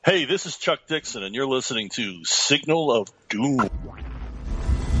Hey, this is Chuck Dixon, and you're listening to Signal of Doom.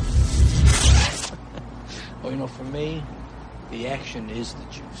 Well, for me, the action is the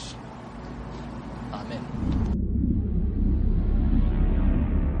juice. I'm in.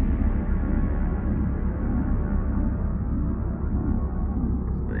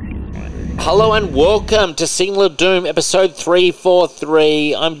 Hello and welcome to Signal of Doom, episode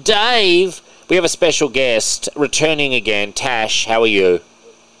 343. I'm Dave. We have a special guest returning again, Tash. How are you?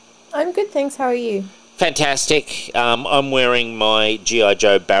 I'm good, thanks. How are you? Fantastic. I'm wearing my G.I.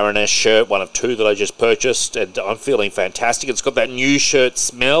 Joe Baroness shirt, one of two that I just purchased, and I'm feeling fantastic. It's got that new shirt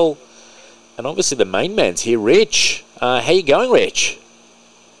smell. And obviously the main man's here, Rich. How you going, Rich?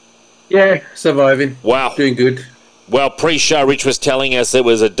 Yeah, surviving. Wow. Doing good. Well, pre-show, Rich was telling us it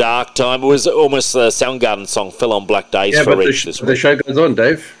was a dark time. It was almost the Soundgarden song fell on black days for Rich this week. The show goes on,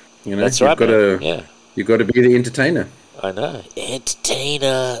 Dave. That's right, You've got to be the entertainer. I know.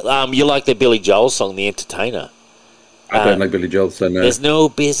 Entertainer. You like the Billy Joel song, The Entertainer? I don't like Billy Joel, so no. There's no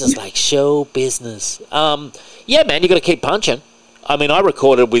business like show business. Yeah, man, you got to keep punching. I mean, I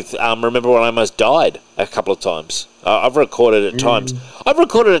recorded with Remember When I Almost Died a couple of times. I've recorded at times. I've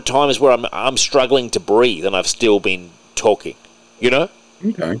recorded at times where I'm struggling to breathe and I've still been talking, you know?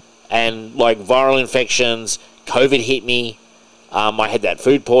 Okay. And like viral infections, COVID hit me. I had that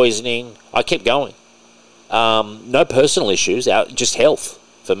food poisoning. I kept going. No personal issues, just health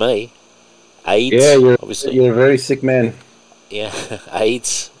for me. AIDS, yeah, obviously. You're a very sick man. Yeah,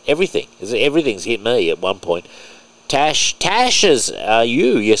 AIDS, everything. Everything's hit me at one point. Tash,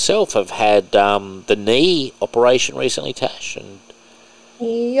 you yourself have had the knee operation recently, Tash.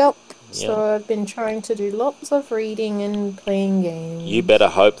 Yep. So I've been trying to do lots of reading and playing games. You better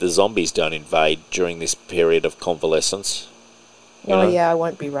hope the zombies don't invade during this period of convalescence. Yeah, I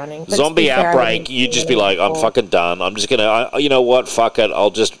won't be running. But Zombie outbreak, you'd just be like, I'm fucking done. I'm just going to, you know what, fuck it. I'll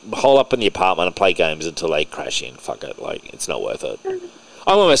just hole up in the apartment and play games until they crash in. Fuck it. Like, it's not worth it.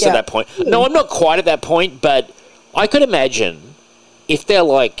 I'm almost at that point. No, I'm not quite at that point, but I could imagine if they're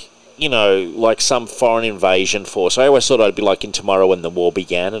like, like some foreign invasion force. I always thought I'd be like in Tomorrow When the War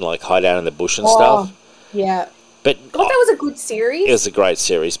Began and like hide out in the bush and stuff. Yeah. But that was a good series. It was a great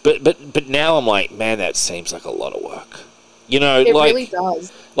series. But now I'm like, man, that seems like a lot of work. It really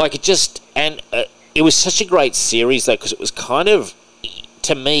does. Like it just, and it was such a great series though, because it was kind of,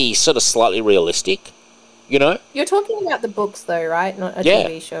 to me, sort of slightly realistic. You're talking about the books though, right? Not a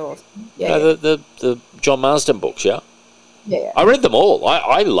TV show or something. Yeah. No, the John Marsden books, yeah. Yeah. I read them all.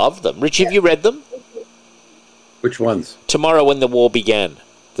 I love them. Rich, have you read them? Which ones? Tomorrow When the War Began.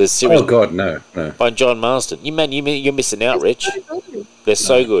 The series. Oh God, no. By John Marsden. You're missing out, Rich. They're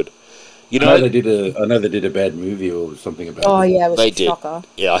so good. I know they did a bad movie or something about it. Oh yeah, it was they a did. shocker.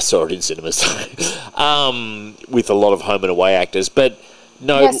 Yeah, I saw it in cinemas. With a lot of home and away actors, but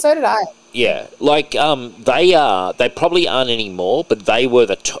no. Yeah, so did I. Yeah, like they probably aren't anymore, but they were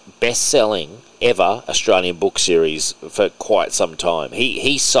the best-selling ever Australian book series for quite some time.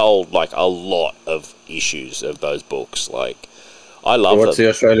 He sold like a lot of issues of those books. Like, I love them. What's the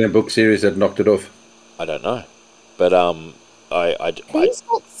Australian book series that knocked it off? I don't know, but He's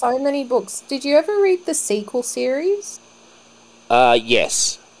got so many books. Did you ever read the sequel series?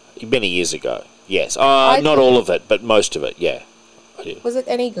 Yes, many years ago. Yes, not all of it, but most of it. Yeah, I did. Was it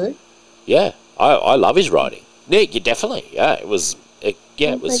any good? Yeah, I love his writing. Yeah, definitely. Yeah, it was.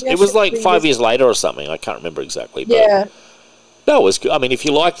 It was like 5 years later or something. I can't remember exactly. But yeah. No, it was good. I mean, if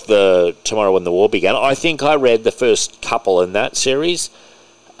you liked the Tomorrow When the War Began, I think I read the first couple in that series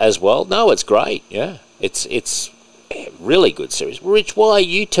as well. No, it's great. Yeah, it's a really good series. Rich, why are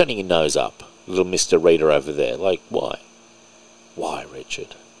you turning your nose up, little Mr. Reader over there? Like, why? Why,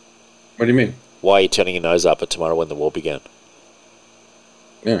 Richard? What do you mean? Why are you turning your nose up at Tomorrow When the War Began?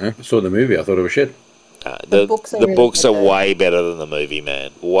 Yeah, I saw the movie. I thought it was shit. The books are way better than the movie,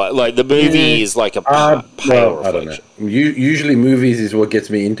 man. Like the movie is like a pale reflection. I don't know. Usually, movies is what gets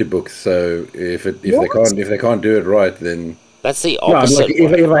me into books. So if they can't do it right, then that's the opposite. No,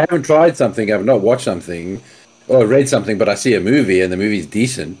 like if I haven't tried something, I've not watched something, or read something, but I see a movie and the movie's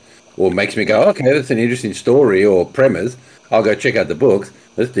decent, or makes me go, okay, that's an interesting story or premise. I'll go check out the books.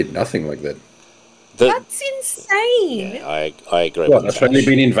 This did nothing like that. That's insane. Yeah, I agree. What, Australia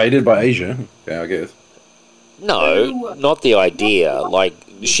been invaded by Asia? Yeah, I guess. No, not the idea. Like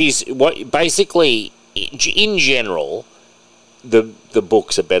basically in general, the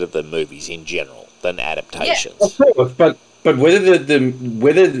books are better than movies in general than adaptations. Yeah, of course, but whether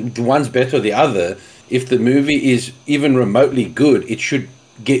the one's better or the other, if the movie is even remotely good, it should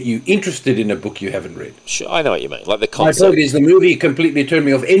get you interested in a book you haven't read. Sure, I know what you mean. Like the concept. My point is the movie completely turned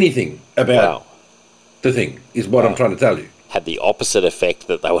me off anything about the thing, is what I'm trying to tell you. had the opposite effect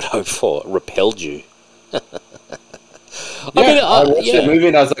that they would hope for, repelled you. I watched that movie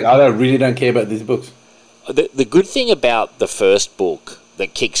and I was like, I really don't care about these books. The good thing about the first book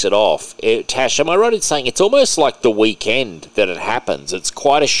that kicks it off, Tash, am I right in saying it's almost like the weekend that it happens? It's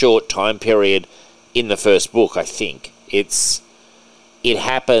quite a short time period in the first book, I think. It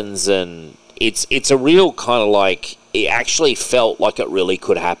happens, and it's a real kind of like, it actually felt like it really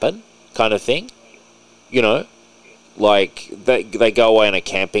could happen kind of thing. You know? Like, they go away on a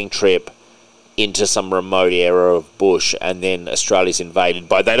camping trip into some remote area of bush, and then Australia's invaded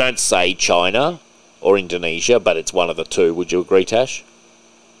by, they don't say China or Indonesia, but it's one of the two. Would you agree, Tash?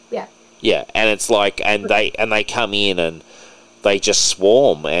 Yeah. Yeah, and it's like, and they come in and they just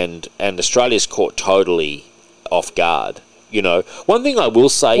swarm, and Australia's caught totally off guard. You know, one thing I will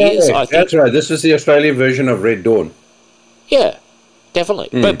say is, I think that's right. This is the Australian version of Red Dawn. Yeah,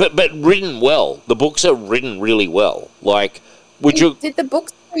 definitely. But written well. The books are written really well. Like, did the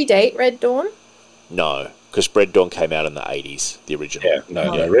books predate Red Dawn? No, because Red Dawn came out in the 80s, the original. Yeah,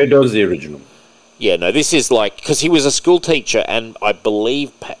 no, Red Dawn's the original. Yeah, no, this is like, because he was a school teacher and I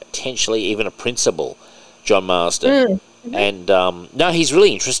believe potentially even a principal, John Marsden. And, no, he's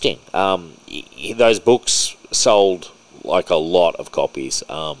really interesting. Those books sold like a lot of copies.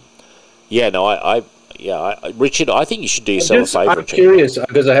 Richard, I think you should do yourself a favour. I'm curious,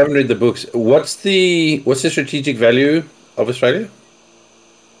 because I haven't read the books. What's the strategic value of Australia?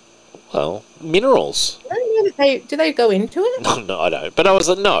 Well, minerals. I don't know do they go into it? No, I don't. But I was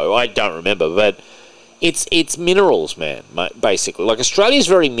like, no, I don't remember. But it's minerals, man, basically. Like, Australia's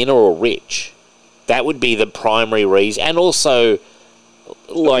very mineral rich. That would be the primary reason. And also,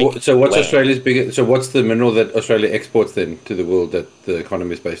 like... So what's Australia's biggest... So what's the mineral that Australia exports, then, to the world that the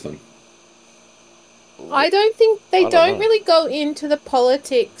economy is based on? I don't think they don't really go into the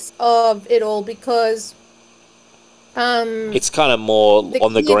politics of it all, because... it's kind of more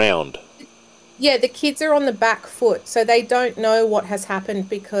on the ground. Yeah, the kids are on the back foot, so they don't know what has happened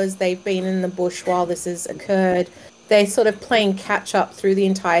because they've been in the bush while this has occurred. They're sort of playing catch up through the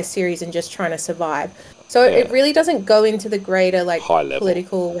entire series and just trying to survive. So it really doesn't go into the greater, like,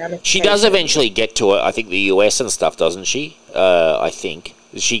 political ramifications. She does eventually get to it, I think, the US and stuff, doesn't she? I think.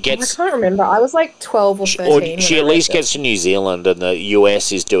 She gets... I can't remember. I was like 12 or 13. She at least gets to New Zealand, and the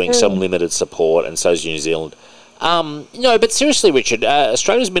US is doing some limited support, and so is New Zealand. No, but seriously, Richard,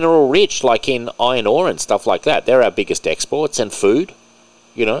 Australia's mineral rich, like in iron ore and stuff like that. They're our biggest exports, and food,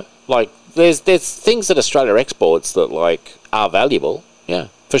 you know? Like, there's things that Australia exports that, like, are valuable. Yeah,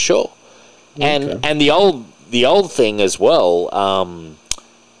 for sure. Okay. And the old thing as well,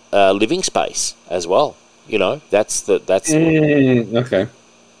 living space as well. You know, that's okay.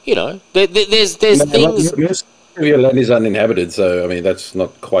 You know, there's things. Your land is uninhabited, so I mean that's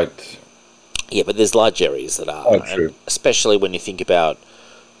not quite. Yeah, but there's large areas that are, true. Especially when you think about.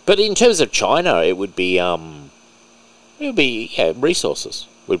 But in terms of China, it would be resources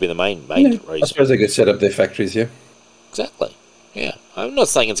would be the main reason. I suppose they could set up their factories here. Exactly. Yeah, I'm not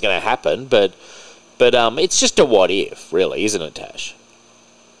saying it's going to happen, but it's just a what if, really, isn't it, Tash?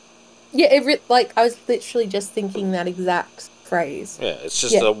 Yeah, I was literally just thinking that exact phrase. Yeah, it's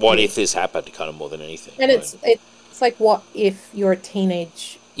just a what if this happened, kind of more than anything. And right? it's like, what if you're a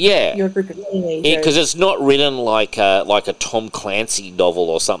teenage? Yeah, you're a group of teenagers. Because it's not written like a Tom Clancy novel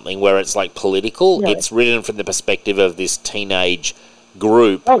or something where it's like political. No. It's written from the perspective of this teenage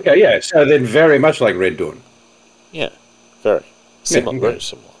group. Okay, yeah. So then, very much like Red Dawn. Yeah, very similar. Very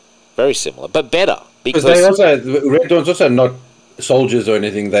similar. Very similar, but better because Red Dawn's also not soldiers or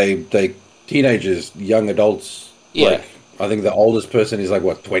anything. They teenagers, young adults. Yeah, like, I think the oldest person is like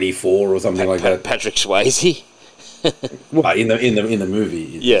 24 or something like that. Patrick Swayze. Well, in the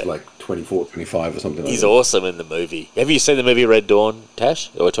movie, it's like 24, 25 or something. He's awesome in the movie. Have you seen the movie Red Dawn, Tash?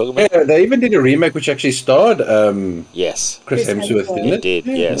 That we're talking about? Yeah, they even did a remake which actually starred Chris Hemsworth, didn't it? It did.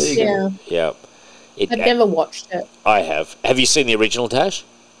 Yes. Yeah. I've never watched it. I have. Have you seen the original, Tash?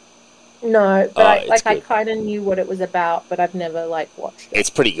 No, but I kind of knew what it was about, but I've never watched it.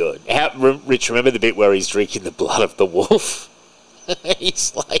 It's pretty good. Rich, remember the bit where he's drinking the blood of the wolf?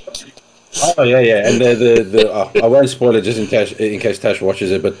 He's like... Oh yeah, and I won't spoil it just in case Tash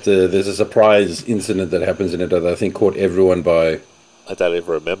watches it, but there's a surprise incident that happens in it that I think caught everyone by. I don't even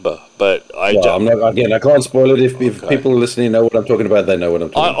remember, but I can't spoil it. If people listening know what I'm talking about, they know what I'm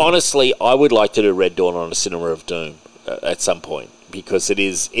talking about. Honestly, I would like to do Red Dawn on a Cinema of Doom at some point because it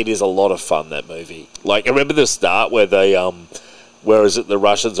is a lot of fun, that movie. Like, I remember the start where they where is it the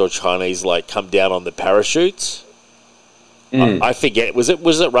Russians or Chinese come down on the parachutes. I forget. Was it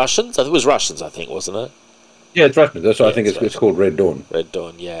Russians? I think it was Russians. I think, wasn't it? Yeah, it's Russians. That's why I think it's called Red Dawn. Red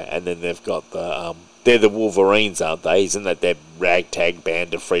Dawn, yeah. And then they've got the They're the Wolverines, aren't they? Isn't that their ragtag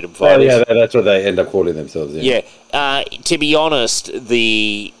band of freedom Well, fighters? yeah, that's what they end up calling themselves. Yeah. Yeah. To be honest,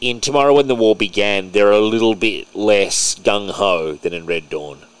 in Tomorrow When the War Began, they're a little bit less gung-ho than in Red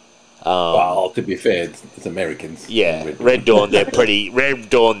Dawn. Well, to be fair, it's Americans. Yeah, Red Dawn, they're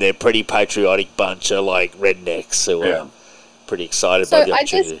pretty patriotic bunch of like rednecks who are pretty excited by the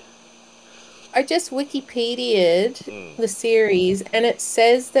opportunity. I just Wikipedia'd the series, and it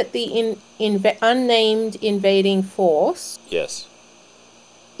says that the unnamed invading force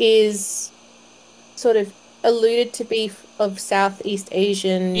is sort of alluded to be of Southeast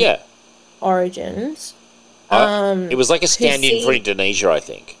Asian origins. It was like a stand-in for Indonesia, I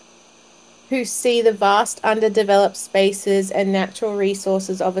think. Who see the vast underdeveloped spaces and natural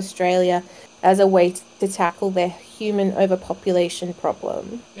resources of Australia as a way to tackle their human overpopulation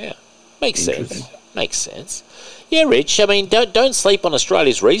problem. Yeah. Makes sense. Yeah, Rich. I mean, don't sleep on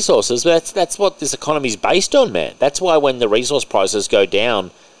Australia's resources. That's what this economy's based on, man. That's why when the resource prices go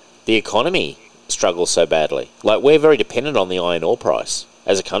down, the economy struggles so badly. Like, we're very dependent on the iron ore price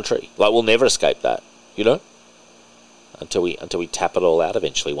as a country. Like, we'll never escape that, you know? Until we tap it all out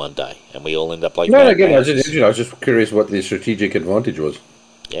eventually one day, and we all end up like. No, again, I was just curious what the strategic advantage was.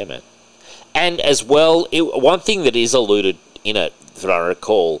 Yeah, man. And as well, one thing that is alluded in it that I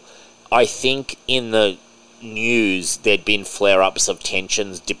recall. I think in the news there'd been flare-ups of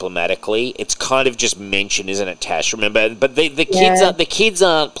tensions diplomatically. It's kind of just mentioned, isn't it, Tash? Remember, but the kids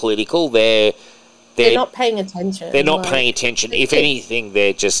aren't political. They're not paying attention. They're not paying attention. If anything,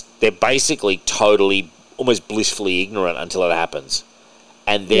 they're basically totally, almost blissfully ignorant until it happens.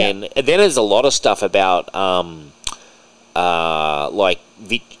 And then there's a lot of stuff about like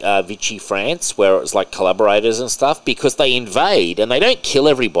Vichy France, where it's like collaborators and stuff, because they invade and they don't kill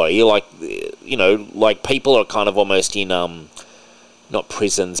everybody. Like, you know, like people are kind of almost in not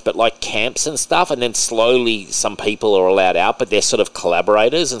prisons, but like camps and stuff, and then slowly some people are allowed out, but they're sort of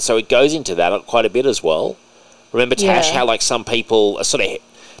collaborators, and so it goes into that quite a bit as well. Remember, Tash, how like some people are sort of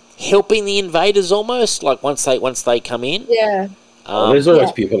helping the invaders almost, like once they come in. Yeah. There's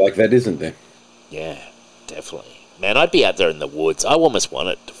always people like that, isn't there? Yeah, definitely. Man, I'd be out there in the woods. I almost want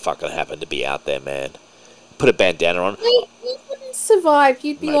it to fucking happen to be out there, man. Put a bandana on. You wouldn't survive.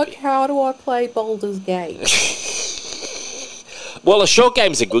 You'd be like, how do I play Baldur's Gate? Well, a short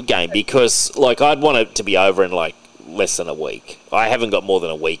game's a good game because, like, I'd want it to be over in, like, less than a week. I haven't got more than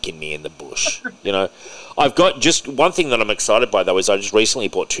a week in me in the bush, you know. I've got just one thing that I'm excited by, though, is I just recently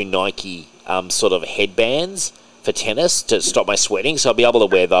bought 2 Nike sort of headbands for tennis to stop my sweating, so I'll be able to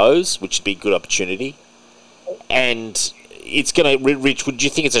wear those, which would be a good opportunity. And it's going to... Rich, would you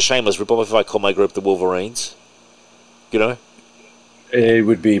think it's a shameless rip-off if I call my group the Wolverines? You know? It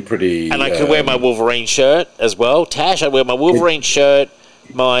would be pretty... And I could wear my Wolverine shirt as well. Tash, I'd wear my Wolverine shirt,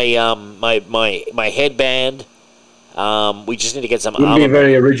 my my headband. We just need to get some armor. Wouldn't be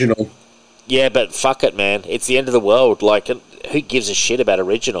very original. Yeah, but fuck it, man. It's the end of the world. Like, who gives a shit about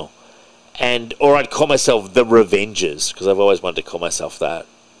original? Or I'd call myself the Revengers, because I've always wanted to call myself that.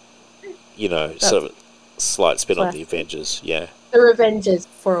 You know, sort of slight spin on the Avengers, yeah. The Revengers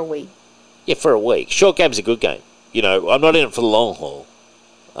for a week. Yeah, for a week. Short game's a good game. You know, I'm not in it for the long haul.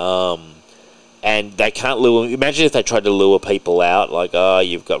 And they can't lure... Imagine if they tried to lure people out, like, oh,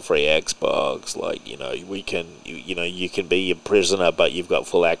 you've got free Xbox, like, you know, we can... You can be a prisoner, but you've got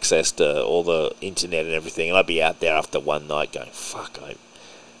full access to all the internet and everything. And I'd be out there after one night going, fuck, I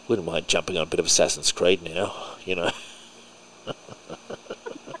wouldn't mind jumping on a bit of Assassin's Creed now, you know.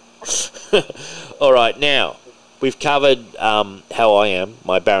 All right, now, we've covered how I am,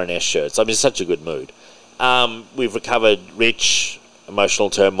 my Baroness shirts. I'm in such a good mood. We've recovered Rich, emotional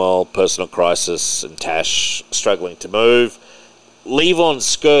turmoil, personal crisis, and Tash struggling to move. Levon's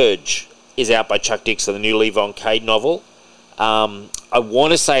Scourge is out by Chuck Dixon, the new Levon Cade novel. I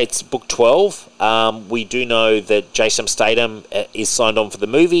want to say it's book 12. We do know that Jason Statham is signed on for the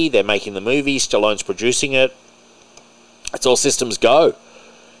movie. They're making the movie. Stallone's producing it. It's all systems go.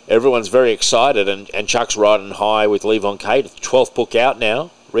 Everyone's very excited, and Chuck's riding high with Levon Cade. 12th book out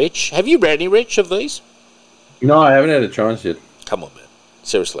now. Rich, have you read any, Rich, of these? No, I haven't had a chance yet. Come on, man.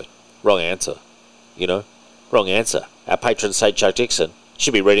 Seriously. Wrong answer. You know? Wrong answer. Our patron saint Chuck Dixon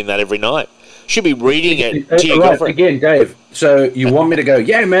should be reading that every night. Should be reading it to your girlfriend. Again, Dave, so you want me to go,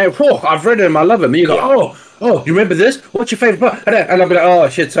 yeah, man, I've read him, I love him. And you go, oh, you remember this? What's your favourite part? And I'll be like, oh,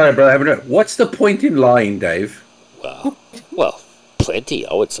 shit, sorry, bro, I haven't read it. What's the point in lying, Dave? Well, plenty,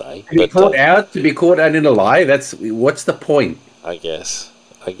 I would say. To be caught out in a lie, what's the point? I guess.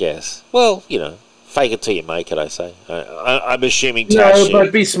 Well, you know, fake it till you make it, I say. I'm assuming Tash... No,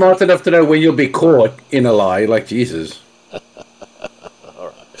 but be smart enough to know when you'll be caught in a lie, like Jesus. All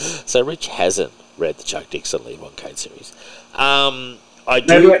right. So Rich hasn't read the Chuck Dixon Lee Von Kane series. I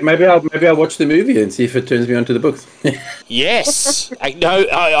do. Maybe I'll watch the movie and see if it turns me onto the books. Yes, I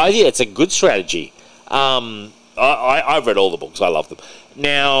think it's a good strategy. I've read all the books. I love them.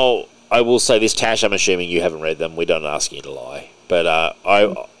 Now, I will say this, Tash. I'm assuming you haven't read them. We don't ask you to lie, but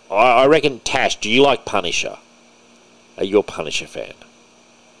I reckon, Tash, do you like Punisher? Are you a Punisher fan?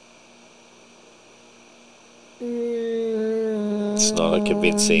 It's not a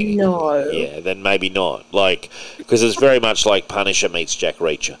convincing. No. Yeah, then maybe not. Like, because it's very much like Punisher meets Jack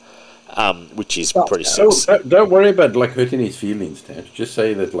Reacher, which is pretty sexy. Don't worry about like hurting his feelings, Tash. Just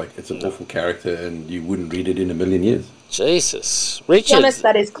say that like it's an awful character and you wouldn't read it in a million years. Jesus, To Richard. be honest,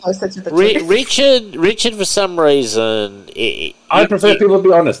 that is closer to the truth. Richard, for some reason, I prefer people to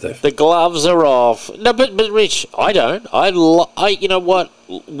be honest, Steph. the gloves are off. No, but Rich, I don't. You know what?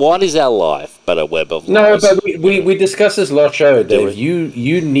 What is our life but a web of No, lies? but we discussed this last show, Dave. we?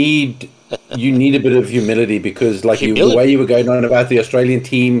 You need a bit of humility because like the Humility? way you were going on about the Australian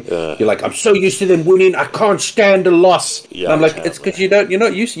team, you're like, I'm so used to them winning, I can't stand a loss. Yeah, and I'm like, I it's can't, because you're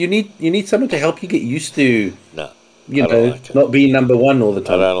not used. You need someone to help you get used to. No, You I don't know, like it. not being number one all the I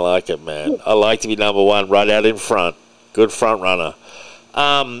time. don't like it, man. I like to be number one, right out in front. Good front runner.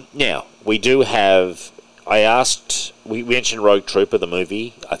 Now, we do have... We mentioned Rogue Trooper, the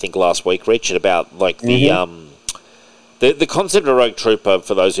movie, I think last week, Richard, about like the concept of Rogue Trooper,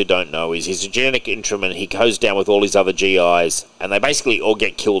 for those who don't know, is he's a genetic instrument. He goes down with all his other GIs, and they basically all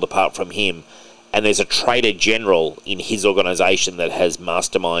get killed apart from him. And there's a traitor general in his organisation that has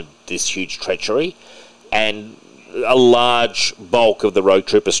masterminded this huge treachery. And a large bulk of the Rogue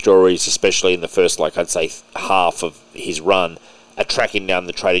Trooper stories, especially in the first, like I'd say, half of his run, are tracking down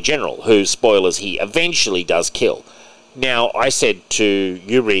the Traitor General, who, spoilers, he eventually does kill. Now, I said to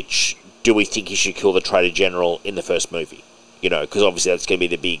you, Rich, do we think he should kill the Traitor General in the first movie? You know, because obviously that's going to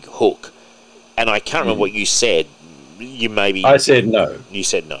be the big hook. And I can't remember what you said. I said no. You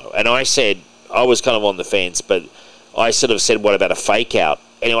said no. And I said, I was kind of on the fence, but I sort of said, what about a fake out?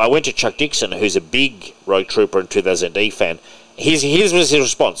 Anyway, I went to Chuck Dixon, who's a big Rogue Trooper and 2000D fan. Here's was his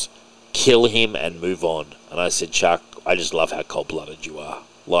response. Kill him and move on. And I said, Chuck, I just love how cold-blooded you are.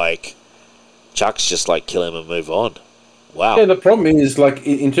 Like, Chuck's just like, kill him and move on. Wow. Yeah, the problem is, like,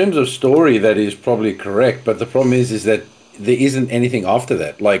 in terms of story, that is probably correct. But the problem is that there isn't anything after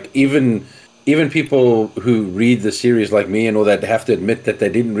that. Like, even people who read the series like me and all that have to admit that they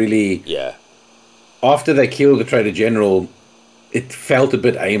didn't really... Yeah. After they killed the Traitor General, it felt a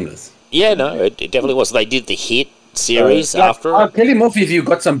bit aimless. Yeah, no, it definitely was. They did the hit series after I'll it. tell him off if you've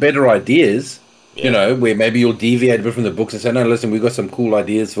got some better ideas, Yeah. you know, where maybe you'll deviate a bit from the books and say, no, listen, we've got some cool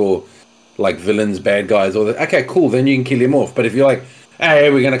ideas for, like, villains, bad guys, all that. Okay, cool, then you can kill him off. But if you're like, hey,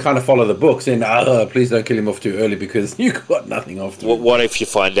 we're going to kind of follow the books, then please don't kill him off too early because you got nothing after him. What if you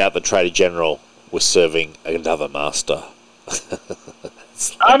find out the Traitor General was serving another master?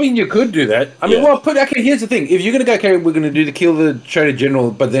 I mean, you could do that. I mean, Yeah. okay, here's the thing. If you're going to go, okay, we're going to kill the Traitor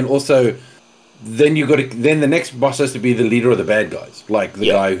General, but then also, then the next boss has to be the leader of the bad guys. Like the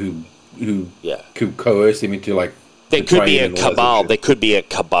guy who could coerce him into, like, There could be a cabal. There could be a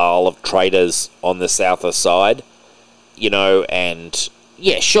cabal of traitors on the south side, you know, and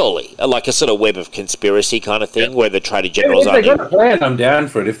yeah, surely, like a sort of web of conspiracy kind of thing, where the Traitor General's If they only. got a plan, I'm down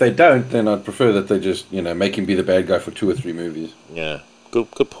for it. If they don't, then I'd prefer that they just, you know, make him be the bad guy for 2 or 3 movies. Yeah, good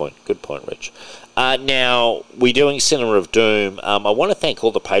point, Rich. Now we're doing Cinema of Doom. I want to thank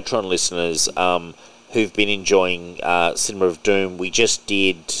all the Patreon listeners who've been enjoying Cinema of Doom. We just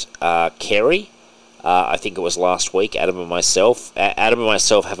did Carrie. I think it was last week, Adam and myself. Adam and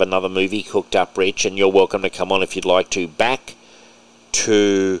myself have another movie cooked up, Rich, and you're welcome to come on if you'd like to. Back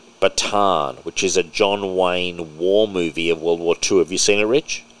to Bataan, which is a John Wayne war movie of World War II. Have you seen it,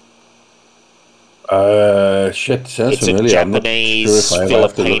 Rich? Shit, sounds It's familiar. a Japanese, I'm not sure if I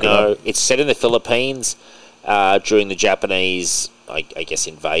have to look it Filipino. up. It's set in the Philippines during the Japanese, I guess,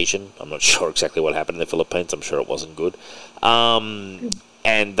 invasion. I'm not sure exactly what happened in the Philippines. I'm sure it wasn't good. And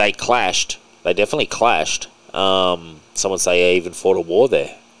they clashed. They definitely clashed. Some would say they even fought a war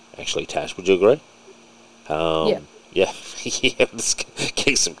there. Actually, Tash, would you agree? Yeah. Yeah, yeah. Just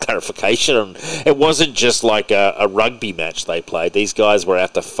getting some clarification. It wasn't just like a rugby match they played. These guys were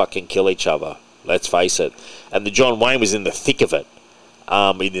out to fucking kill each other. Let's face it. And the John Wayne was in the thick of it,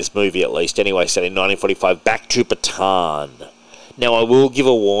 in this movie at least. Anyway, set in 1945. Back to Bataan. Now, I will give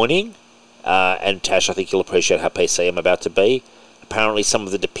a warning, and Tash, I think you'll appreciate how PC I'm about to be. Apparently, some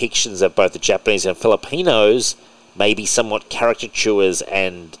of the depictions of both the Japanese and Filipinos may be somewhat caricatures,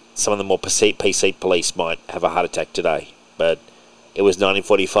 and some of the more PC police might have a heart attack today. But it was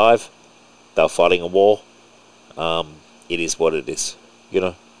 1945. They were fighting a war. It is what it is, you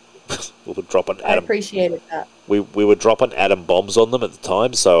know. We were dropping I appreciated that. we were dropping atom bombs on them at the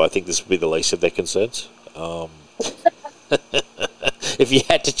time, so I think this would be the least of their concerns. If you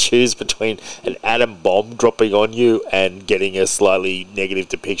had to choose between an atom bomb dropping on you and getting a slightly negative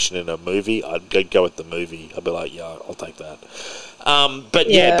depiction in a movie, I'd go with the movie. I'd be like, yeah, I'll take that.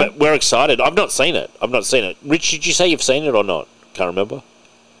 But we're excited. I've not seen it. Rich, did you say you've seen it or not? Can't remember.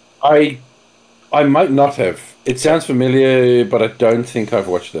 I might not have. It sounds familiar, but I don't think I've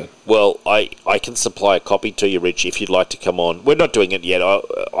watched it. Well, I can supply a copy to you, Rich, if you'd like to come on. We're not doing it yet.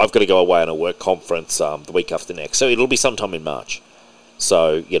 I've got to go away on a work conference the week after next, so it'll be sometime in March.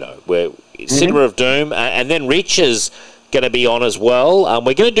 So, we're Cinema of Doom, and then Rich is going to be on as well.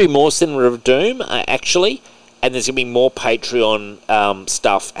 We're going to do more Cinema of Doom, actually, and there's going to be more Patreon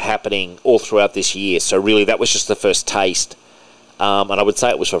stuff happening all throughout this year. So really, that was just the first taste. And I would say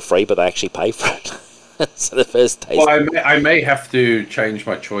it was for free, but they actually pay for it. So the first taste. Well, I may have to change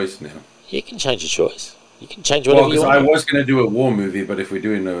my choice now. You can change your choice. You can change whatever you want. I was going to do a war movie, but if we're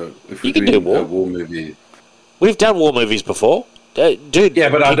doing a war movie, we've done war movies before, dude. Yeah,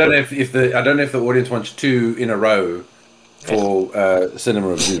 but I don't know if the audience wants two in a row for Cinema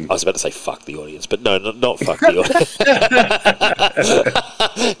of Doom. I was about to say fuck the audience, but no, not fuck the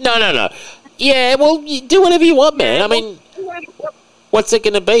audience. No. Yeah, well, you do whatever you want, man. I mean, what's it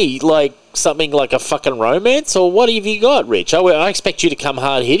going to be? Like something like a fucking romance, or what have you got, Rich? I expect you to come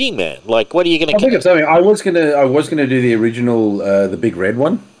hard hitting, man. Like, what are you going to? I think of something. I was gonna do the original, the big red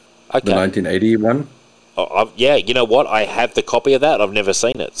one, the 1980 one. Yeah, you know what? I have the copy of that. I've never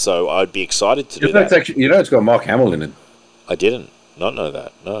seen it, so I'd be excited to do that. Actually, it's got Mark Hamill in it. I didn't not know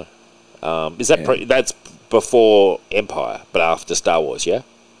that. No, is that that's before Empire, but after Star Wars? Yeah.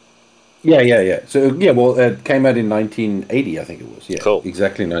 Yeah. So it came out in 1980, I think it was. Yeah, cool.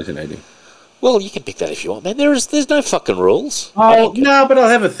 Exactly 1980. Well, you can pick that if you want, man. There's no fucking rules. No, but I'll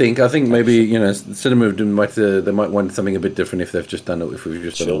have a think. I think maybe Cinema of Doom they might want something a bit different if we've just done a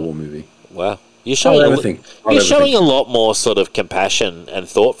war movie. Wow, you're showing a lot more sort of compassion and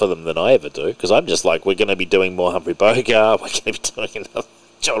thought for them than I ever do. Because I'm just like, we're going to be doing more Humphrey Bogart. We're going to be doing another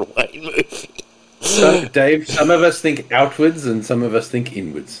John Wayne movie. So, Dave, some of us think outwards and some of us think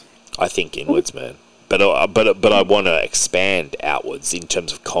inwards. I think inwards, man. But I want to expand outwards in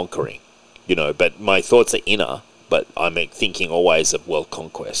terms of conquering, But my thoughts are inner. But I'm thinking always of world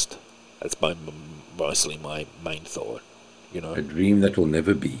conquest. That's mostly my main thought. A dream that will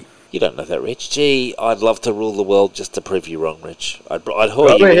never be. You don't know that, Rich. Gee, I'd love to rule the world just to prove you wrong, Rich. I'd Go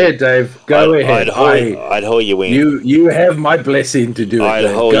ahead, Dave. Go ahead. I'd haul you in. You have my blessing to do it.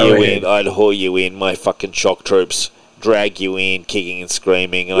 I'd haul you in. My fucking shock troops drag you in, kicking and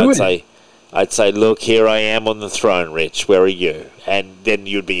screaming, and I'd say, look, here I am on the throne, Rich. Where are you? And then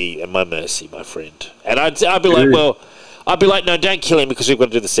you'd be at my mercy, my friend. And I'd be like, no, don't kill him because we've got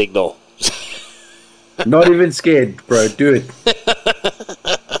to do the signal. Not even scared, bro. Do it.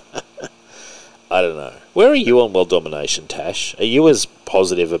 I don't know. Where are you on world domination, Tash? Are you as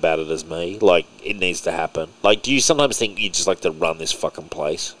positive about it as me? Like, it needs to happen? Like, do you sometimes think you'd just like to run this fucking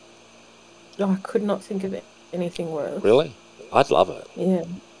place? No, I could not think of anything worse. Really? I'd love it. Yeah.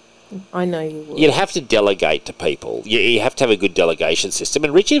 I know you would. You'd have to delegate to people. You have to have a good delegation system.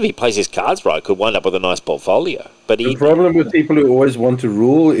 And Richard, if he plays his cards right, could wind up with a nice portfolio. But the problem with people who always want to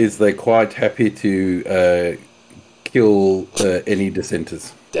rule is they're quite happy to kill any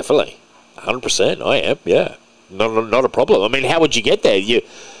dissenters. Definitely. 100%. I am, yeah. Not a problem. I mean, how would you get there?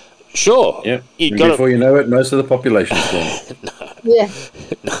 Sure. Yeah. Before you know it, most of the population's gone. No. Yeah.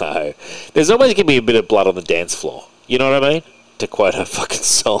 No. There's always going to be a bit of blood on the dance floor. You know what I mean? To quote a fucking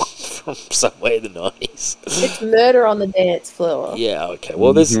song from somewhere in the 90s. It's murder on the dance floor. Yeah, okay.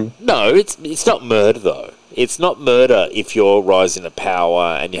 Well, it's not murder, though. It's not murder if you're rising to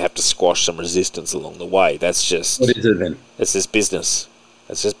power and you have to squash some resistance along the way. That's just... What is it, then? That's just business.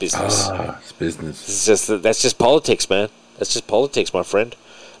 That's just business. It's business. That's just politics, man. That's just politics, my friend.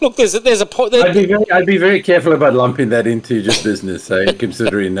 Look, there's a point. I'd be very careful about lumping that into just business,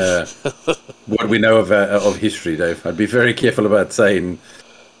 considering what we know of history, Dave. I'd be very careful about saying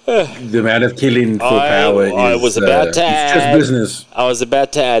the amount of killing for power is just business. I was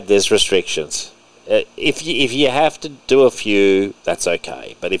about to add there's restrictions. If you have to do a few, that's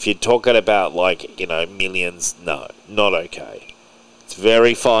okay. But if you're talking about millions, no, not okay. It's a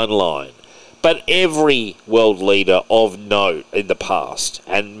very fine line. But every world leader of note in the past,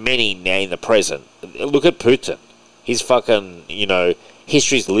 and many now in the present, look at Putin. He's fucking,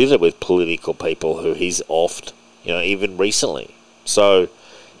 history's littered with political people who he's offed, even recently. So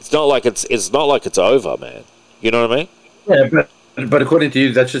it's not like it's over, man. You know what I mean? Yeah, but according to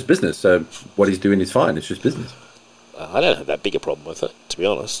you, that's just business. So what he's doing is fine. It's just business. I don't have that big a problem with it, to be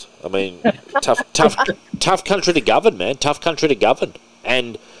honest. I mean, tough country to govern, man. Tough country to govern.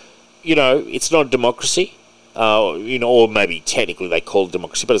 And, it's not a democracy. Or maybe technically they call it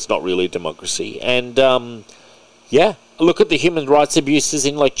democracy, but it's not really a democracy. And, look at the human rights abuses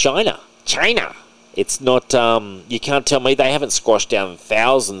in, China. It's not, you can't tell me they haven't squashed down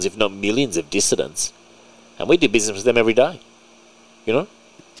thousands, if not millions of dissidents. And we do business with them every day.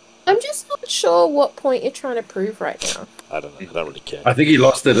 I'm just not sure what point you're trying to prove right now. I don't know. I don't really care. I think he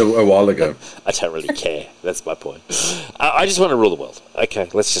lost it a while ago. I don't really care. That's my point. I just want to rule the world. Okay,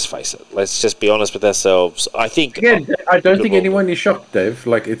 let's just face it. Let's just be honest with ourselves. I think... Again, I don't think anyone is shocked, Dave.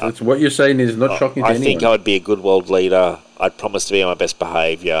 It's what you're saying is not shocking to anyone. I think I would be a good world leader. I'd promise to be on my best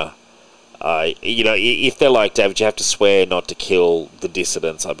behaviour. If they're like, David, you have to swear not to kill the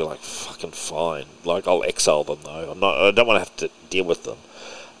dissidents, I'd be like, fucking fine. I'll exile them, though. I don't want to have to deal with them.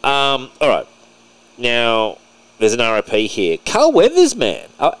 All right. Now, there's an RIP here. Carl Weathers, man.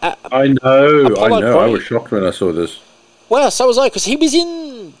 I know. I was shocked when I saw this. Well, so was I, because he was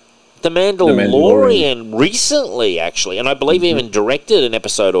in The Mandalorian recently, actually, and I believe he even directed an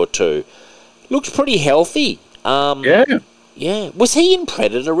episode or two. Looked pretty healthy. Yeah. Was he in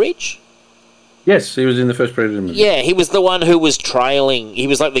Predator, Rich? Yes, he was in the first Predator movie. Yeah, he was the one who was trailing. He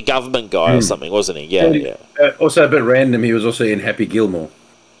was like the government guy or something, wasn't he? Yeah. Also, a bit random, he was also in Happy Gilmore.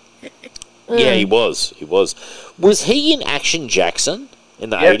 Yeah, he was. Was he in Action Jackson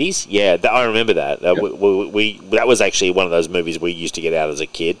in the 80s? Yeah, I remember that. That was actually one of those movies we used to get out as a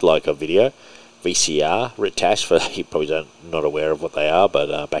kid, like a video. VCR, Tash, for you probably not aware of what they are,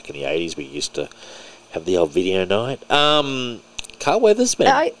 but back in the 80s we used to have the old video night. Carl Weathers,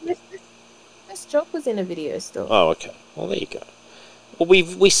 man. This job was in a video store. Oh, okay. Well, there you go. Well,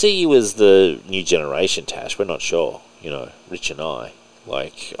 we see you as the new generation, Tash. We're not sure, Rich and I.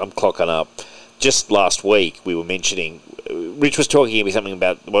 I'm clocking up. Just last week, we were mentioning... Rich was talking to me something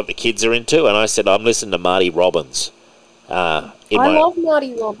about what the kids are into, and I said, I'm listening to Marty Robbins. I love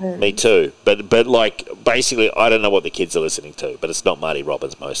Marty Robbins. Me too. But basically, I don't know what the kids are listening to, but it's not Marty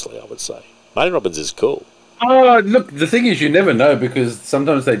Robbins mostly, I would say. Marty Robbins is cool. Look, the thing is, you never know, because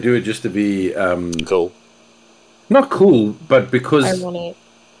sometimes they do it just to be... cool. Not cool, but because... Ironic.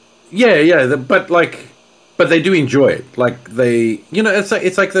 Yeah, but they do enjoy it.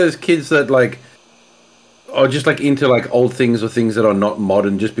 It's like those kids that are just into old things or things that are not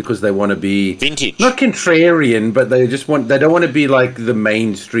modern, just because they want to be vintage, not contrarian, but they don't want to be the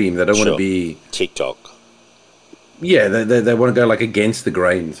mainstream. They don't want to be TikTok. Yeah, they want to go against the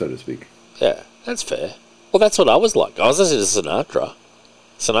grain, so to speak. Yeah, that's fair. Well, that's what I was like. I was listening to Sinatra.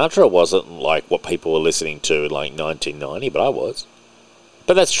 Sinatra wasn't what people were listening to in 1990, but I was.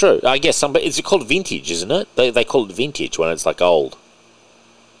 But that's true. I guess it's called vintage, isn't it? They call it vintage when it's old.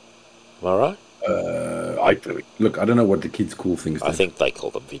 Am I right? I don't know what the kids' cool things. I think they call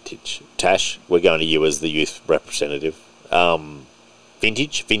them vintage. Tash, we're going to you as the youth representative.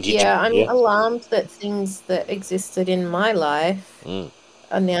 Vintage. Yeah, I'm alarmed that things that existed in my life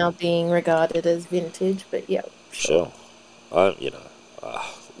are now being regarded as vintage. But yeah, sure.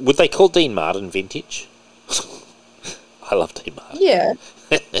 Would they call Dean Martin vintage? I love Dean Martin. Yeah.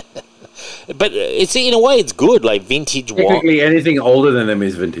 But it's in a way it's good, vintage wine. Technically, anything older than them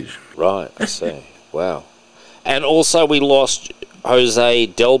is vintage. Right, I see. Wow. And also we lost Jose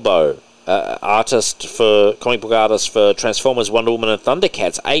Delbo, comic book artist for Transformers, Wonder Woman and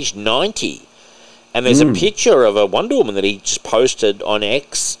Thundercats, aged 90. And there's a picture of a Wonder Woman that he just posted on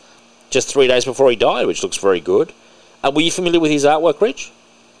X just 3 days before he died, which looks very good. Were you familiar with his artwork, Rich?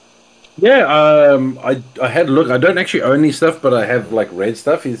 Yeah, I had a look. I don't actually own his stuff, but I have read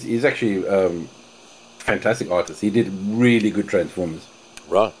stuff. He's actually fantastic artist. He did really good Transformers.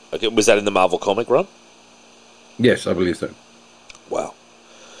 Right. Okay. Was that in the Marvel comic run? Yes, I believe so. Wow.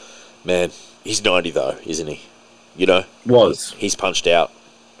 Man, he's 90 though, isn't he? Was. He's punched out.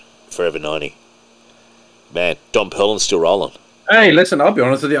 Forever 90. Man, Don Perlin's still rolling. Hey, listen, I'll be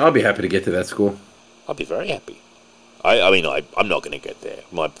honest with you. I'll be happy to get to that score. I'll be very happy. I'm not going to get there.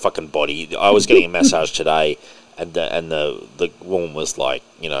 My fucking body... I was getting a massage today, and the woman was like,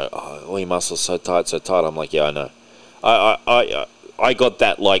 oh, your muscles so tight. I'm like, yeah, I know. I got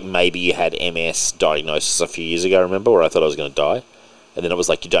that, maybe you had MS diagnosis a few years ago, remember, where I thought I was going to die? And then it was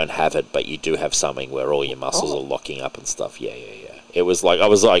you don't have it, but you do have something where all your muscles are locking up and stuff. Yeah. It was I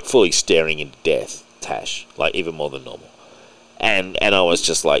was fully staring into death, Tash, even more than normal. And I was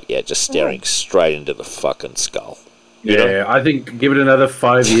just just staring straight into the fucking skull. Yeah, I think give it another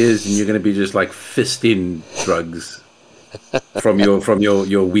 5 years and you're going to be just fisting drugs from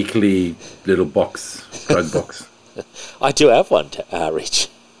your weekly little drug box. I do have one, Rich.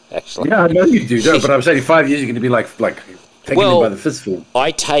 actually. Yeah, I know you do. No, but I'm saying in 5 years you're going to be like taking him by the fistful.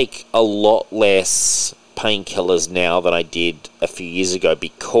 I take a lot less painkillers now than I did a few years ago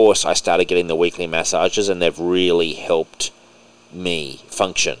because I started getting the weekly massages, and they've really helped me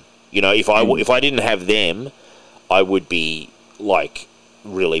function. You know, if I didn't have them, I would be like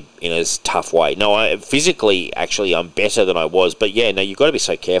really in a tough way. No, physically, actually, I'm better than I was. But yeah, no, you've got to be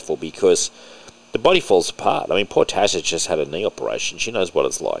so careful because the body falls apart. I mean, poor Tash has just had a knee operation. She knows what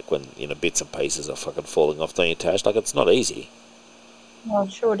it's like when, you know, bits and pieces are fucking falling off, don't you, Tash? Like, it's not easy. I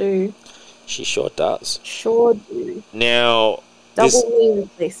sure do. She sure does. Sure do. Now, double knee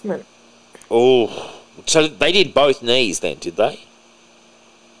replacement. Oh, so they did both knees then, did they?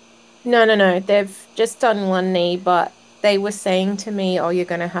 No. They've just done one knee, but they were saying to me, "Oh, you're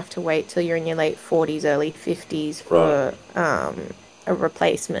going to have to wait till you're in your late 40s, early 50s for a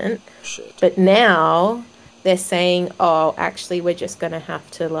replacement." Shit. But now they're saying, "Oh, actually, we're just going to have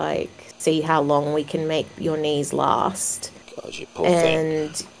to like see how long we can make your knees last." God, you poor thing.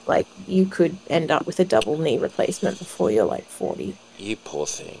 And like you could end up with a double knee replacement before you're like 40. You poor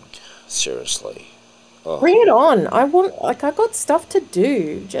thing. Seriously. Oh. Bring it on. I got stuff to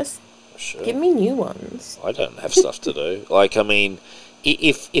do. Just Sure. give me new ones. I don't have stuff to do. Like, I mean,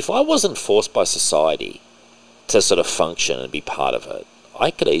 if I wasn't forced by society to sort of function and be part of it,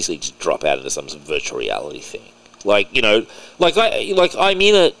 I could easily just drop out into some sort of virtual reality thing. Like, you know, I'm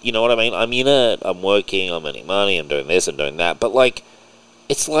in it, you know what I mean? I'm in it, I'm working, I'm earning money, I'm doing this, I'm doing that, but like,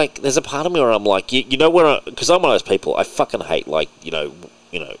 it's like, there's a part of me where I'm like, you know, because I'm one of those people, I fucking hate, like, you know,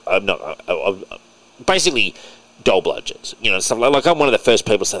 I'm basically dole bludgers, you know, stuff like I'm one of the first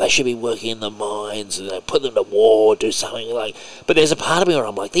people to say they should be working in the mines and put them to war, do something like. But there's a part of me where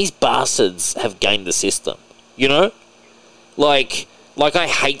I'm like, these bastards have gamed the system, you know, like I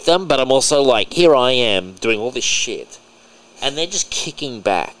hate them, but I'm also like, here I am doing all this shit, and they're just kicking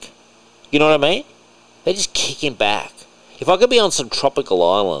back. You know what I mean? They're just kicking back. If I could be on some tropical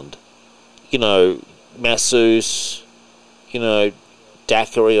island, you know, masseuse, you know,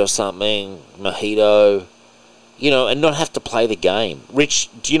 daiquiri or something, mojito, you know, and not have to play the game. Rich,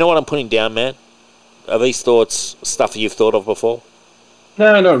 do you know what I'm putting down, man? Are these thoughts stuff that you've thought of before?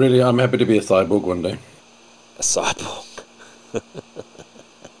 No, not really. I'm happy to be a cyborg one day. A cyborg?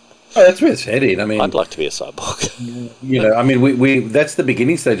 Oh, that's where it's heading. I mean, I'd like to be a cyborg. You know, I mean, we that's the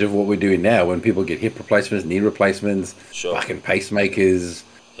beginning stage of what we're doing now. When people get hip replacements, knee replacements, Sure. fucking pacemakers,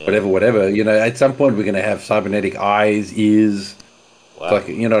 whatever. You know, at some point we're going to have cybernetic eyes, ears. Wow. Like,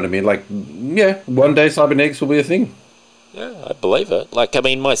 you know what I mean? Like, yeah, one day cybernetics will be a thing. Yeah, I believe it. Like, I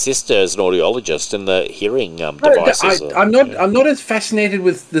mean, my sister is an audiologist, and the hearing devices. I'm not as fascinated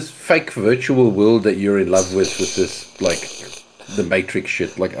with this fake virtual world that you're in love with this like the Matrix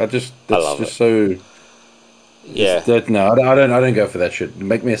shit. Like, I love just it. So. Yeah. No, I don't go for that shit.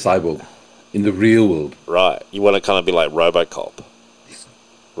 Make me a cyborg in the real world. Right. You want to kind of be like RoboCop,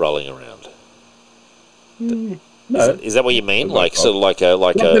 rolling around. No. Is that what you mean? Like, sort of like the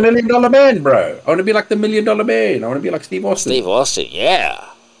 $1 million man, bro. I want to be like the $1 million man. I want to be like Steve Austin. Steve Austin,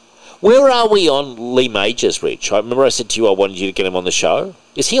 yeah. Where are we on Lee Majors, Rich? I remember I said to you I wanted you to get him on the show.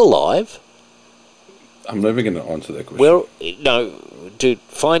 Is he alive? I'm never going to answer that question. No, dude,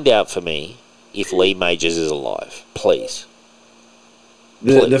 find out for me if Lee Majors is alive, please.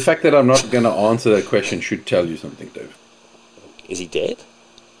 The fact that I'm not going to answer that question should tell you something, Dave. Is he dead?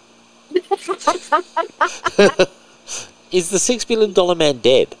 Is the $6 billion man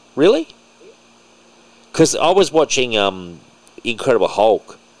dead? Really? Because I was watching Incredible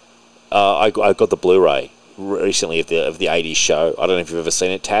Hulk. I got the Blu-ray recently of the 80s show. I don't know if you've ever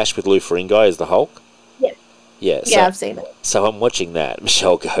seen it, Tash, with Lou Ferrigno as the Hulk. Yeah. Yeah, I've seen it. So I'm watching that.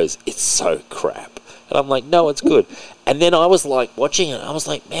 Michelle goes, "It's so crap," and I'm like, "No, it's good." And then I was like watching it. I was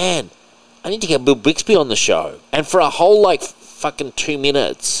like, "Man, I need to get Bill Bixby on the show." And for a whole like fucking 2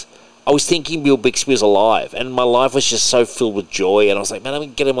 minutes, I was thinking Bill Bixby was alive, and my life was just so filled with joy. And I was like, "Man, I'm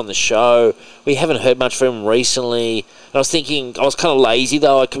gonna get him on the show." We haven't heard much from him recently. And I was thinking, I was kind of lazy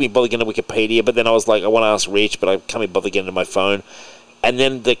though. I couldn't be bothered getting to Wikipedia, but then I was like, I want to ask Rich, but I can't be bothered getting to my phone. And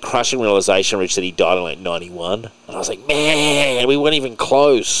then the crushing realization reached that he died in like 91. And I was like, man, we weren't even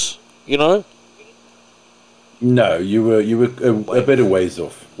close, you know? No, you were a bit of ways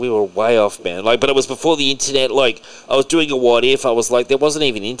off. We were way off, man. Like, but it was before the internet. Like, I was doing a what if. I was like, there wasn't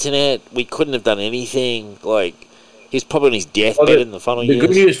even internet. We couldn't have done anything. Like, he's probably on his deathbed in the final years. The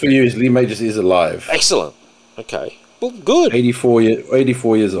good news for you is Lee Majors is alive. Excellent. Okay. Well, good. 84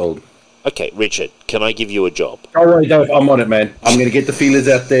 years old. Okay, Richard, can I give you a job? All right, Dave, I'm on it, man. I'm going to get the feelers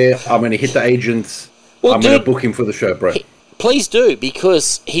out there. I'm going to hit the agents. Well, I'm going to book him for the show, bro. Please do,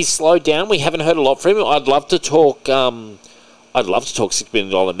 because he's slowed down. We haven't heard a lot from him. I'd love to talk I'd love to talk $6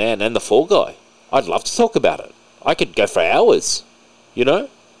 million Man and the Fall Guy. I'd love to talk about it. I could go for hours, you know?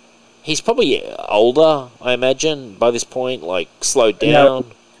 He's probably older, I imagine, by this point, like, slowed down. Now,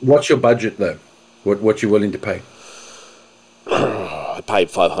 what's your budget, though? What you willing to pay? I paid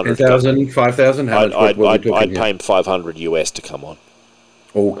 $500. 10,000, 5,000? How much? What I'd pay him $500 US to come on.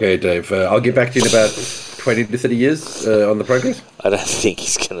 Okay, Dave. I'll get back to you in about 20 to 30 years on the progress. I don't think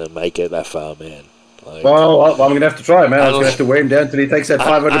he's going to make it that far, man. Like, well, I'm going to have to try, man. I'm going to have to wear him down until he takes that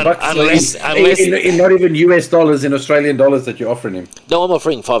 $500 unless in not even US dollars, in Australian dollars that you're offering him. No, I'm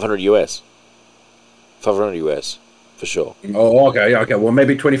offering $500 US. $500 US, for sure. Oh, okay. Well,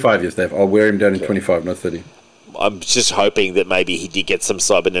 maybe 25 years, Dave. I'll wear him down in 25, not 30. I'm just hoping that maybe he did get some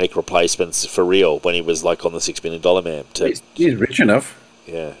cybernetic replacements for real when he was like on the $6 million Man. He's rich enough.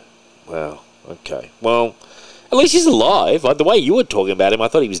 Yeah. Wow. Okay. Well, at least he's alive. Like, the way you were talking about him, I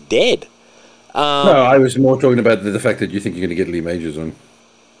thought he was dead. No, I was more talking about the fact that you think you're going to get Lee Majors on.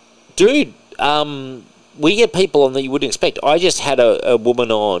 Dude, we get people on that you wouldn't expect. I just had a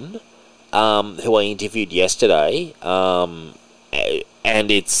woman on who I interviewed yesterday,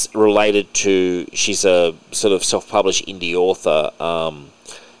 and it's related to, she's a sort of self-published indie author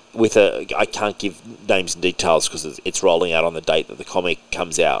with I can't give names and details because it's rolling out on the date that the comic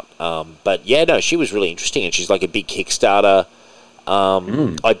comes out. But yeah, no, she was really interesting, and she's like a big Kickstarter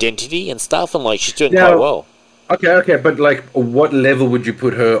identity and stuff, and like she's doing quite well. Okay, but like, what level would you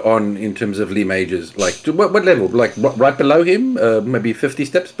put her on in terms of Lee Majors? Like, what level? Like, right below him? Maybe 50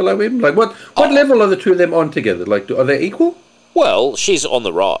 steps below him? Like, what level are the two of them on together? Like, are they equal? Well, she's on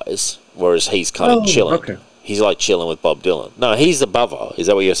the rise, whereas he's kind of chilling. Okay. He's like chilling with Bob Dylan. No, he's above her. Is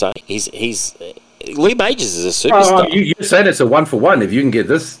that what you're saying? He's Lee Majors is a superstar. You're saying it's a 1-for-1. If you can get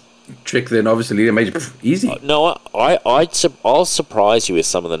this trick, then obviously Lee Majors, easy. No, I'll surprise you with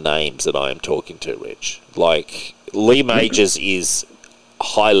some of the names that I am talking to, Rich. Like, Lee Majors is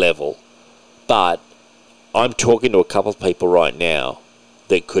high level, but I'm talking to a couple of people right now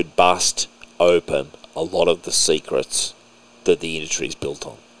that could bust open a lot of the secrets that the industry is built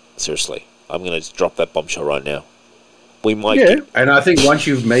on. Seriously. I'm going to drop that bombshell right now. We might and I think once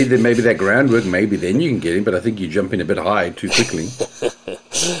you've made maybe that groundwork, maybe then you can get him, but I think you jump in a bit high too quickly.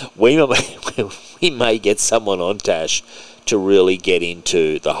 we may get someone on, Tash, to really get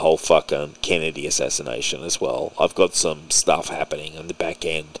into the whole fucking Kennedy assassination as well. I've got some stuff happening on the back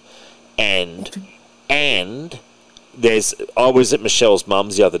end. And I was at Michelle's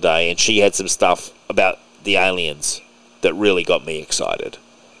mum's the other day, and she had some stuff about the aliens that really got me excited.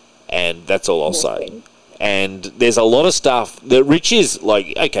 And that's all I'll say. And there's a lot of stuff that Rich is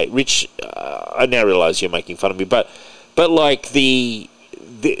like, okay, Rich, I now realise you're making fun of me, but like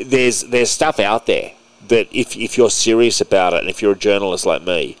there's stuff out there that if you're serious about it, and if you're a journalist like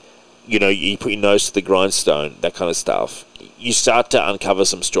me, you know, you put your nose to the grindstone, that kind of stuff, you start to uncover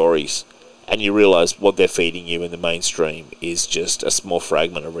some stories, and you realise what they're feeding you in the mainstream is just a small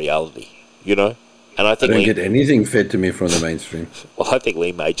fragment of reality, you know? And I think I don't get anything fed to me from the mainstream. Well, I think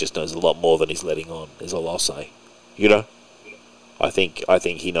Lee Majors knows a lot more than he's letting on, is all I'll say. You know? I think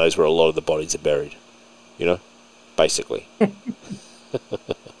he knows where a lot of the bodies are buried. You know? Basically. It'd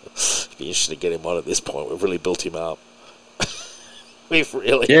be interesting to get him on at this point. We've really built him up. We've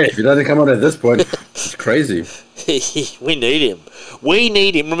really... Yeah, if he doesn't come on at this point, it's crazy. We need him.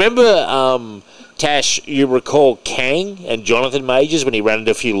 Remember... Tash, you recall Kang and Jonathan Majors when he ran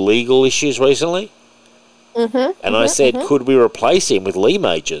into a few legal issues recently? And I said, could we replace him with Lee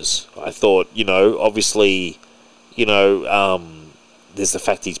Majors? I thought, you know, obviously, you know, there's the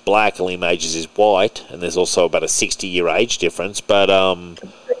fact he's black and Lee Majors is white, and there's also about a 60-year age difference, but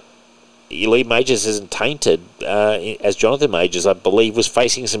Lee Majors isn't tainted as Jonathan Majors, I believe, was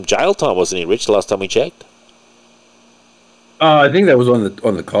facing some jail time, wasn't he, Rich, last time we checked? I think that was on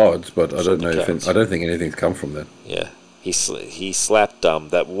the cards, but I don't know. I don't think anything's come from that. Yeah, he slapped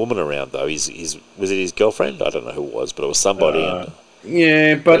that woman around though. Was it his girlfriend? I don't know who it was, but it was somebody.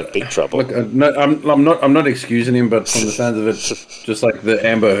 Yeah, but big trouble. Look, no, I'm not excusing him, but from the sounds of it, just like the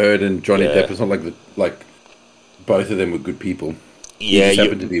Amber Heard and Johnny Depp, it's not like both of them were good people. Yeah,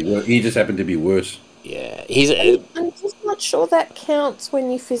 he just happened to be worse. Yeah, I'm just not sure that counts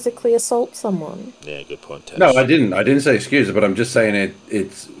when you physically assault someone. Yeah, good point, Tash. No, I didn't say excuse it, but I'm just saying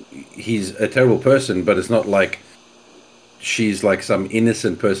he's a terrible person, but it's not like she's like some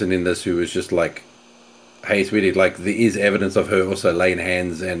innocent person in this who is just like, hey, sweetie, like there is evidence of her also laying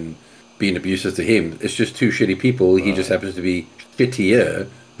hands and being abusive to him. It's just two shitty people. He just happens to be shittier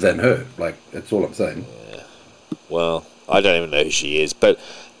than her. Like, that's all I'm saying. Yeah. Well, I don't even know who she is, but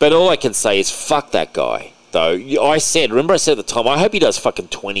all I can say is fuck that guy, though. Remember I said at the time, I hope he does fucking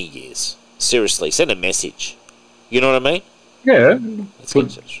 20 years. Seriously, send a message. You know what I mean? Yeah,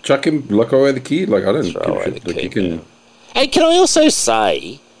 Let's chuck him, lock away the key. Like I don't throw give a away shit. the Like key, you can. yeah. And can I also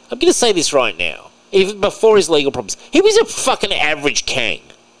say, I'm going to say this right now, even before his legal problems, he was a fucking average Kang.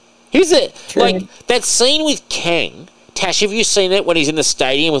 He was like, that scene with Kang, Tash, have you seen it when he's in the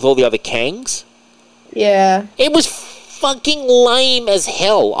stadium with all the other Kangs? Yeah. It was fucking lame as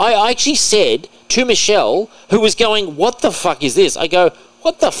hell. I actually said to Michelle, who was going, what the fuck is this? I go,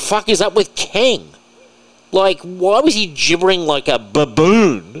 what the fuck is up with Kang? Like, why was he gibbering like a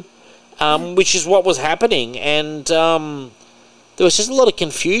baboon? Which is what was happening. And there was just a lot of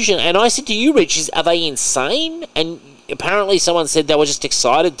confusion. And I said to you, Rich, are they insane? And apparently someone said they were just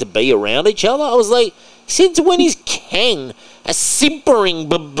excited to be around each other. I was like, since when is Kang a simpering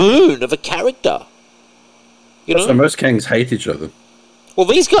baboon of a character? You know? So most Kangs hate each other. Well,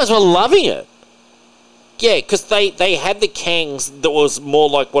 these guys were loving it. Yeah, because they had the Kangs that was more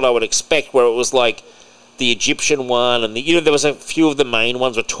like what I would expect, where it was like the Egyptian one, and there was a few of the main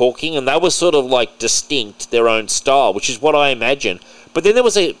ones were talking, and they were sort of like distinct, their own style, which is what I imagine. But then there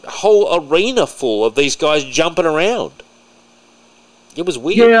was a whole arena full of these guys jumping around. It was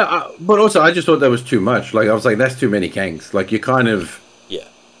weird. Yeah, but also I just thought that was too much. Like I was like, that's too many Kangs. Like you kind of,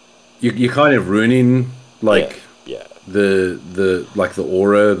 you're kind of ruining like the like the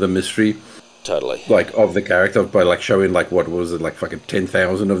aura, the mystery. Totally. Like, of the character by, like, showing, like, what was it, like, fucking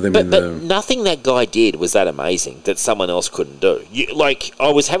 10,000 of them but nothing that guy did was that amazing that someone else couldn't do. Like,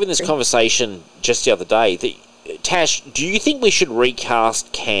 I was having this conversation just the other day. Tash, do you think we should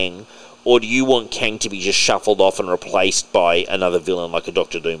recast Kang, or do you want Kang to be just shuffled off and replaced by another villain like a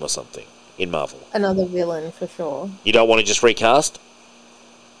Doctor Doom or something in Marvel? Another villain, for sure. You don't want to just recast?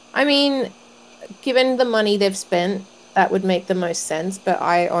 I mean, given the money they've spent, that would make the most sense, but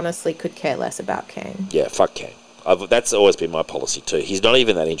I honestly could care less about Kang. Yeah, fuck Kang. That's always been my policy too. He's not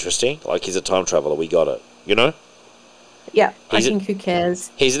even that interesting. Like, he's a time traveller. We got it. You know? Yeah, I think who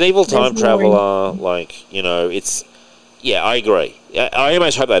cares? He's an evil time traveller. Like, it's... Yeah, I agree. I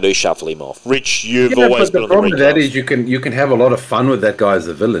almost hope they do shuffle him off. Rich, you've always been on the recast. The problem with that is you can have a lot of fun with that guy as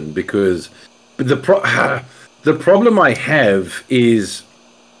a villain, because the problem I have is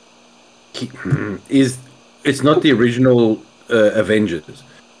it's not the original Avengers.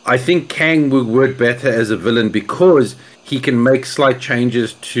 I think Kang would work better as a villain because he can make slight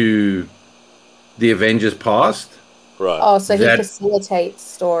changes to the Avengers past. Right. Oh, so he facilitates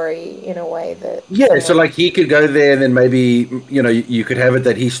story in a way that... Yeah, so like he could go there and then maybe, you could have it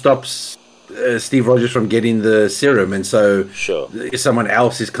that he stops Steve Rogers from getting the serum, and so if someone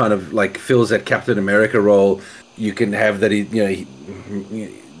else is kind of like fills that Captain America role, you can have that he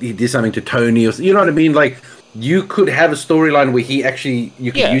did something to Tony, or you know what I mean? Like, you could have a storyline where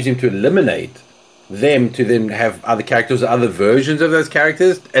you could use him to eliminate them, to then have other characters or other versions of those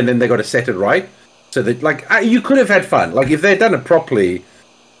characters, and then they got to set it right. So that, like, you could have had fun. Like, if they'd done it properly,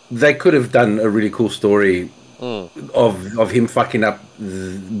 they could have done a really cool story of him fucking up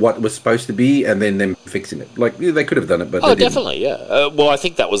what was supposed to be, and then them fixing it. Like, they could have done it, but they definitely, didn't. yeah. Well, I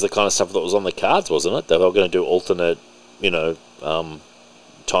think that was the kind of stuff that was on the cards, wasn't it? They were going to do alternate,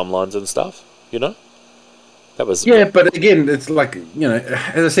 timelines and stuff, That was... Yeah, but again, it's like,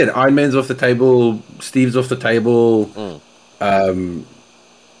 as I said, Iron Man's off the table, Steve's off the table,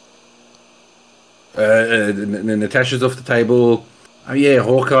 Natasha's off the table. Oh, yeah,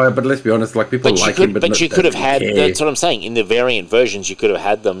 Hawkeye, but let's be honest, like, people like him, but you could have had... That's what I'm saying. In the variant versions, you could have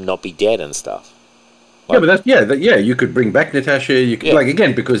had them not be dead and stuff. Like, you could bring back Natasha. You could, like,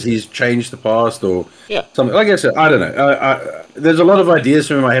 again, because he's changed the past or something. Like I said, I don't know. There's a lot of ideas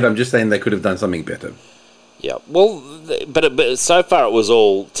in my head. I'm just saying they could have done something better. Yeah, well, but so far it was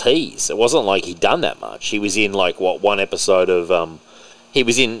all tease. It wasn't like he'd done that much. He was in, like, one episode of... he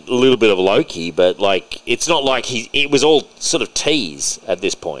was in a little bit of Loki, but, like, it's not like it was all sort of tease at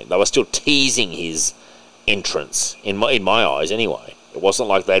this point. They were still teasing his entrance, in my eyes anyway. It wasn't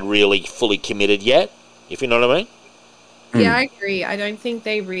like they'd really fully committed yet, if you know what I mean. Yeah, I agree. I don't think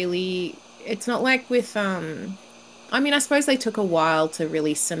they really... It's not like with... I mean, I suppose they took a while to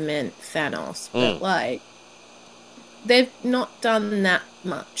really cement Thanos, but, like, they've not done that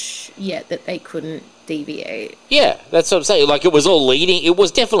much yet that they couldn't deviate. Yeah, that's what I'm saying. Like, it was all leading... It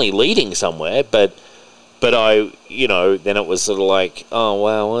was definitely leading somewhere, but then it was sort of like, oh,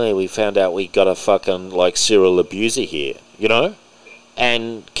 wow, we found out we got a fucking, like, serial abuser here,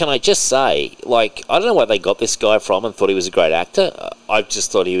 And can I just say, like, I don't know where they got this guy from and thought he was a great actor. I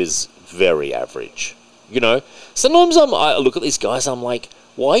just thought he was very average, Sometimes I look at these guys, I'm like,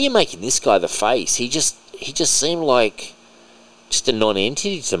 why are you making this guy the face? He just seemed like just a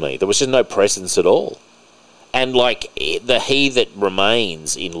non-entity to me. There was just no presence at all. And, like, the He That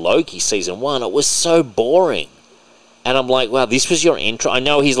Remains in Loki Season 1, it was so boring. And I'm like, wow, this was your intro. I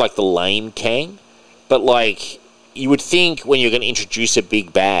know he's like the lame Kang, but like, you would think when you're going to introduce a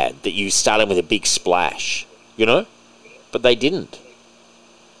big bad that you start him with a big splash, you know? But they didn't.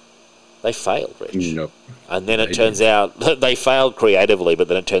 They failed, Rich. Nope. And then it turns out they failed creatively, but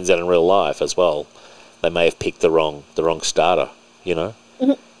then it turns out in real life as well, they may have picked the wrong starter, you know?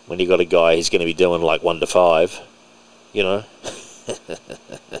 Mhm. When you got a guy who's going to be doing like 1 to 5, you know?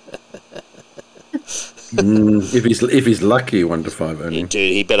 If he's lucky, 1 to 5 only.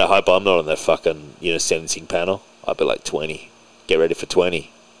 Dude, he better hope I'm not on that fucking, sentencing panel. I'd be like 20. Get ready for 20.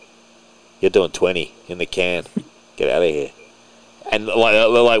 You're doing 20 in the can. Get out of here. And they're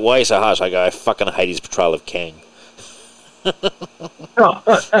like, why are you so harsh? I go, I fucking hate his portrayal of Kang. I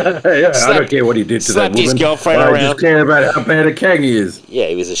don't care what he did to that slapped his woman. girlfriend I around. just care about how bad a Kang he is. Yeah,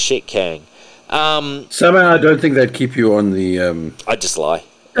 he was a shit Kang. Somehow I don't think they'd keep you on the... I just lie.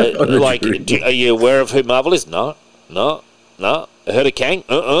 On the Like, jury. are you aware of who Marvel is? No. I heard of Kang?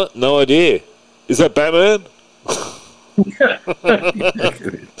 No idea. Is that Batman?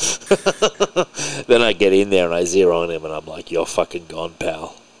 Then I get in there and I zero on him and I'm like, you're fucking gone,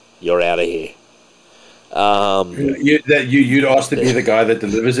 pal. You're out of here. You'd ask to be the guy that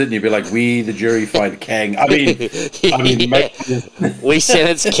delivers it, and you'd be like, "We, the jury, find Kang." I mean, mate, we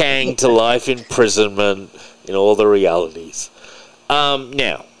sentence Kang to life imprisonment in all the realities.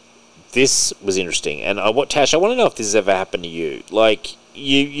 Now, this was interesting, and Tash, I want to know if this has ever happened to you. Like,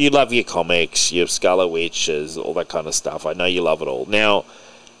 you love your comics, your Scarlet Witches, all that kind of stuff. I know you love it all. Now,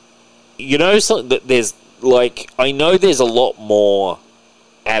 you know, there's like, I know there's a lot more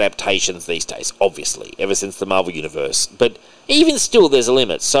adaptations these days, obviously, ever since the Marvel Universe, but even still there's a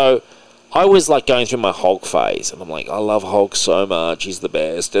limit. So I was like going through my Hulk phase and I'm like, I love Hulk so much, he's the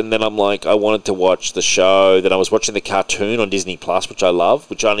best. And then I'm like, I wanted to watch the show. Then I was watching the cartoon on Disney Plus, which I love,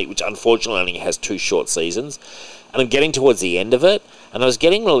 which unfortunately only has 2 short seasons, and I'm getting towards the end of it, and I was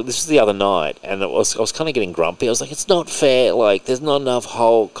getting this was the other night, and I was kind of getting grumpy. I was like, it's not fair, like there's not enough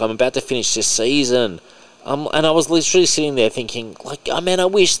Hulk, I'm about to finish this season. And I was literally sitting there thinking, like, I mean, I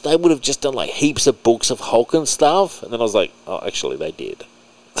wish they would have just done, like, heaps of books of Hulk and stuff. And then I was like, oh, actually, they did.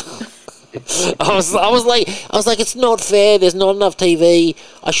 I was like, it's not fair. There's not enough TV.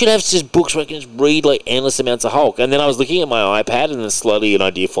 I should have just books where I can just read, like, endless amounts of Hulk. And then I was looking at my iPad, and then slowly an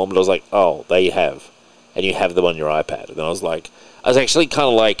idea formed. And I was like, oh, there you have. And you have them on your iPad. And then I was actually kind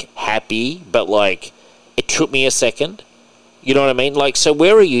of, like, happy, but, like, it took me a second. You know what I mean? Like, so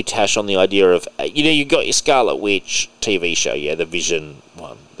where are you, Tash, on the idea of, you got your Scarlet Witch TV show, yeah, the Vision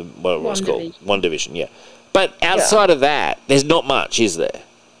one, what it was called? One Division, yeah. But outside of that, there's not much, is there?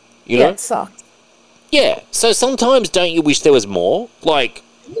 You know? It sucks. Yeah. So sometimes don't you wish there was more? Like,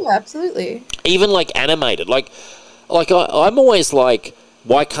 yeah, absolutely. Even like animated. Like I'm always like,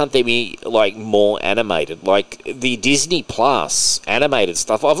 why can't there be like more animated? Like the Disney Plus animated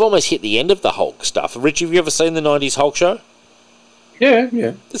stuff. I've almost hit the end of the Hulk stuff. Rich, have you ever seen the 90s Hulk show? Yeah.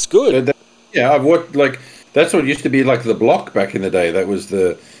 It's good. I've watched, like, that's what used to be like the Block back in the day. That was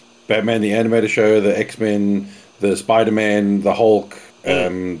the Batman the Animated Show, the X-Men, the Spider-Man, the Hulk.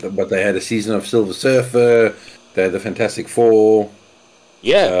 But they had a season of Silver Surfer. They had the Fantastic Four.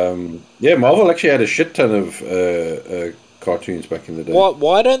 Yeah. Marvel actually had a shit ton of cartoons back in the day.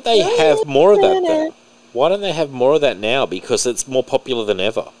 Why don't they have more of that then? Why don't they have more of that now? Because it's more popular than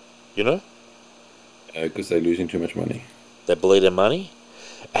ever, you know? Because they're losing too much money. They're bleeding money.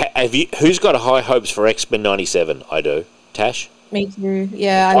 Who's got high hopes for X-Men 97? I do. Tash? Me too.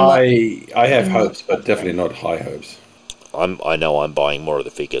 Yeah, I have hopes, but definitely not high hopes. I know I'm buying more of the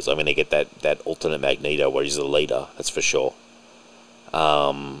figures. I'm going to get that alternate Magneto where he's the leader. That's for sure.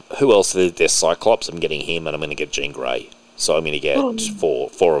 Who else? There's Cyclops. I'm getting him, and I'm going to get Jean Grey. So I'm going to get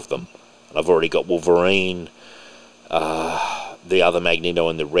four of them. And I've already got Wolverine, the other Magneto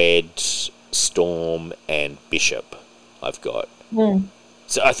in the red, Storm, and Bishop. I've got.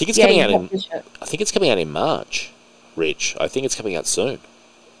 So I think it's coming out in. Bishop. I think it's coming out in March. Rich, I think it's coming out soon.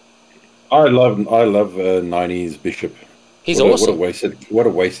 I love 90s Bishop. He's awesome. What a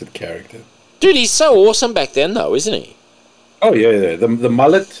wasted character. Dude, he's so awesome back then, though, isn't he? Oh yeah. The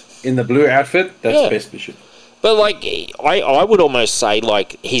mullet in the blue outfit. That's best Bishop. But like, I would almost say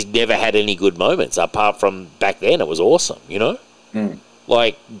like he's never had any good moments apart from back then. It was awesome, you know.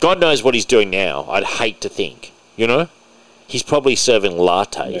 Like, God knows what he's doing now. I'd hate to think, you know. He's probably serving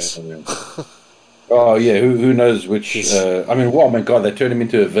lattes. Yeah. Oh yeah, who knows which? Oh my God, they turned him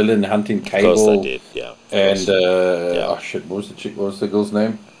into a villain hunting Cable. Of course they did, yeah. And oh shit, what was the girl's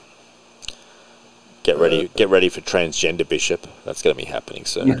name? Get ready for transgender Bishop. That's going to be happening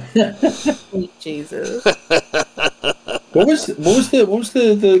soon. Jesus. What was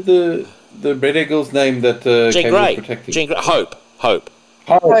the the Red Eagle's name that Jean Cable Grey. was protecting? Jean Grey. Hope. Hope.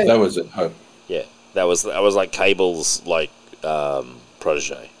 That was it. Hope. Yeah, that was like Cable's like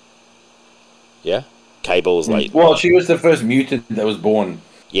protege. Yeah, Cable's like. Well, she was the first mutant that was born.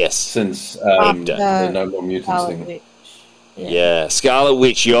 Yes. Since After the No More Mutants thing. Yeah, Scarlet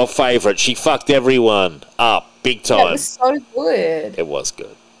Witch, your favourite. She fucked everyone up big time. It was so good. It was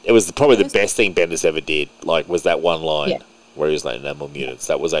good. It was probably the best thing Bendis ever did. Like, was that one line where he was like, "No more mutants."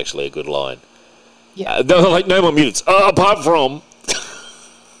 That was actually a good line. Yeah. They were like, "No more mutants." Apart from,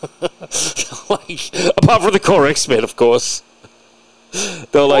 apart from the core X-Men, of course.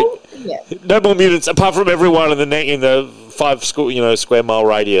 They were like, "No more mutants." Apart from everyone in the 5 square mile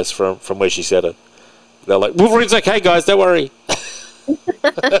radius from where she said it. They're like, "Wolverine's okay, guys. Don't worry."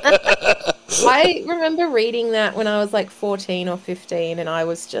 I remember reading that when I was like 14 or 15, and I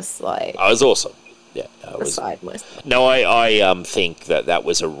was just like... Oh, it was awesome. Yeah. Beside myself. No, I think that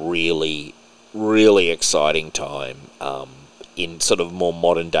was a really, really exciting time in sort of more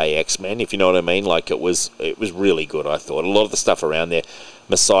modern day X-Men, if you know what I mean. Like, it was really good, I thought. A lot of the stuff around there,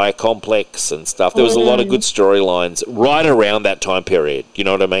 Messiah Complex and stuff, there was a lot of good storylines right around that time period, you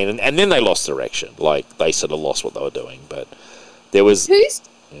know what I mean? And then they lost direction. Like, they sort of lost what they were doing, but there was... Who's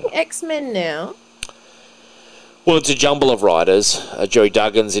X-Men now? Well, it's a jumble of writers. Joey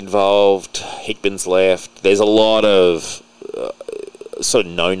Duggan's involved. Hickman's left. There's a lot of sort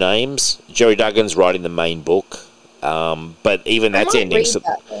of no-names. Joey Duggan's writing the main book, but even that's ending. So,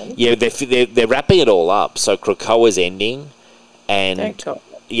 yeah, they're wrapping it all up. So Krakoa's ending, and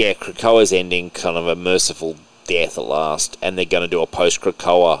Krakoa's ending, kind of a merciful death at last, and they're going to do a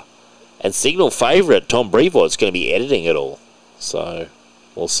post-Krakoa. And Signal favourite Tom Brevoort's going to be editing it all. So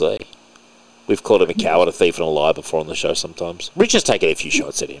we'll see. We've called him a coward, a thief, and a liar before on the show sometimes. Rich has taken a few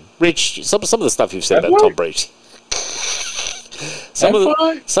shots at him. Rich, some of the stuff you've said about Tom Brevoort. Some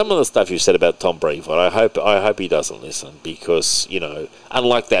of the stuff you've said about Tom Brevoort, I hope he doesn't listen, because, you know,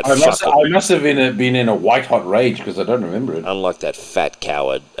 unlike that... I must have been in a white-hot rage, because I don't remember it. Unlike that fat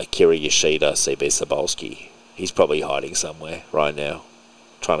coward, Akira Yoshida, C.B. Cebulski, he's probably hiding somewhere right now,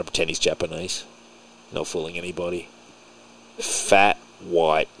 trying to pretend he's Japanese. Not fooling anybody. Fat,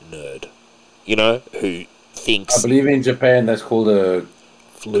 white nerd. You know, who thinks... I believe in Japan that's called a...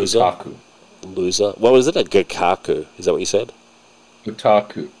 Loser? Kotaku. Loser? What was it? A gakaku? Is that what you said?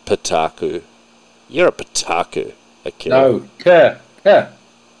 Kotaku. Pataku. You're a pataku. No,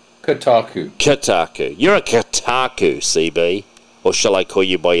 Kotaku. Kotaku. You're a Kotaku, CB. Or shall I call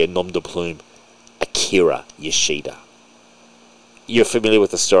you by your nom de plume? Akira Yoshida. You're familiar with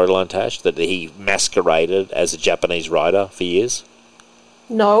the storyline, Tash? That he masqueraded as a Japanese writer for years?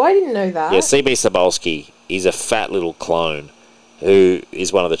 No, I didn't know that. Yeah, C.B. Cebulski, he's a fat little clone who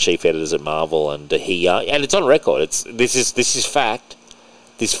is one of the chief editors at Marvel, and and it's on record. This is fact.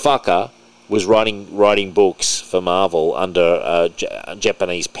 This fucker was writing books for Marvel under a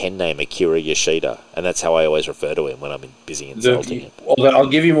Japanese pen name, Akira Yoshida, and that's how I always refer to him when I'm busy insulting him. Well, I'll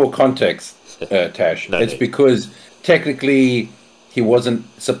give you more context, Tash. It's because technically he wasn't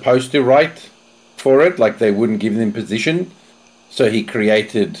supposed to write for it, like they wouldn't give him position. So he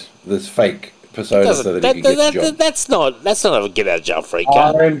created this fake persona so that he could get the job. That's not a get out of jail free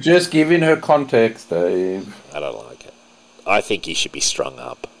card. I'm just giving her context, Dave. I don't like it. I think he should be strung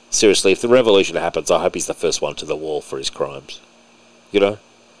up. Seriously, if the revolution happens, I hope he's the first one to the wall for his crimes. You know?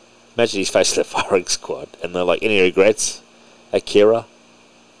 Imagine he's facing a firing squad and they're like, "Any regrets, Akira?"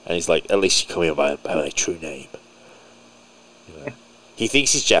 And he's like, "At least you call me by my true name." You know? He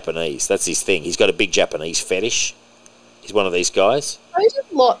thinks he's Japanese. That's his thing. He's got a big Japanese fetish. He's one of these guys. Those are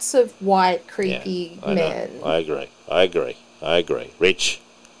lots of white, creepy men. I agree. Rich,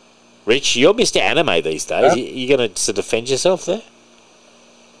 you're Mr. Anime these days. Yeah. You going to defend yourself there?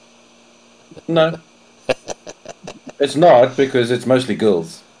 No. It's not, because it's mostly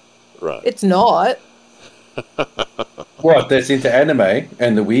girls. Right. It's not. What, that's into anime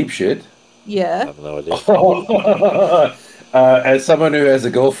and the weeb shit? Yeah. I have no idea. As someone who has a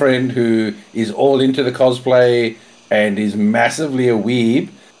girlfriend who is all into the cosplay and is massively a weeb,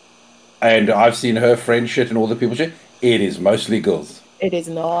 and I've seen her friend shit and all the people shit, it is mostly girls. It is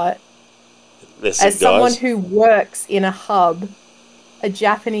not. As someone who works in a hub, a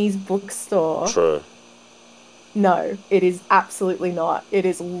Japanese bookstore... True. No, it is absolutely not. It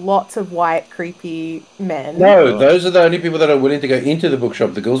is lots of white, creepy men. No, those are the only people that are willing to go into the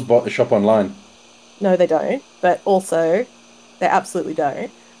bookshop. The girls shop online. No, they don't. But also, they absolutely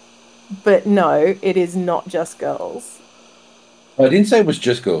don't. But no, it is not just girls. I didn't say it was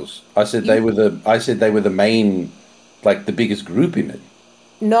just girls. I said they were the main, like the biggest group in it.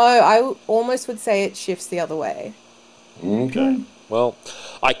 No, I almost would say it shifts the other way. Okay. Well,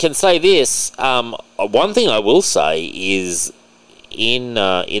 I can say this. One thing I will say is in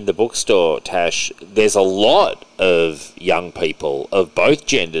the bookstore, Tash, there's a lot of young people of both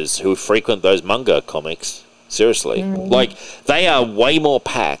genders who frequent those manga comics. Seriously. Like, they are way more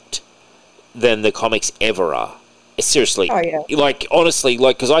packed than the comics ever are. Seriously. Oh, yeah. Like, honestly,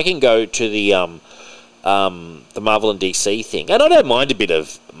 like, because I can go to the Marvel and DC thing, and I don't mind a bit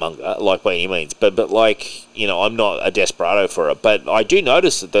of manga, like by any means, but like, you know, I'm not a desperado for it, but I do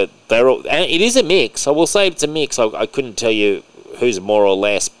notice that they're all, and it is a mix. I will say it's a mix. I couldn't tell you who's more or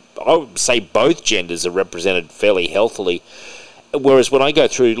less. I would say both genders are represented fairly healthily. Whereas when I go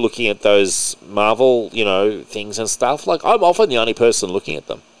through looking at those Marvel, you know, things and stuff, like, I'm often the only person looking at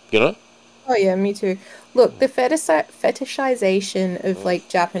them, you know? Oh yeah, me too. Look, the fetishization of like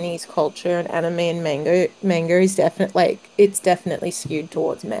Japanese culture and anime and manga is definitely skewed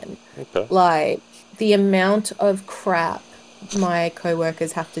towards men. Okay. Like, the amount of crap my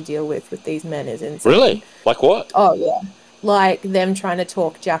coworkers have to deal with these men is insane. Really? Like what? Oh yeah, like them trying to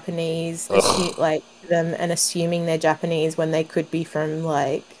talk Japanese, like them and assuming they're Japanese when they could be from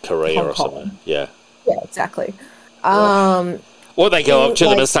like Korea Hong or Kong. something. Yeah. Yeah, exactly. Or they go up to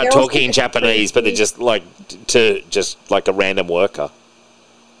them like, and start they're also talking in Japanese, but they're just like a random worker.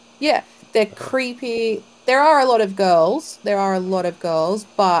 Yeah, they're creepy. There are a lot of girls,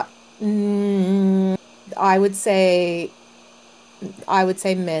 but I would say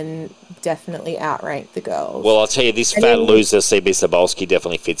men definitely outrank the girls. Well, I'll tell you, this fat loser, CB Sabolsky,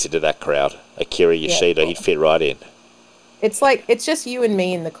 definitely fits into that crowd. Akira Yoshida, he'd fit right in. It's like, it's just you and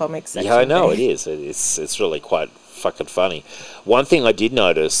me in the comics section. Yeah, I know, Dave. it is. It's really quite fucking funny. One thing I did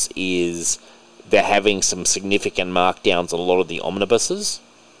notice is they're having some significant markdowns on a lot of the omnibuses.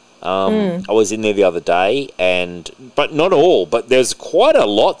 I was in there the other day, but not all, but there's quite a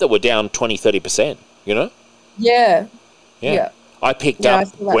lot that were down 20-30%, you know? Yeah. I picked up.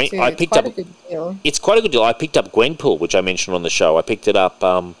 It's quite a good deal. I picked up Gwenpool, which I mentioned on the show. I picked it up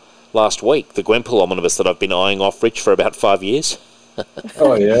last week. The Gwenpool omnibus that I've been eyeing off Rich for about 5 years.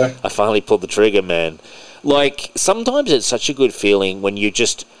 Oh yeah. I finally pulled the trigger, man. Like, sometimes it's such a good feeling when you're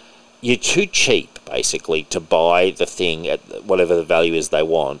too cheap, basically, to buy the thing at whatever the value is they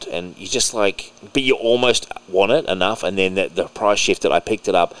want, and you just like, but you almost want it enough, and then the price shifted. I picked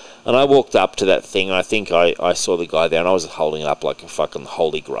it up, and I walked up to that thing, and I think I saw the guy there, and I was holding it up like a fucking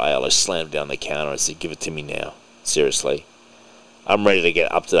holy grail. I slammed it down the counter and said, "Give it to me now, seriously. I'm ready to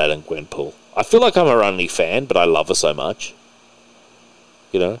get up to date on Gwenpool." I feel like I'm her only fan, but I love her so much.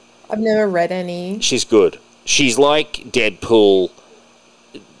 You know? I've never read any. She's good. She's like Deadpool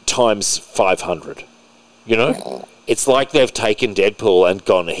times 500. You know? It's like they've taken Deadpool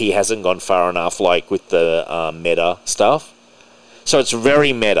and he hasn't gone far enough, like with the meta stuff. So it's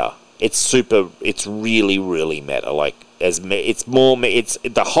very meta. It's really, really meta. Like,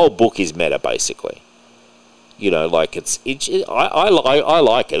 the whole book is meta, basically. You know, like I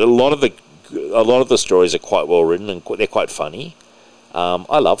like it. A lot of the stories are quite well written and they're quite funny.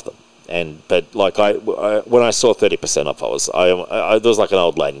 I love them. But like when I saw 30% off, there was like an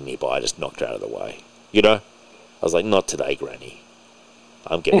old lady nearby. I just knocked her out of the way. You know, I was like, "Not today, Granny.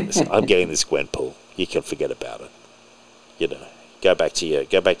 I'm getting this. I'm getting this Gwenpool. You can forget about it. You know, go back to your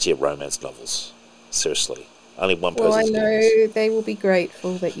romance novels. Seriously, only one person." Well, I know they will be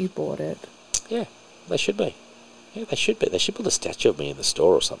grateful that you bought it. Yeah, they should be. Yeah, they should be. They should put a statue of me in the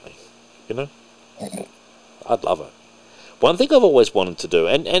store or something. You know, I'd love it. One thing I've always wanted to do,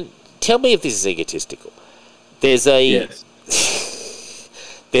 and tell me if this is egotistical. There's a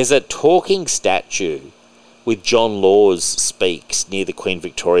there's a talking statue with John Laws speaks near the Queen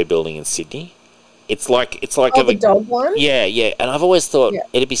Victoria building in Sydney. It's like the dog one? Yeah. And I've always thought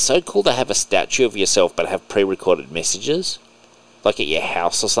it'd be so cool to have a statue of yourself but have pre-recorded messages, like at your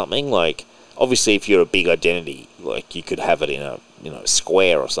house or something. Like, obviously, if you're a big identity, like you could have it in a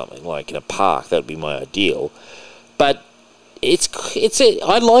square or something, like in a park. That'd be my ideal. But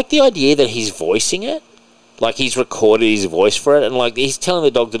I like the idea that he's voicing it, like he's recorded his voice for it, and like he's telling the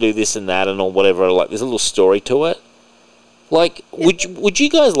dog to do this and that and all whatever. Like, there's a little story to it. Like, would you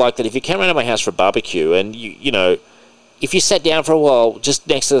guys like that if you came around to my house for a barbecue and you know, if you sat down for a while just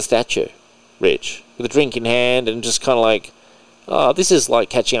next to the statue, Rich, with a drink in hand and just kind of like, oh, this is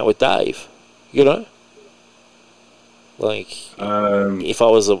like catching up with Dave, you know? Like, if I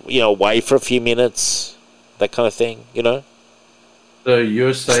was away for a few minutes, that kind of thing, you know? So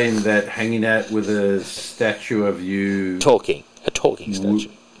you're saying that hanging out with a statue of you... a talking statue.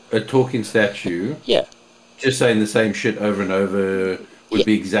 A talking statue? Yeah. Just saying the same shit over and over would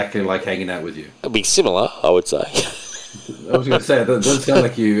be exactly like hanging out with you? It'd be similar, I would say. I was going to say, it doesn't sound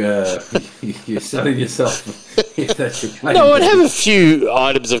like you're selling yourself if that's your claim. No, I'd have a few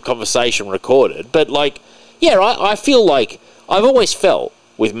items of conversation recorded, but I feel like I've always felt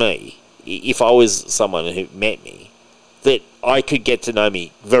with me, if I was someone who met me, that I could get to know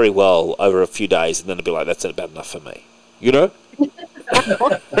me very well over a few days, and then it'd be like, that's about enough for me, you know?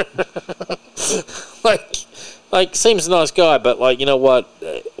 like seems a nice guy, but you know what?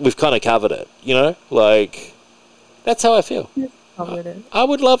 We've kind of covered it, you know? That's how I feel. I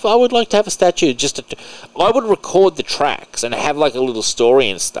would like to have a statue. I would record the tracks and have like a little story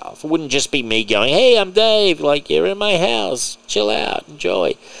and stuff. It wouldn't just be me going, "Hey, I'm Dave. You're in my house. Chill out,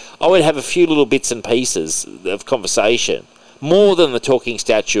 enjoy." I would have a few little bits and pieces of conversation, more than the talking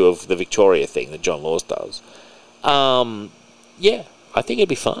statue of the Victoria thing that John Laws does. I think it'd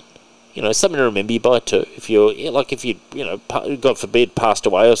be fun. Something to remember you by too. If God forbid, passed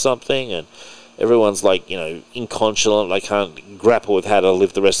away or something, and everyone's inconsolent, they can't grapple with how to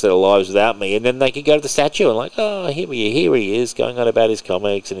live the rest of their lives without me, and then they could go to the statue and here he is, going on about his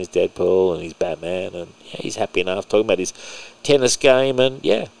comics and his Deadpool and his Batman, and he's happy enough talking about his tennis game, and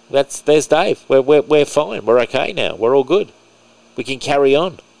there's Dave. We're fine. We're okay now. We're all good. We can carry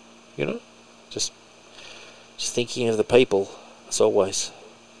on. Just thinking of the people as always.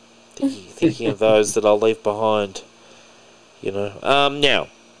 Thinking of those that I'll leave behind. Now,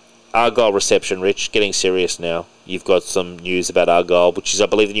 Argyle reception, Rich, getting serious now. You've got some news about Argyle, which is, I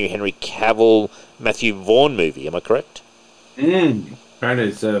believe, the new Henry Cavill, Matthew Vaughn movie. Am I correct? Apparently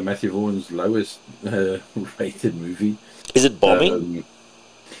it's Matthew Vaughn's lowest rated movie. Is it bombing?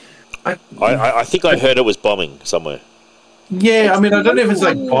 I think I heard it was bombing somewhere. Yeah, I mean, I don't know if it's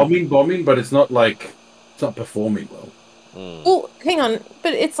bombing, but it's not it's not performing well. Well, hang on,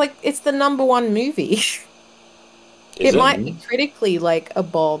 but it's the number one movie. It might be critically a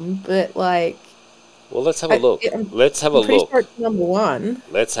bomb, but well, let's have a look. Let's have a look. Sure it's number one.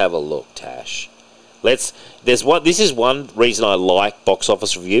 Let's have a look, Tash. This is one reason I like Box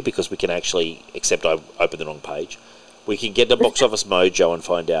Office Review, because we can actually, except I opened the wrong page, we can get to Box Office Mojo and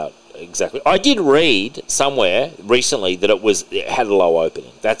find out exactly. I did read somewhere recently that it had a low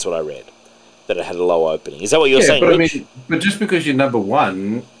opening. That's what I read. That it had a low opening. Is that what you're saying, Rich? But just because you're number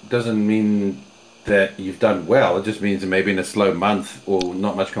one doesn't mean that you've done well. It just means that maybe in a slow month or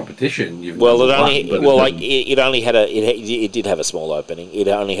not much competition, it did have a small opening. It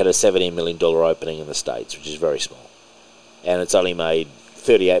only had a $17 million opening in the States, which is very small, and it's only made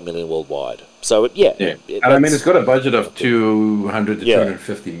 $38 million worldwide. So it's got a budget of 200 to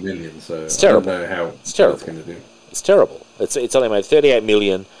 250 million. So it's terrible. I don't know how it's terrible. Going to do. It's terrible. It's only made 38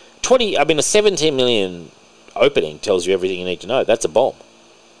 million. A 17 million opening tells you everything you need to know. That's a bomb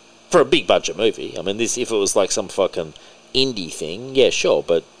for a big budget movie. I mean, if it was some fucking indie thing, yeah, sure,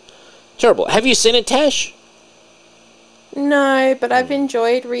 but terrible. Have you seen it, Tash? No, but I've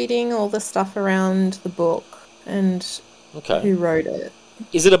enjoyed reading all the stuff around the book and who wrote it.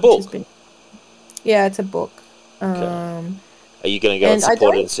 Is it a book? Yeah, it's a book. Okay. Are you going to go and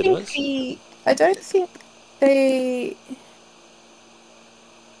support it in cinemas? I don't think they...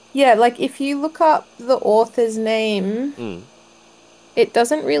 Yeah, if you look up the author's name, it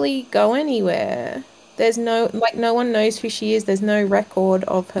doesn't really go anywhere. There's no one knows who she is. There's no record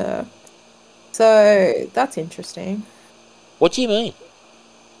of her. So that's interesting. What do you mean?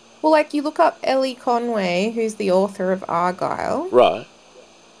 Well, you look up Ellie Conway, who's the author of Argyle. Right.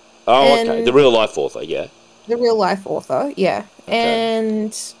 Oh, okay. The real life author, yeah. The real life author, yeah. Okay.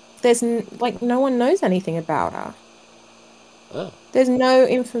 And there's no one knows anything about her. Oh. There's no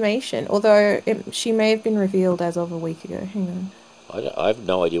information, although she may have been revealed as of a week ago. Hang on. I have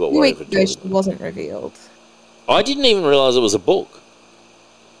no idea what we're even talking about. She wasn't revealed. I didn't even realise it was a book.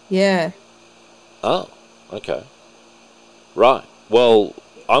 Yeah. Oh, okay. Right. Well,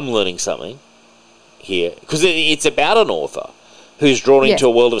 I'm learning something here, because it's about an author who's drawn into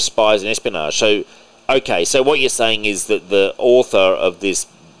a world of spies and espionage. So, so what you're saying is that the author of this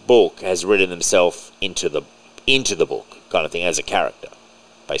book has written himself into the book, kind of thing, as a character,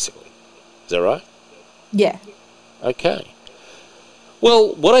 basically. Is that right? Yeah. Okay.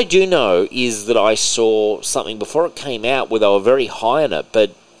 Well, what I do know is that I saw something before it came out where they were very high on it,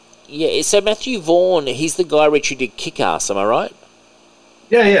 but yeah, so Matthew Vaughn, he's the guy, Rich, who did Kick-Ass, am I right?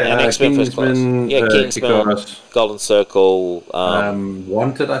 Yeah. And X-Men First Class. Yeah, Kingsman, Kick-Ass, Golden Circle.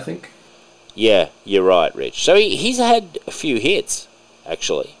 Wanted, I think. Yeah, you're right, Rich. So he's had a few hits,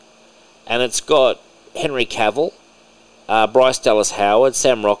 actually. And it's got Henry Cavill, Bryce Dallas Howard,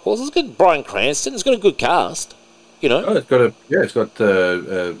 Sam Rockwell. It's got Bryan Cranston. It's got a good cast, Oh, it's got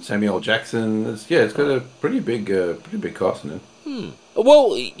Samuel Jackson. It's got a pretty big cast in it.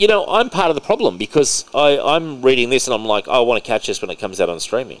 Well, you know, I'm part of the problem because I'm reading this and I'm like, I want to catch this when it comes out on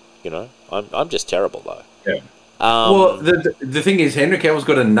streaming. You know, I'm just terrible though. Yeah. Well, the thing is, Henry Cavill's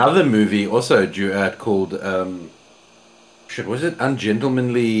got another movie also due out called was it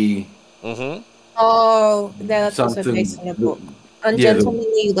Ungentlemanly? Mm-hmm. Oh, that's also Something- based on a book.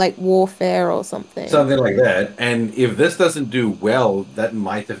 Ungentlemanly, like warfare or something. Something like that. And if this doesn't do well, that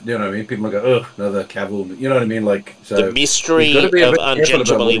might have, you know what I mean? People might go, ugh, another Cavill. You know what I mean? Like, so The mystery you've got to be a of bit careful about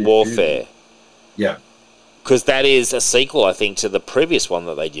Ungentlemanly what you Warfare. choose. Yeah. Because that is a sequel, I think, to the previous one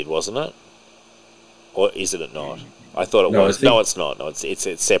that they did, wasn't it? Or is it not? I thought it No, was. I think- No, it's not. No,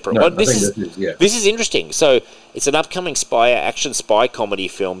 it's separate. No, Well, I this think is yeah. this is interesting. So it's an upcoming action spy comedy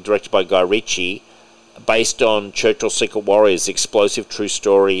film directed by Guy Ritchie, based on Churchill's Secret Warriors, the explosive true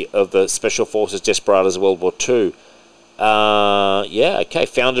story of the Special Forces desperados of World War II.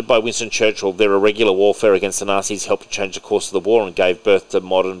 Founded by Winston Churchill, their irregular warfare against the Nazis helped to change the course of the war and gave birth to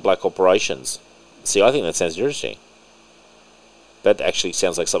modern black operations. See, I think that sounds interesting. That actually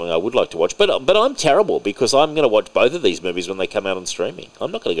sounds like something I would like to watch. But I'm terrible because I'm going to watch both of these movies when they come out on streaming.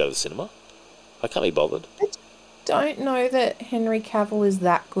 I'm not going to go to the cinema. I can't be bothered. I don't know that Henry Cavill is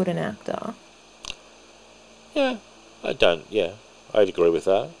that good an actor. Yeah, I don't. Yeah, I'd agree with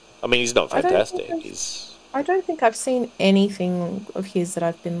that. I mean, he's not I don't fantastic. think He's I don't think I've seen anything of his that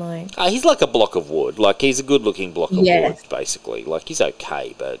I've been like, he's like a block of wood. Like he's a good-looking block of Yeah. wood, basically. Like he's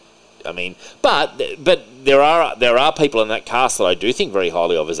okay, but I mean, but there are people in that cast that I do think very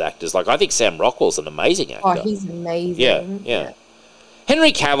highly of as actors. Like I think Sam Rockwell's an amazing actor. oh, he's amazing. Yeah.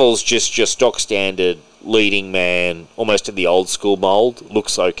 Henry Cavill's just your stock standard leading man, almost in the old school mold.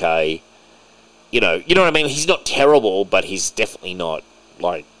 Looks okay. You know what I mean? He's not terrible, but he's definitely not,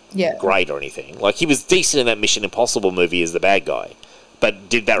 like, Yeah. great or anything. Like, he was decent in that Mission Impossible movie as the bad guy. But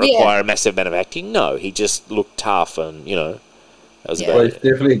did that require a massive amount of acting? No. He just looked tough and, you know, that was Well, about he's it.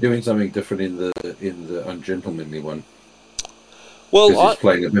 definitely doing something different in the Ungentlemanly one. Well, Because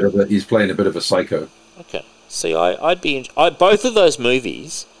he's playing a bit of a psycho. okay. See, I'd be... both of those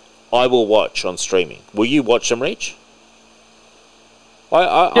movies I will watch on streaming. Will you watch them, Rich?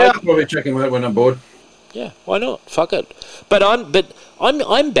 I'll probably check him out when I'm bored. Yeah, why not? Fuck it. But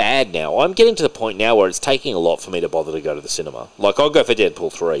I'm bad now. I'm getting to the point now where it's taking a lot for me to bother to go to the cinema. Like I'll go for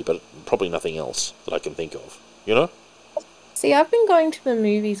Deadpool 3, but probably nothing else that I can think of. You know? See, I've been going to the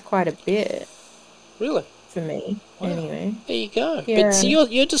movies quite a bit Really? for me, Wow. anyway. There you go. Yeah. But see,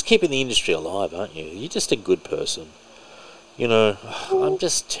 you're just keeping the industry alive, aren't you? You're just a good person. You know, I'm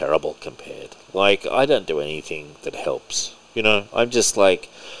just terrible compared. Like I don't do anything that helps. You know, I'm just like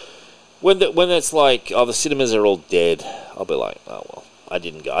when it's like, oh, the cinemas are all dead. I'll be like, oh well, I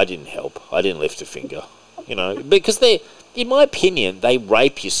didn't go. I didn't help. I didn't lift a finger. You know, because in my opinion, they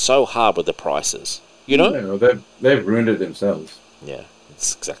rape you so hard with the prices. You know? No, they've ruined it themselves. Yeah,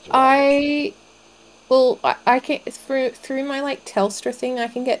 that's exactly right. I can through my like Telstra thing, I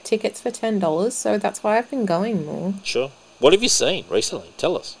can get tickets for $10, so that's why I've been going more. Sure. What have you seen recently?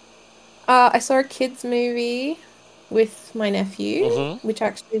 Tell us. I saw a kids movie with my nephew, Mhm. which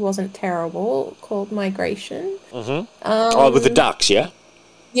actually wasn't terrible, called Migration. Mm-hmm. With the ducks, yeah.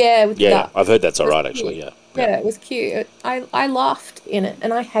 Yeah, with the Yeah, duck. I've heard that's all It was right, actually. cute. Yeah. Yeah, it was cute. I laughed in it,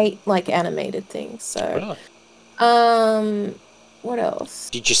 and I hate like animated things. So, Right. what else?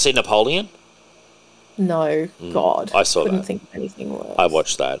 Did you see Napoleon? No, God, I saw couldn't that. think of anything worse. I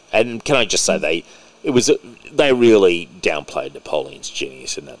watched that, and can I just say they really downplayed Napoleon's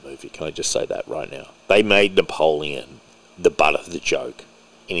genius in that movie. Can I just say that right now? They made Napoleon the butt of the joke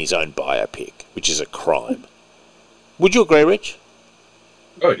in his own biopic, which is a crime. Would you agree, Rich?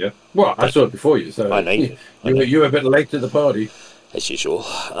 Oh yeah. Well, I saw it before you, so I know you. you were a bit late to the party. As usual.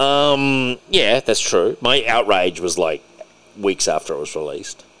 Yeah, that's true. My outrage was like weeks after it was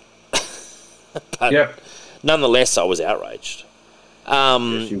released. But Yep. nonetheless, I was outraged.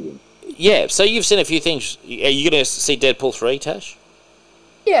 Yes, you will. Yeah, so you've seen a few things. Are you going to see Deadpool 3, Tash?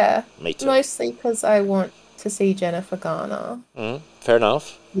 Yeah, Me too. mostly because I want to see Jennifer Garner Fair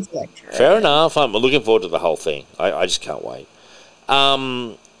enough. as Electra. Fair enough. I'm looking forward to the whole thing. I just can't wait.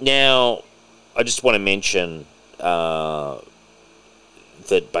 Now, I just want to mention that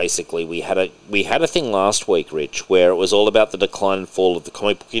basically we had a thing last week, Rich, where it was all about the decline and fall of the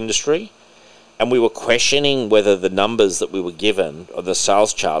comic book industry, and we were questioning whether the numbers that we were given, or the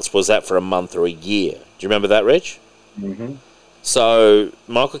sales charts, was that for a month or a year. Do you remember that, Rich? Mm-hmm. So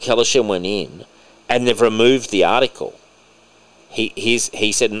Michael Kellersham went in, and they've removed the article. He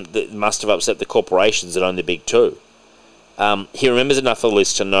said that it must have upset the corporations that own the big two. He remembers enough of the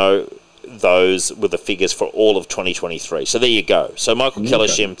list to know those were the figures for all of 2023. So there you go. So Michael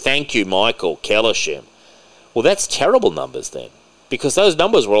Kellersham, thank you, Michael Kellersham, Well, that's terrible numbers then, because those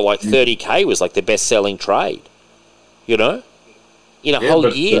numbers were like 30K was like the best-selling trade, you know, in a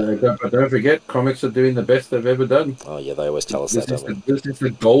whole year. But don't forget, comics are doing the best they've ever done. Oh yeah, they always tell us that, don't they? This is the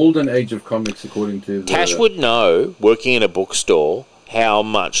golden age of comics, according to Tash would know, working in a bookstore, how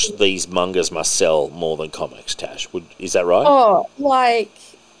much these mangas must sell more than comics. Tash, is that right? Oh, like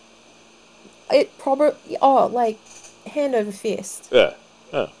it probably. Oh, like hand over fist. Yeah.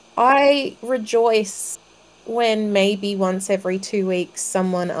 I rejoice when maybe once every 2 weeks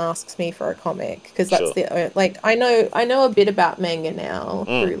someone asks me for a comic, because that's Sure. like I know a bit about manga now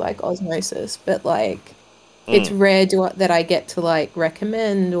through like osmosis, but like it's rare that I get to like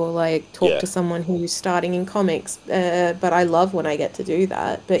recommend or like talk to someone who's starting in comics. But I love when I get to do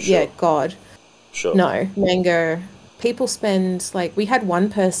that. But Sure. yeah, God, Sure. no, manga. People spend like we had one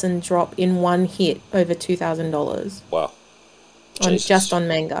person drop in one hit over $2,000 Wow. just on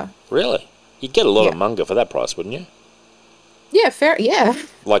manga. Really? You'd get a lot of manga for that price, wouldn't you? Yeah, fair. Yeah,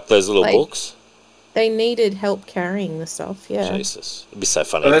 Like those little Like- books? they needed help carrying the stuff. Yeah, Jesus. It'd be so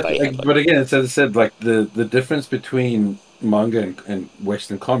funny if they had But again, as I said, like the difference between manga and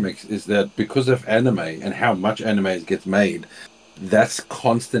Western comics is that because of anime and how much anime gets made, that's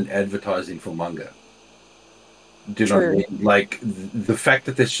constant advertising for manga. Do you know what I mean? Like the fact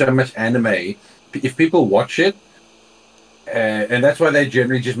that there's so much anime, if people watch it, and that's why they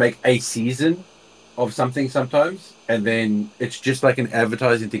generally just make a season of something sometimes, and then it's just like an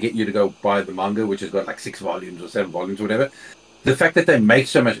advertising to get you to go buy the manga, which has got like 6 volumes or 7 volumes or whatever. The fact that they make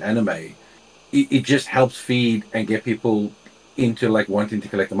so much anime, it just helps feed and get people into like wanting to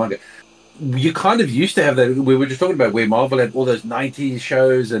collect the manga. You kind of used to have that. We were just talking about where Marvel had all those 90s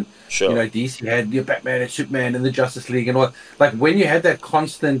shows, and Sure. you know, DC had your Batman and Superman and the Justice League and all. Like when you had that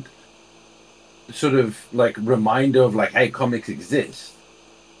constant sort of like reminder of like, hey, comics exist,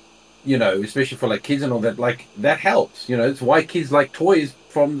 you know, especially for like kids and all that, like that helps. You know, it's why kids like toys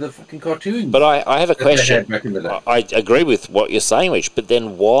from the fucking cartoons. But I have a that they had question. back in the day. I agree with what you're saying, Rich, but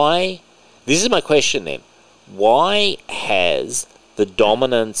then why... This is my question then. Why has the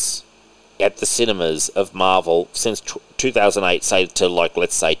dominance at the cinemas of Marvel since 2008, say to like,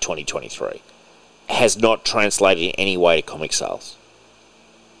 let's say 2023, has not translated in any way to comic sales?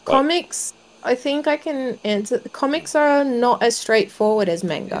 comics. I think I can answer. Comics are not as straightforward as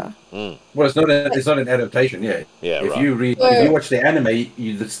manga. Well, it's not an adaptation. Yeah. Yeah, If right. if you watch the anime,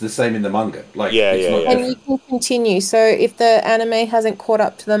 it's the same in the manga. Like it's not And you can continue. So if the anime hasn't caught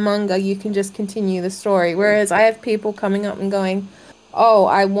up to the manga, you can just continue the story. Whereas I have people coming up and going, "Oh,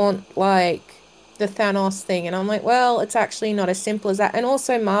 I want like the Thanos thing," and I'm like, "Well, it's actually not as simple as that." And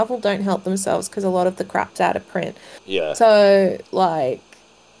also, Marvel don't help themselves because a lot of the crap's out of print. Yeah. So like.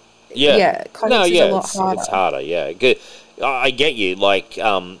 Yeah. Comics is a lot harder. It's harder, yeah. Good. I get you. Like,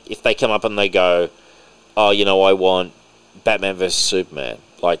 if they come up and they go, oh, you know, I want Batman vs. Superman.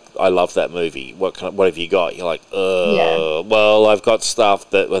 Like, I love that movie. What have you got? You're like, well, I've got stuff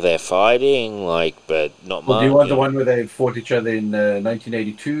that where they're fighting, like, but not much. Do you want the one where they fought each other in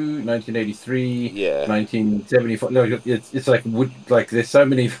 1982, 1983, 1975? No, it's like there's so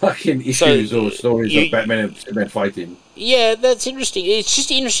many fucking issues or stories of Batman and Superman fighting. Yeah, that's interesting. It's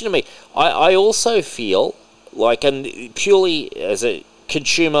just interesting to me. I also feel like, and purely as a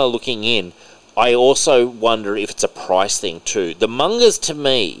consumer looking in, I also wonder if it's a price thing too. The mangas to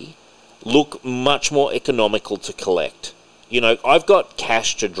me look much more economical to collect. You know, I've got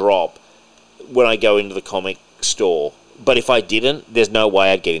cash to drop when I go into the comic store, but if I didn't, there's no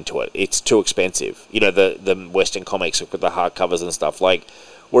way I'd get into it. It's too expensive. You know, the Western comics with the hardcovers and stuff. Like,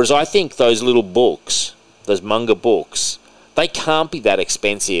 whereas I think those little books, those manga books, they can't be that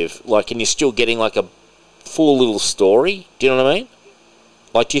expensive. Like, and you're still getting like a full little story. Do you know what I mean?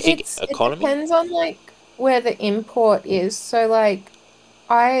 Like, do you think economy? It depends on like where the import is. So like,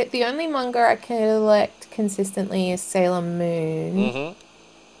 the only manga I collect consistently is Sailor Moon,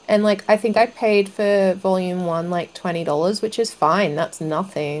 and like I think I paid for volume 1 like $20, which is fine. That's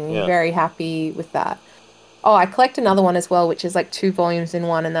nothing. Yeah. Very happy with that. Oh, I collect another one as well, which is like 2 volumes in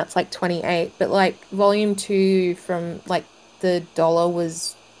one, and that's like $28. But like volume 2 from like the dollar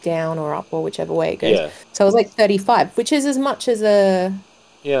was down or up or whichever way it goes. Yeah. So it was like $35, which is as much as a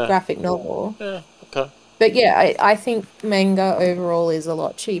Yeah. graphic novel. Yeah. Okay. But yeah, I think manga overall is a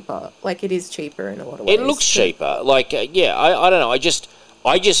lot cheaper. Like it is cheaper in a lot of ways. It looks cheaper. Like, I don't know. I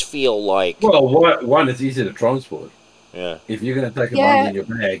just feel like... Well, one, it's easy to transport. Yeah. If you're going to take a manga in your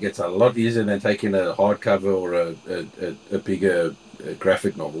bag, it's a lot easier than taking a hardcover or a bigger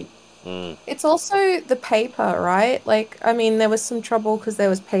graphic novel. It's also the paper, right? Like, I mean, there was some trouble because there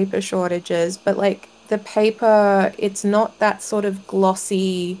was paper shortages, but like the paper, it's not that sort of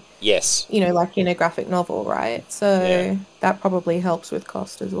glossy, Yes. like in a graphic novel, right? So that probably helps with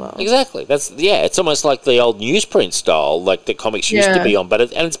cost as well. Exactly. It's almost like the old newsprint style, like the comics used to be on, but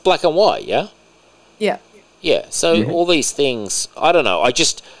it's black and white, yeah? Yeah. Yeah, so all these things, I don't know.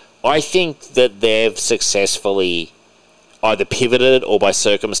 I think that they've successfully either pivoted or by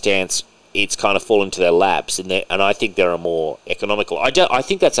circumstance it's kind of fallen into their laps, and I think they're a more economical. I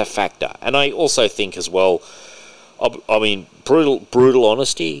think that's a factor, and I also think as well. I mean, brutal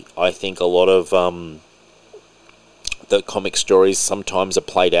honesty. I think a lot of the comic stories sometimes are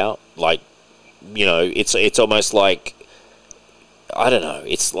played out. Like, it's almost like, I don't know.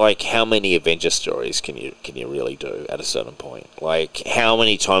 It's like, how many Avenger stories can you really do at a certain point? Like, how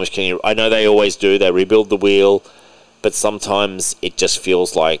many times can you? I know they always do. They rebuild the wheel, but sometimes it just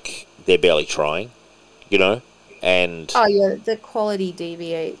feels like they're barely trying, and Oh yeah, the quality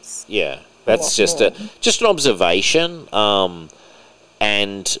deviates. Yeah, that's just an observation.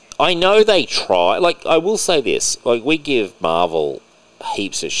 And I know they try. Like, I will say this: like, we give Marvel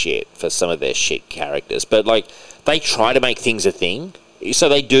heaps of shit for some of their shit characters, but like, they try to make things a thing. So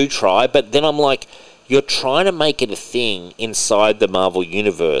they do try, but then I'm like, you're trying to make it a thing inside the Marvel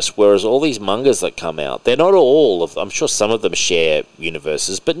universe, whereas all these mangas that come out, they're not all of them. I'm sure some of them share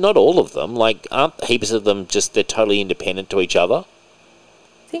universes, but not all of them. Like, aren't heaps of them just, they're totally independent to each other?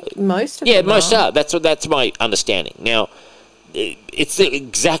 I think most of them most are. That's my understanding. Now, it's the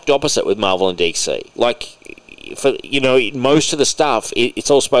exact opposite with Marvel and DC. Like, for most of the stuff, it's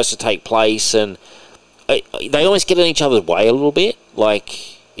all supposed to take place, and they always get in each other's way a little bit.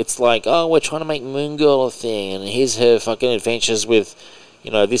 Like, it's like, oh, we're trying to make Moon Girl a thing, and here's her fucking adventures with,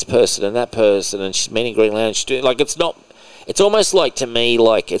 this person and that person, and she's meeting Green Lantern. She's doing, like, it's not. It's almost like, to me,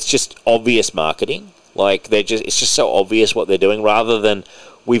 like, it's just obvious marketing. Like, it's just so obvious what they're doing, rather than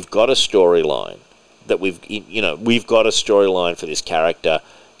we've got a storyline that we've got a storyline for this character.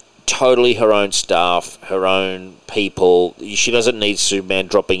 Totally her own stuff, her own people. She doesn't need Superman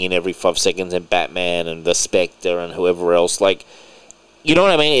dropping in every 5 seconds, and Batman and the Spectre and whoever else. Like, you know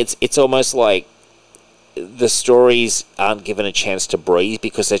what I mean? It's almost like the stories aren't given a chance to breathe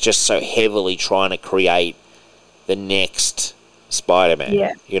because they're just so heavily trying to create the next Spider-Man.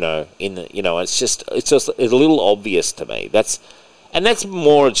 Yeah. It's just a little obvious to me. That's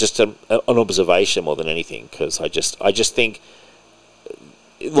more just an observation more than anything, because I just think,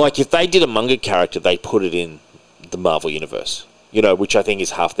 like, if they did a manga character, they'd put it in the Marvel universe, which I think is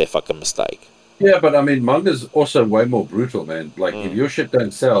half their fucking mistake. Yeah, but I mean, manga's also way more brutal, man. Like, if your shit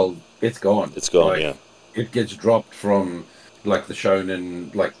don't sell, it's gone. It's gone, like, yeah. It gets dropped from, like, the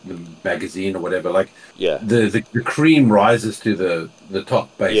shonen, like, the magazine or whatever. Like, yeah. The cream rises to the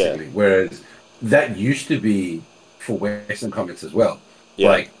top, basically. Yeah. Whereas that used to be for Western comics as well. Yeah.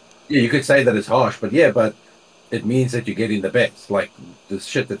 Like, you could say that it's harsh, but it means that you're getting the best. Like, the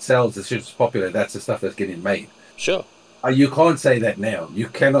shit that sells, the shit that's popular, that's the stuff that's getting made. Sure. You can't say that now. You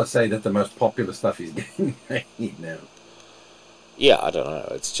cannot say that the most popular stuff is getting made now. Yeah, I don't know.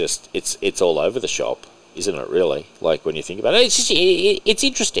 It's just, it's all over the shop, isn't it, really? Like, when you think about it. It's just, it's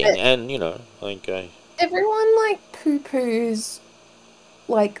interesting, and, I think... Everyone, like, poo-poos,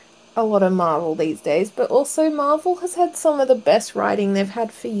 like, a lot of Marvel these days, but also Marvel has had some of the best writing they've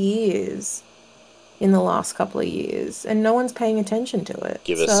had for years in the last couple of years, and no one's paying attention to it.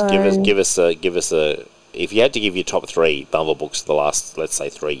 Give us a. If you had to give your top 3 Marvel books of the last, let's say,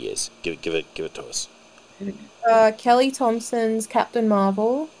 3 years, give it to us. Kelly Thompson's Captain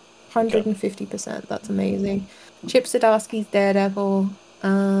Marvel, 150%. That's amazing. Chip Zdarsky's Daredevil.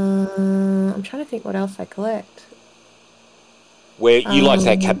 I'm trying to think what else I collect. Where you like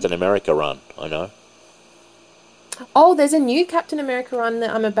that Captain America run, I know. Oh, there's a new Captain America run that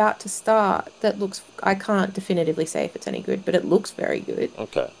I'm about to start that looks... I can't definitively say if it's any good, but it looks very good.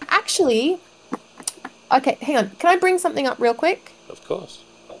 Okay. Actually... Okay, hang on. Can I bring something up real quick? Of course.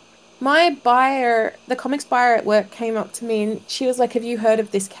 My buyer, the comics buyer at work, came up to me and she was like, have you heard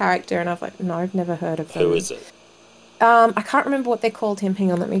of this character? And I was like, no, I've never heard of them. Who is it? I can't remember what they called him.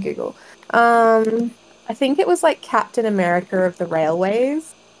 Hang on, let me Google. I think it was like Captain America of the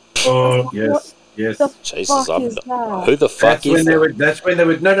Railways. Oh, yes. Yes. Jesus, who the fuck is that? That's when they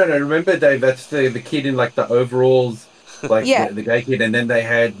would... No. Remember, Dave, that's the kid in, like, the overalls, like, the gay kid, and then they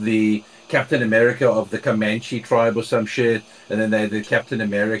had the Captain America of the Comanche tribe or some shit, and then they had the Captain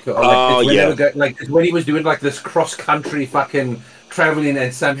America... it's when he was doing, like, this cross-country fucking traveling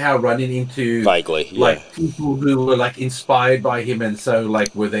and somehow running into... Vaguely, like, people who were, like, inspired by him, and so,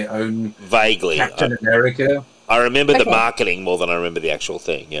 like, were their own... Vaguely. Captain America. I remember the marketing more than I remember the actual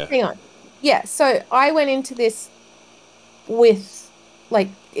thing, yeah. Hang on. Yeah, so I went into this with, like,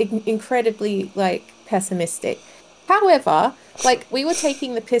 incredibly, like, pessimistic. However, like, we were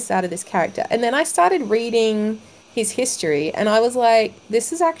taking the piss out of this character, and then I started reading his history, and I was like,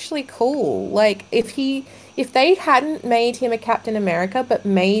 this is actually cool. Like, if they hadn't made him a Captain America, but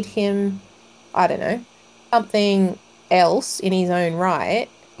made him, I don't know, something else in his own right,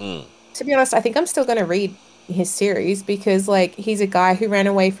 to be honest, I think I'm still going to read his series, because, like, he's a guy who ran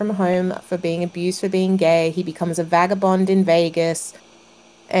away from home for being abused for being gay. He becomes a vagabond in Vegas,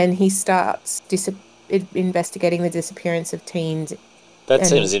 and he starts investigating the disappearance of teens. That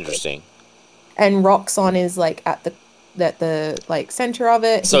seems interesting. And Roxxon is, like, at the like center of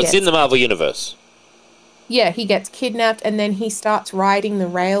it. So it's in the Marvel Universe. Yeah, he gets kidnapped, and then he starts riding the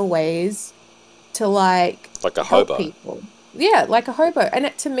railways to, like a help hobo. people. Yeah, like a hobo.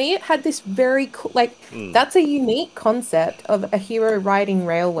 And to me, it had this very cool, like, that's a unique concept of a hero riding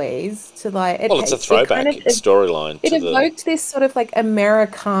railways to, like... It's a throwback storyline. It evoked this sort of, like,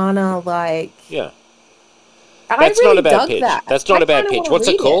 Americana, like... Yeah. That's really not a bad pitch. That's not a bad pitch. What's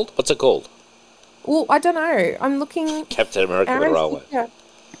it called? What's it called? Well, I don't know. I'm looking... Captain America with a railway. Yeah.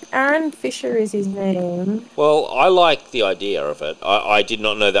 Aaron Fisher is his name. Well, I like the idea of it. I did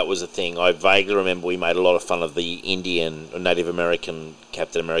not know that was a thing. I vaguely remember we made a lot of fun of the Indian or Native American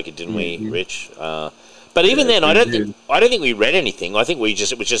Captain America, didn't we, Rich? But even then, I don't think we read anything. I think it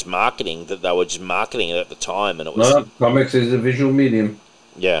was just marketing, that they were just marketing it at the time, and it was... No, comics is a visual medium.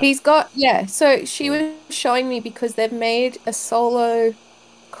 Yeah. He's got... Yeah, so she was showing me, because they've made a solo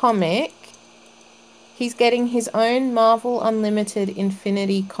comic. He's getting his own Marvel Unlimited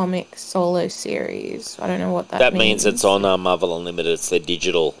Infinity Comic solo series. I don't know what that means. That means it's on Marvel Unlimited. It's their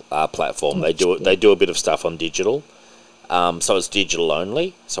digital platform. They do a bit of stuff on digital. So it's digital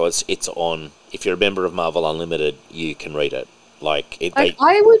only. So it's on. If you're a member of Marvel Unlimited, you can read it. I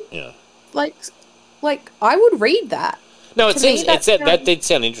would read that. No, that did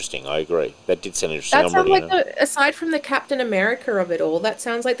sound interesting. I agree. That did sound interesting. That sounds like, aside from the Captain America of it all, that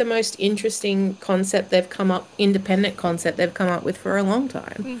sounds like the most interesting independent concept they've come up with for a long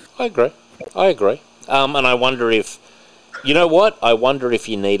time. I agree. And I wonder if, you know what? I wonder if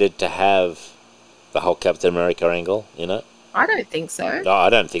you needed to have the whole Captain America angle in it. I don't think so. No, I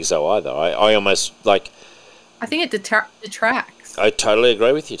don't think so either. I almost, like... I think it detracts. I totally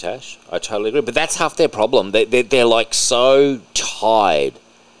agree with you, Tash. I totally agree. But that's half their problem. They're like so tied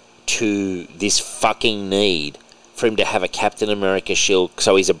to this fucking need for him to have a Captain America shield,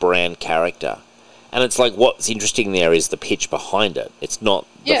 so he's a brand character. And it's like, what's interesting there is the pitch behind it. It's not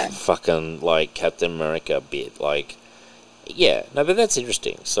the fucking, like, Captain America bit. Like, yeah. No, but that's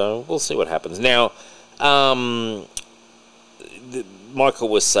interesting. So we'll see what happens. Now, Michael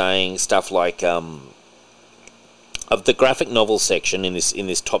was saying stuff like... of the graphic novel section in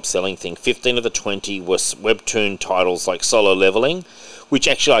this top selling thing, 15 of the 20 were webtoon titles like Solo Leveling, which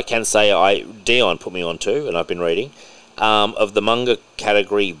actually I can say Dion put me on to, and I've been reading. Of the manga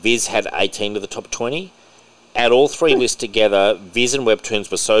category, Viz had 18 of the top 20. Add all three lists together, Viz and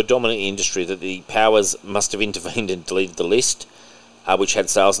webtoons were so dominant in the industry that the powers must have intervened and deleted the list, which had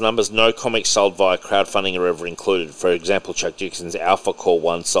sales numbers. No comics sold via crowdfunding are ever included. For example, Chuck Dixon's Alpha Core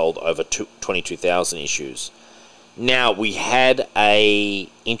 1 sold over 22,000 issues. Now, we had a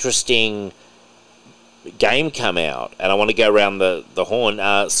interesting game come out, and I want to go around the horn.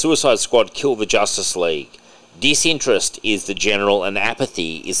 Suicide Squad killed the Justice League. Disinterest is the general, and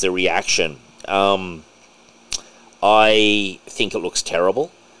apathy is the reaction. I think it looks terrible.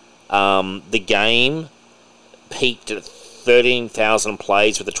 The game peaked at 13,000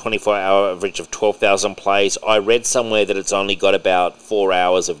 plays with a 24-hour average of 12,000 plays. I read somewhere that it's only got about 4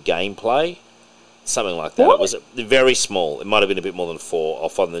 hours of gameplay. Something like that. What? It was very small. It might have been a bit more than 4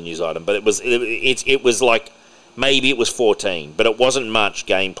 off on the news item, but it was like, maybe it was 14, but it wasn't much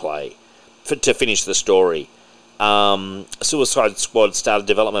gameplay to finish the story. Suicide Squad started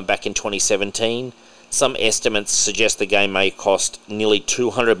development back in 2017. Some estimates suggest the game may cost nearly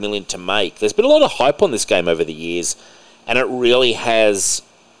 $200 million to make. There's been a lot of hype on this game over the years, and it really has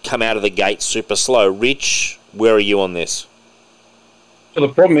come out of the gate super slow. Rich, where are you on this? So the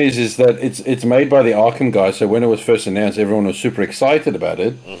problem is that it's made by the Arkham guys. So when it was first announced, everyone was super excited about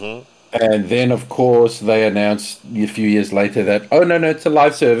it. Mm-hmm. And then, of course, they announced a few years later that, oh, no, it's a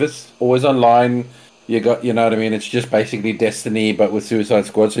live service, always online. You know what I mean? It's just basically Destiny, but with Suicide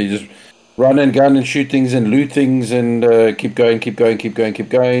Squad. So you just run and gun and shoot things and loot things and keep going.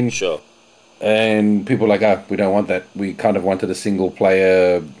 Sure. And people are like, we don't want that. We kind of wanted a single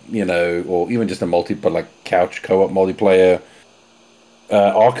player, or even just a couch co-op multiplayer.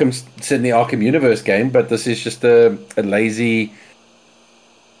 Arkham's in the Arkham Universe game, but this is just a lazy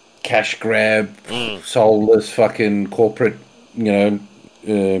cash grab, soulless fucking corporate,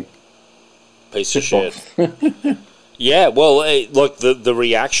 Piece of shit. Yeah, well, look, the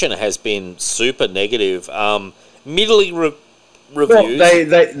reaction has been super negative. Middling reviews. Well,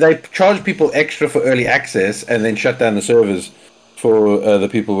 they charge people extra for early access and then shut down the servers for the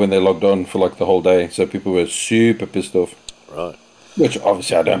people when they logged on for like the whole day. So people were super pissed off. Right. Which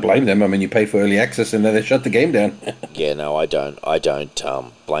obviously I don't blame them. I mean, you pay for early access and then they shut the game down. Yeah, no, I don't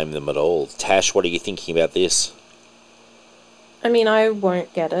blame them at all. Tash, what are you thinking about this? I mean, I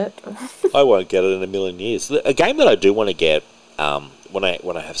won't get it. I won't get it in a million years. A game that I do want to get when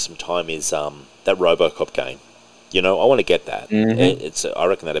I have some time is that RoboCop game. You know, I want to get that. Mm-hmm. I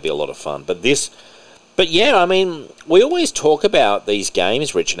reckon that'd be a lot of fun. But yeah, I mean, we always talk about these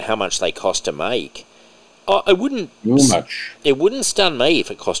games, Rich, and how much they cost to make. I wouldn't. Too much. It wouldn't stun me if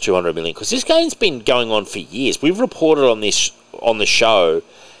it cost $200 million, because this game's been going on for years. We've reported on this on the show,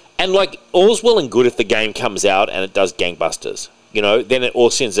 and like, all's well and good if the game comes out and it does gangbusters. You know, then all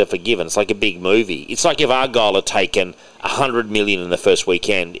sins are forgiven. It's like a big movie. It's like if Argyle had taken $100 million in the first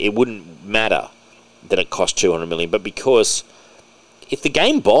weekend, it wouldn't matter that it cost $200 million. But because if the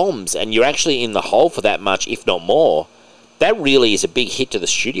game bombs and you're actually in the hole for that much, if not more, that really is a big hit to the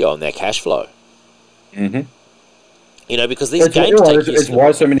studio and their cash flow. Mm-hmm. You know, because these games take years. It's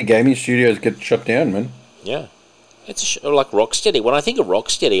why so many gaming studios get shut down, man. Yeah. It's like Rocksteady. When I think of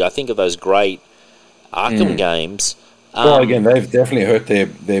Rocksteady, I think of those great Arkham games. Well, again, they've definitely hurt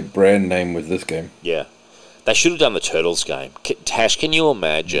their brand name with this game. Yeah. They should have done the Turtles game. Tash, can you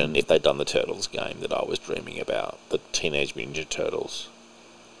imagine if they'd done the Turtles game that I was dreaming about? The Teenage Mutant Ninja Turtles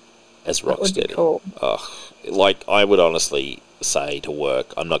as Rocksteady. That would be cool. Ugh. Like, I would honestly say to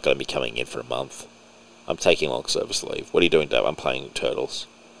work, I'm not going to be coming in for a month. I'm taking long service leave. What are you doing, Dave? I'm playing Turtles.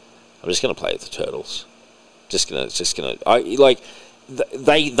 I'm just going to play the Turtles.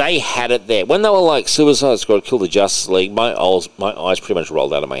 They had it there. When they were like, Suicide Squad, Kill the Justice League, my eyes pretty much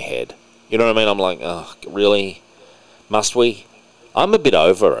rolled out of my head. You know what I mean? I'm like, oh, really? Must we? I'm a bit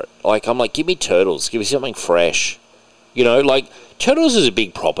over it. Like, I'm like, give me Turtles. Give me something fresh. You know, like, Turtles is a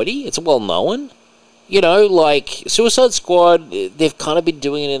big property. It's well known. You know, like, Suicide Squad, they've kind of been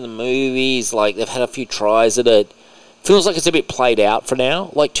doing it in the movies. Like, they've had a few tries at it. Feels like it's a bit played out for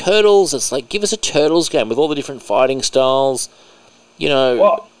now. Like, Turtles, it's like, give us a Turtles game with all the different fighting styles. You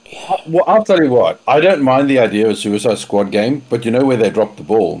know... Well, I'll tell you what. I don't mind the idea of a Suicide Squad game, but you know where they dropped the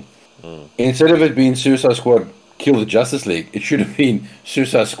ball? Instead of it being Suicide Squad Kill the Justice League, it should have been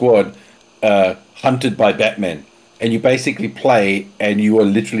Suicide Squad Hunted by Batman. And you basically play, and you are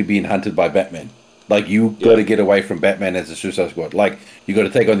literally being hunted by Batman. Like, you got to get away from Batman as a Suicide Squad. Like, you got to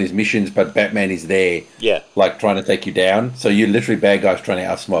take on these missions, but Batman is there, like, trying to take you down. So you're literally bad guys trying to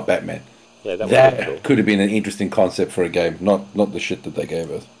outsmart Batman. Yeah, that cool. Could have been an interesting concept for a game, not the shit that they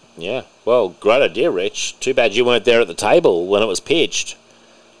gave us. Yeah, well, great idea, Rich. Too bad you weren't there at the table when it was pitched.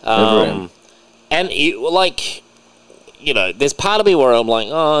 And like, you know, there's part of me where I'm like,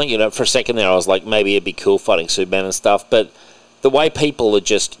 oh, you know, for a second there I was like, maybe it'd be cool fighting Superman and stuff, but the way people are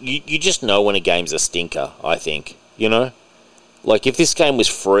just, you just know when a game's a stinker, I think, you know? Like, if this game was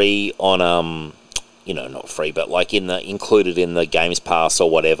free on, you know, not free, but like included in the Games Pass or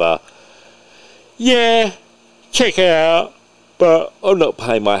whatever, yeah, check it out. But I'm not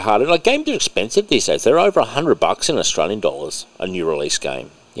paying my heart. Like, games are expensive these days. They're over $100 in Australian dollars, a new release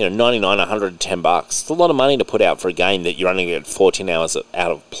game. You know, $99, $110. It's a lot of money to put out for a game that you're only going to get 14 hours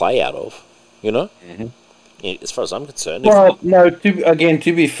out of play out of. You know? Mm-hmm. Yeah, as far as I'm concerned. Well, no,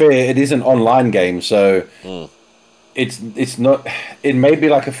 to be fair, it is an online game, so it's not... It may be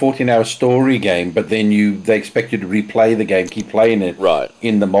like a 14-hour story game, but then they expect you to replay the game, keep playing it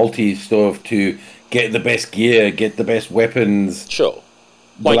in the multi-stuff to... get the best gear, get the best weapons. Sure.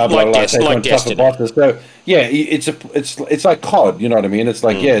 Like Destiny. Bosses. So yeah, it's like COD. You know what I mean? It's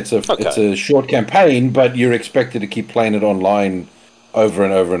like it's a short campaign, but you're expected to keep playing it online over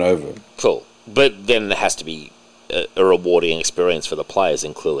and over and over. Cool, but then there has to be a rewarding experience for the players,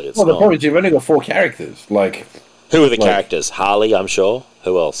 and clearly it's not. Well, the point is you've only got 4 characters. Like, who are the characters? Harley, I'm sure.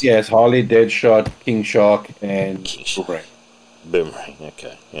 Who else? Yes, Harley, Deadshot, King Shark, and Boomerang. Boomerang.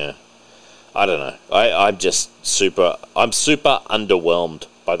 Okay, yeah. I don't know. I'm super underwhelmed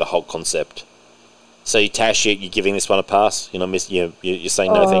by the whole concept. So, Tash, you're giving this one a pass? You know, you're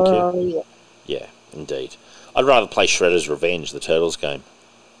saying no, thank you? Yeah. Yeah, indeed. I'd rather play Shredder's Revenge, the Turtles game.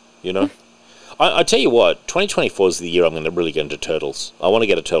 You know? I tell you what, 2024 is the year I'm going to really get into Turtles. I want to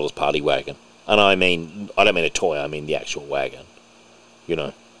get a Turtles party wagon. And I don't mean a toy, I mean the actual wagon. You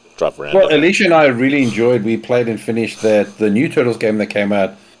know, drive around. Well, Alicia and I really enjoyed, we played and finished the new Turtles game that came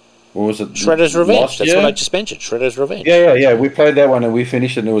out. What was it? Shredder's Revenge. That's what I just mentioned. Shredder's Revenge. Yeah. We played that one and we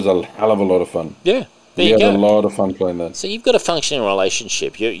finished it and it was a hell of a lot of fun. Yeah. There We you had a go. lot of fun playing that. So you've got a functioning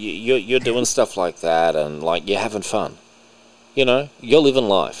relationship. You're doing stuff like that, and like you're having fun. You know, you're living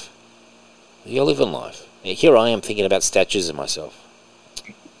life. You're living life. Here I am thinking about statues of myself.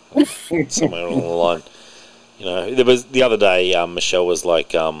 Somewhere along the line. You know, there was the other day. Michelle was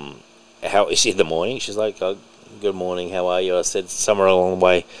like, "How is she in the morning?" She's like, "Good morning. How are you?" I said, "Somewhere along the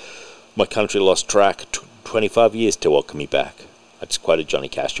way, my country lost track. 25 years to welcome me back." I just quoted Johnny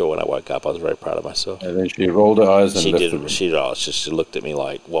Castro when I woke up. I was very proud of myself. And then she rolled her eyes and She left didn't. the room. She looked at me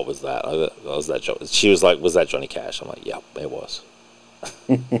like, "What was that?" Was that? She was like, "Was that Johnny Cash?" I'm like, "Yep, it was."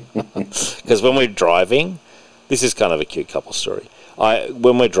 Because when we're driving, this is kind of a cute couple story.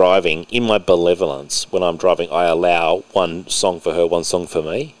 When we're driving, in my benevolence, when I'm driving, I allow one song for her, one song for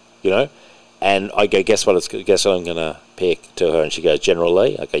me. You know, and I go, guess what I'm gonna pick to her, and she goes, General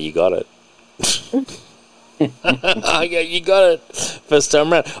Lee. I go, you got it. I go, you got it. First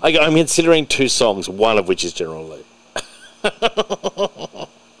time round. I go, I'm considering 2 songs, one of which is General Lee.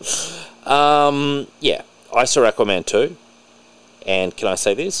 Yeah, I saw Aquaman 2, and can I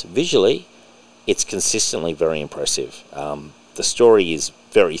say this? Visually, it's consistently very impressive. The story is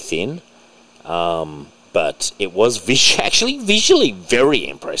very thin, but it was actually visually very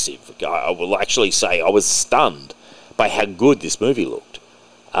impressive. I will actually say I was stunned by how good this movie looked.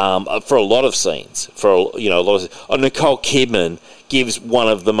 For a lot of scenes, Nicole Kidman gives one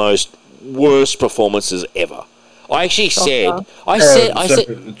of the most worst performances ever. I actually said,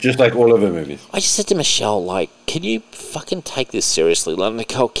 just like all of her movies. I just said to Michelle, like, can you fucking take this seriously? Like,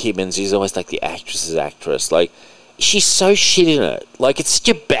 Nicole Kidman, she's always like the actress's actress. Like, she's so shit in it. Like, it's such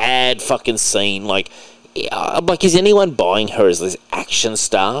a bad fucking scene. Like, is anyone buying her as this action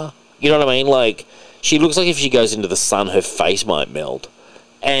star? You know what I mean? Like, she looks like if she goes into the sun, her face might melt.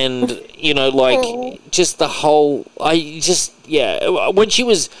 And, you know, like, just the whole...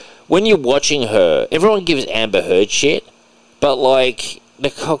 When you're watching her, everyone gives Amber Heard shit, but, like,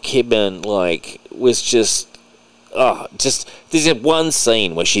 Nicole Kidman, like, was just... There's one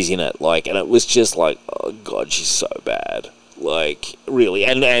scene where she's in it, like, and it was just like, oh, God, she's so bad. Like, really.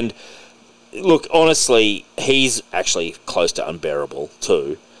 And look, honestly, he's actually close to unbearable,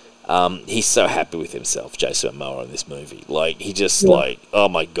 too. He's so happy with himself, Jason Momoa, in this movie. Like, he just, like, oh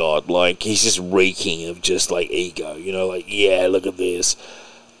my God, like, he's just reeking of just, like, ego, you know, like, yeah, look at this.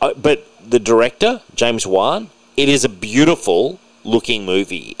 But the director, James Wan, it is a beautiful looking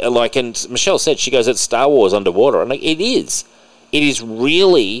movie. Like, and Michelle said, she goes, it's Star Wars underwater. And like, it is. It is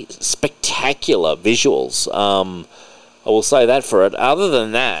really spectacular visuals. I will say that for it. Other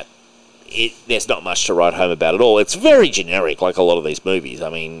than that, there's not much to write home about at all. It's very generic, like a lot of these movies. I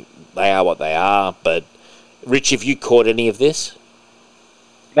mean, they are what they are, but Rich, have you caught any of this?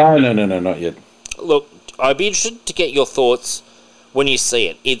 No, not yet. Look, I'd be interested to get your thoughts when you see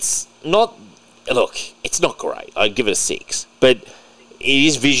it. It's not great. I'd give it a 6, but it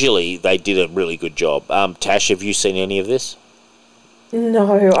is visually, they did a really good job. Tash, have you seen any of this?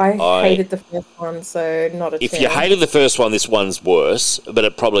 No, I hated the first one, so not a chance. If you hated the first one, this one's worse, but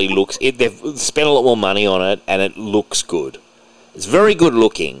it probably looks... they've spent a lot more money on it, and it looks good. It's very good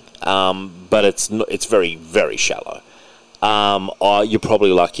looking, but it's very, very shallow. You're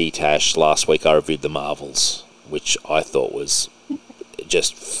probably lucky, Tash. Last week I reviewed The Marvels, which I thought was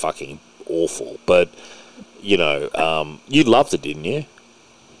just fucking awful. But, you know, you loved it, didn't you?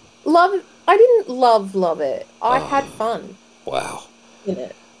 I didn't love it. I had fun. Wow. In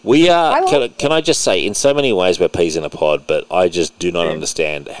it. We are... Can I just say, in so many ways we're peas in a pod, but I just do not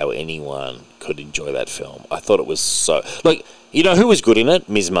understand how anyone could enjoy that film. I thought it was so... Like, you know who was good in it?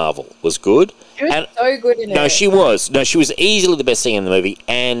 Ms. Marvel was good. She was so good in it. No, she was. No, she was easily the best thing in the movie.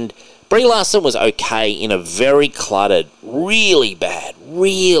 And Brie Larson was okay in a very cluttered, really bad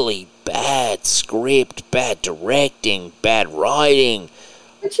script, bad directing, bad writing.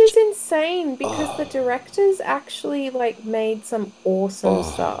 Which is insane because the directors actually like made some awesome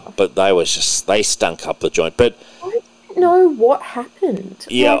stuff. But they stunk up the joint. But I don't know what happened.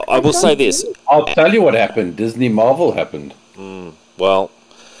 Yeah, like, I will say this. I'll tell you what happened. Disney Marvel happened. Well,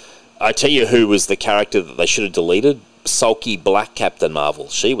 I tell you who was the character that they should have deleted. Sulky Black Captain Marvel.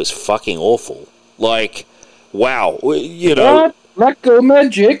 She was fucking awful. Like, wow. You know. What? Black Girl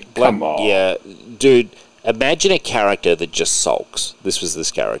Magic? Come on. Yeah, dude. Imagine a character that just sulks. This was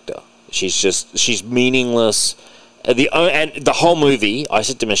this character. She's meaningless. And the whole movie, I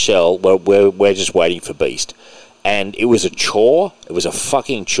said to Michelle, we're just waiting for Beast. And it was a chore. It was a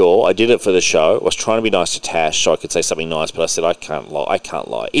fucking chore. I did it for the show. I was trying to be nice to Tash so I could say something nice, but I said, I can't lie.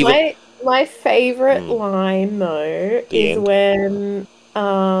 My favourite line, though, is when,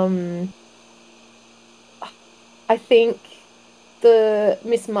 I think the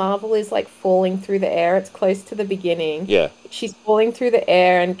Miss Marvel is like falling through the air. It's close to the beginning. Yeah. She's falling through the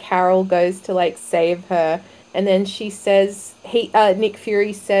air, and Carol goes to like save her, and then she says Nick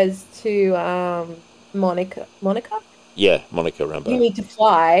Fury says to Monica, Yeah, Monica Rambeau. you need to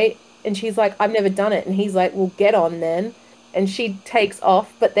fly, and she's like, I've never done it, and he's like, well, get on then. And she takes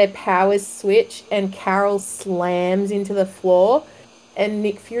off, but their powers switch, and Carol slams into the floor, and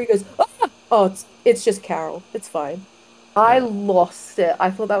Nick Fury goes, oh, it's just Carol. It's fine. I lost it.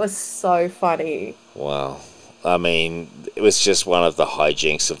 I thought that was so funny. Wow. I mean, it was just one of the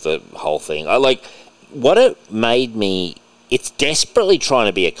hijinks of the whole thing. What it made me, it's desperately trying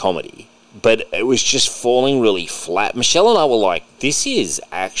to be a comedy, but it was just falling really flat. Michelle and I were like, this is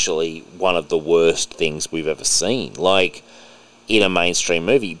actually one of the worst things we've ever seen, like, in a mainstream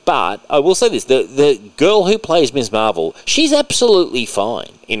movie. But I will say this, the girl who plays Ms. Marvel, she's absolutely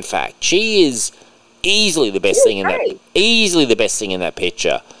fine. In fact, she is easily the best thing in that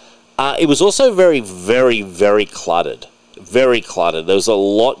picture. It was also very, very, very cluttered. Very cluttered. There was a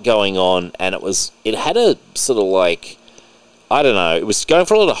lot going on, and it had a sort of like, I don't know, it was going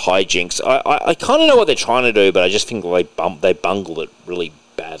for a lot of hijinks. I kind of know what they're trying to do, but I just think they bungled it really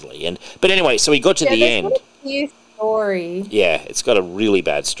badly. But anyway, so we got to the end. Story. Yeah, it's got a really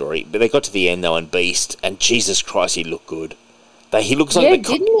bad story. But they got to the end though, and Beast, and Jesus Christ, he looked good. He looks like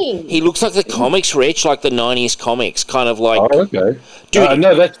didn't he? He looks like the comics, Rich, like the 90s comics, kind of like. Oh, okay. Dude,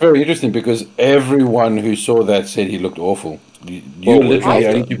 no, that's very interesting because everyone who saw that said he looked awful. You're literally the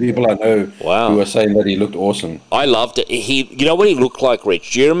only two people I know who are saying that he looked awesome. I loved it. You know what he looked like,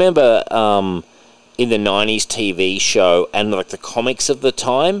 Rich? Do you remember in the 90s TV show and like the comics of the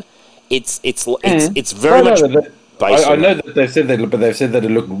time? It's very much. I know that they've said that, but they've said that it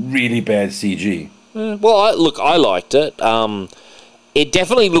looked really bad CG. Well, I liked it. It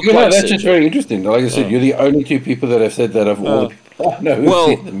definitely looked like that's CG. just very interesting. Like I said, you're the only two people that have said that of all the people I know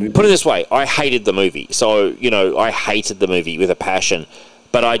who've seen the movie. Put it this way, I hated the movie. So, I hated the movie with a passion,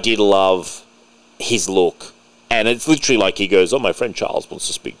 but I did love his look. And it's literally like he goes, my friend Charles wants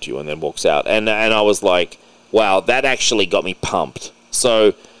to speak to you, and then walks out. And I was like, wow, that actually got me pumped.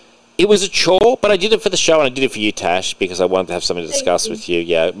 So it was a chore, but I did it for the show, and I did it for you, Tash, because I wanted to have something to discuss with you.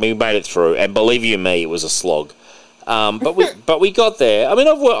 Yeah, we made it through, and believe you me, it was a slog. But we got there. I mean,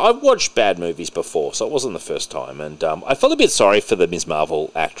 I've watched bad movies before, so it wasn't the first time, and I felt a bit sorry for the Ms.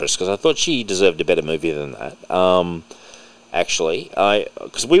 Marvel actress because I thought she deserved a better movie than that. Actually,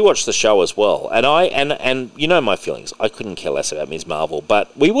 because we watched the show as well, and you know my feelings. I couldn't care less about Ms. Marvel,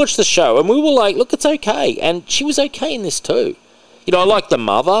 but we watched the show and we were like, look, it's okay, and she was okay in this too. I like the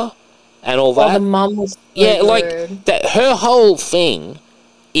mother and all that. Oh, the mum was like that. Her whole thing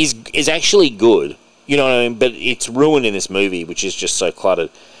is actually good. You know what I mean? But it's ruined in this movie, which is just so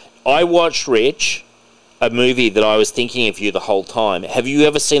cluttered. I watched, Rich, a movie that I was thinking of you the whole time. Have you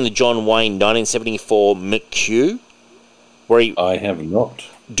ever seen the John Wayne 1974 McQ? I have not.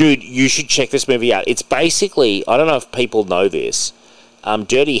 Dude, you should check this movie out. It's basically, I don't know if people know this,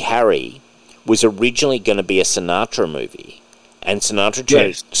 Dirty Harry was originally going to be a Sinatra movie. And Sinatra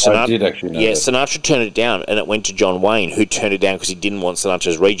I did actually know that. Sinatra turned it down, and it went to John Wayne, who turned it down because he didn't want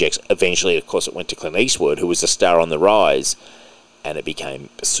Sinatra's rejects. Eventually, of course, it went to Clint Eastwood, who was a star on the rise, and it became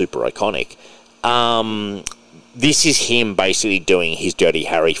super iconic. This is him basically doing his Dirty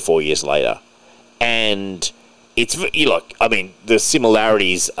Harry 4 years later. And it's, the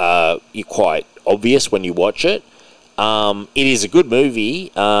similarities are quite obvious when you watch it. It is a good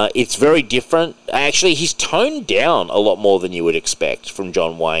movie. It's very different. Actually, he's toned down a lot more than you would expect from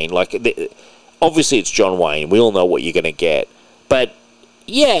John Wayne. Obviously, it's John Wayne. We all know what you're going to get. But,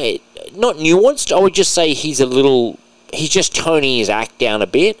 yeah, not nuanced. I would just say he's just toning his act down a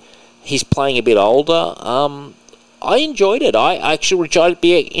bit. He's playing a bit older. I enjoyed it. Rich, I'd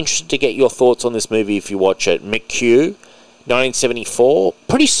be interested to get your thoughts on this movie if you watch it. McQ, 1974.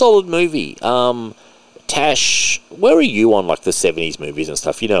 Pretty solid movie. Tash, where are you on the 70s movies and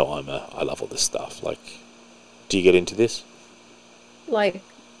stuff? I love all this stuff. Do you get into this? What?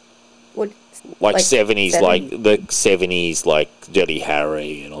 70s, 70s? The 70s, Dirty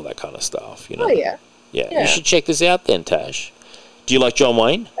Harry and all that kind of stuff. Oh yeah. Yeah. You should check this out then, Tash. Do you like John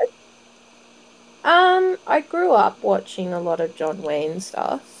Wayne? I grew up watching a lot of John Wayne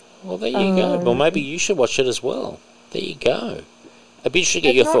stuff. Well, there you go. Well, maybe you should watch it as well. There you go. I'd be interested to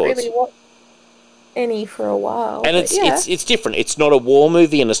get your thoughts. Really any for a while, and it's different. It's not a war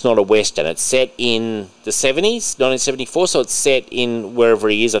movie and it's not a western. It's set in the 70s, 1974. So it's set in wherever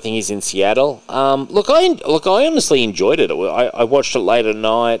he is. I think he's in Seattle. Look, I honestly enjoyed it. I watched it late at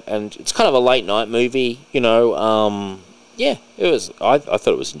night, and it's kind of a late night movie. Yeah, it was. I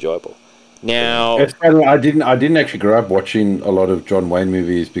thought it was enjoyable. Now, It's funny, I didn't actually grow up watching a lot of John Wayne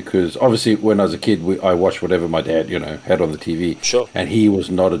movies because obviously when I was a kid, I watched whatever my dad, had on the TV. Sure. And he was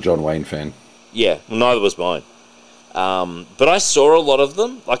not a John Wayne fan. yeah, well, neither was mine. But I saw a lot of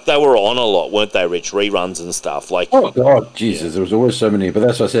them. Like, they were on a lot, weren't they, Rich? Reruns and stuff. Like, Oh God, Jesus! There was always so many. But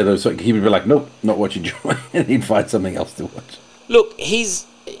that's what I said. It was like, he would be like, "Nope, not watching John Wayne," and he'd find something else to watch. look, he's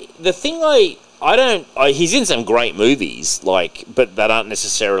in some great movies, like, but that aren't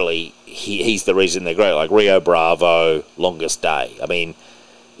necessarily he's the reason they're great. Like Rio Bravo, Longest Day. I mean,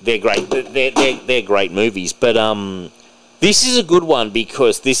 they're great. They're great movies. But this is a good one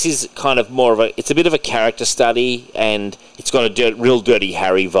because this is kind of more of it's a bit of a character study, and it's got a real Dirty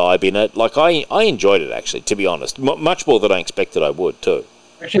Harry vibe in it. Like, I enjoyed it, actually, to be honest, much more than I expected I would too.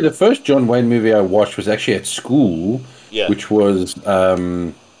 Actually, the first John Wayne movie I watched was actually at school, which was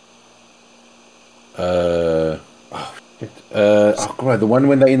God, the one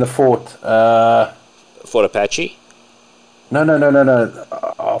when they're in the fort. Fort Apache? No.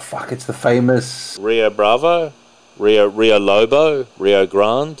 Oh fuck! It's the famous Rio Bravo, Rio Lobo, Rio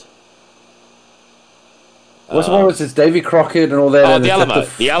Grande. What's the one? Was it's Davy Crockett and all that? Oh, and the it's Alamo.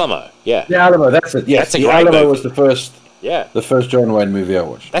 The Alamo. Yeah. The Alamo. That's it. Yes, That's a the great Alamo movie. was the first. Yeah. The first John Wayne movie I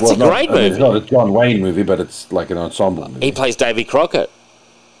watched. That's a great movie. It's not a John Wayne movie, but it's like an ensemble movie. He plays Davy Crockett.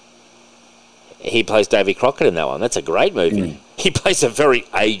 He plays Davy Crockett in that one. That's a great movie. He plays a very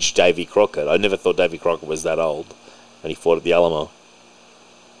aged Davy Crockett. I never thought Davy Crockett was that old. And he fought at the Alamo.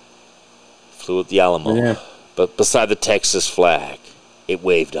 Flew at the Alamo. Yeah. But beside the Texas flag, it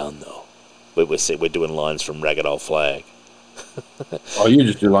waved on, though. We're doing lines from Ragged Old Flag. Oh, you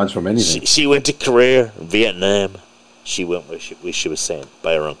just do lines from anything. She went to Korea, Vietnam. She went where she was sent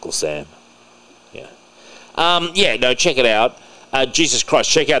by her Uncle Sam. Yeah. No, check it out. Jesus Christ,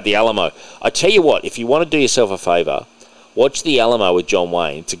 check out The Alamo. I tell you what, if you want to do yourself a favour, watch The Alamo with John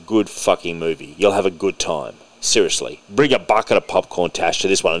Wayne. It's a good fucking movie. You'll have a good time. Seriously. Bring a bucket of popcorn, Tash, to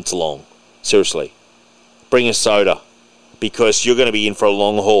this one. It's long. Seriously. Bring a soda. Because you're going to be in for a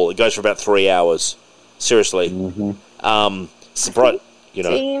long haul. It goes for about 3 hours. Seriously. I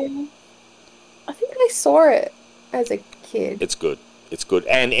think I saw it as a kid. It's good. It's good.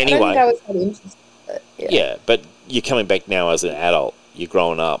 And I anyway... don't think I was that interested. But yeah, but you're coming back now as an adult. You're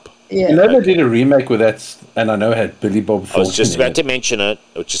growing up. Yeah. You know they did a remake with that, and I know it had Billy Bob Thornton. I was just about to mention it.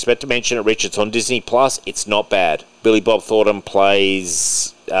 Rich. It's on Disney Plus. It's not bad. Billy Bob Thornton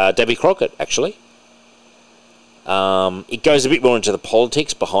plays Davy Crockett, actually. It goes a bit more into the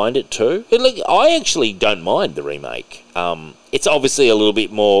politics behind it too. I actually don't mind the remake. It's obviously a little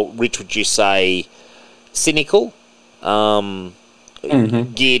bit more, Rich, would you say, cynical,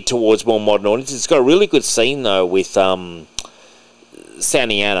 geared towards more modern audiences. It's got a really good scene though with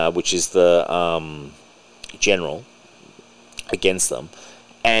Santiana, which is the general against them,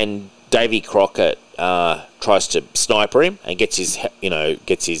 and Davy Crockett tries to sniper him and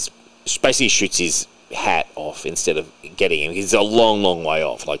basically shoots his hat off instead of getting him. He's a long, long way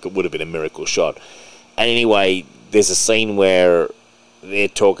off. Like, it would have been a miracle shot. And anyway, there's a scene where they're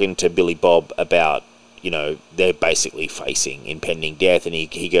talking to Billy Bob about, they're basically facing impending death, and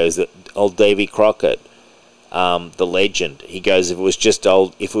he goes, old Davy Crockett, the legend. He goes, if it was just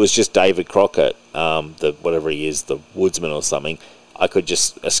David Crockett, the whatever he is, the woodsman or something, I could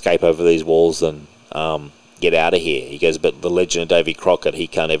just escape over these walls and get out of here. He goes, but the legend of Davy Crockett, he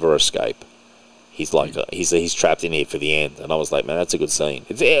can't ever escape. He's like he's trapped in here for the end. And I was like, man, that's a good scene.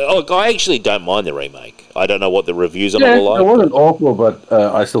 I actually don't mind the remake. I don't know what the reviews on it were like. It wasn't awful, but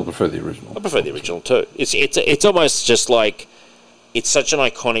I still prefer the original. I prefer the original too. It's almost just like, it's such an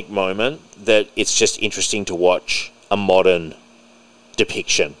iconic moment that it's just interesting to watch a modern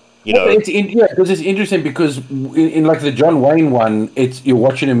depiction. Because it's interesting because in like the John Wayne one, you're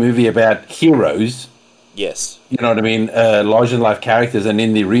watching a movie about heroes. Yes. You know what I mean? Larger than life characters, and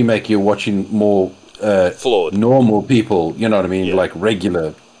in the remake, you're watching more flawed, normal people. You know what I mean? Yeah. Like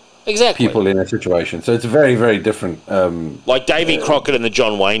regular people in a situation. So it's very, very different. Like Davy Crockett in the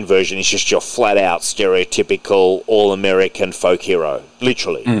John Wayne version is just your flat out stereotypical all-American folk hero.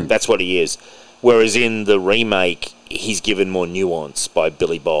 Literally, that's what he is. Whereas in the remake, he's given more nuance by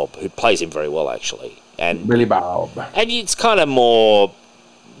Billy Bob, who plays him very well actually. And Billy Bob. And it's kind of more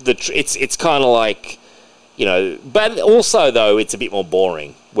it's kind of like, but also though it's a bit more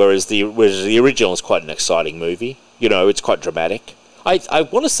boring. Whereas the original is quite an exciting movie. It's quite dramatic. I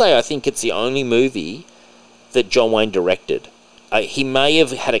want to say I think it's the only movie that John Wayne directed. He may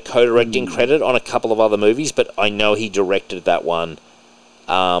have had a co-directing credit on a couple of other movies, but I know he directed that one.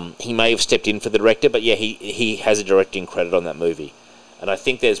 He may have stepped in for the director, but yeah, he has a directing credit on that movie. And I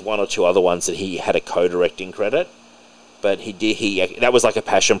think there's one or two other ones that he had a co-directing credit. but that was like a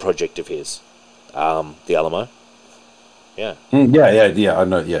passion project of his, the Alamo. Yeah. Yeah. I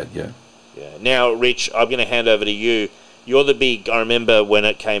know. Yeah. Yeah. Now, Rich, I'm going to hand over to you. You're the big. I remember when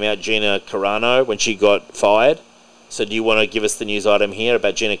it came out, Gina Carano, when she got fired. So, do you want to give us the news item here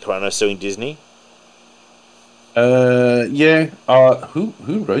about Gina Carano suing Disney? Yeah. Who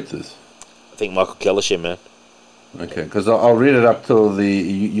wrote this? I think Michael Kellersham, man. Okay, because I'll read it up till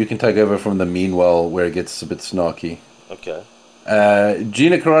you can take over from the meanwhile where it gets a bit snarky. Okay.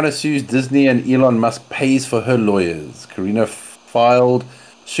 Gina Carano sues Disney and Elon Musk pays for her lawyers. Carino filed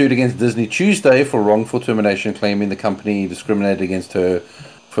suit against Disney Tuesday for wrongful termination, claiming the company discriminated against her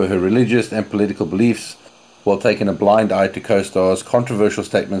for her religious and political beliefs while taking a blind eye to co-stars' controversial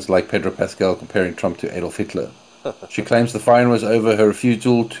statements like Pedro Pascal comparing Trump to Adolf Hitler. She claims the fine was over her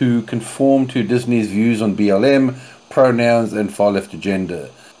refusal to conform to Disney's views on BLM, pronouns, and far-left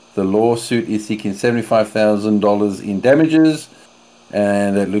agenda. The lawsuit is seeking $75,000 in damages,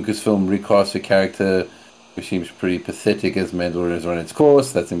 and that Lucasfilm recast her character, which seems pretty pathetic as Mandalorian has run its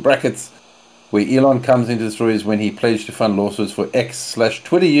course. That's in brackets. Where Elon comes into the story is when he pledged to fund lawsuits for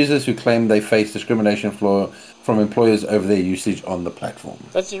X/Twitter users who claim they face discrimination from employers over their usage on the platform.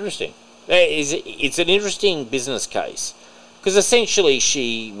 That's interesting. It's an interesting business case because essentially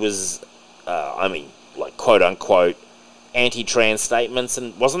she was, like quote unquote, anti-trans statements,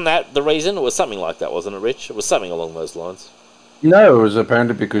 and wasn't that the reason? It was something like that, wasn't it, Rich? It was something along those lines. No, it was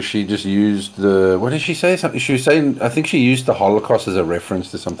apparently because she just used the. What did she say? Something she was saying. I think she used the Holocaust as a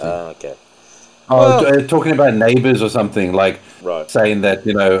reference to something. Okay. Talking about neighbors or something, like right. Saying that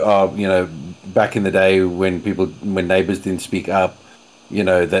back in the day when neighbors didn't speak up,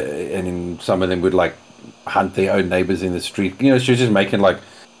 and some of them would like hunt their own neighbors in the street. She was just making like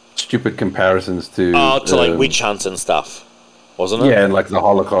stupid comparisons to like witch hunts and stuff, wasn't it? Yeah, and like the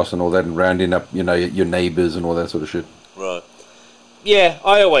Holocaust and all that, and rounding up your neighbors and all that sort of shit. Right. Yeah,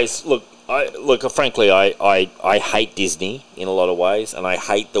 I always frankly, I hate Disney in a lot of ways, and I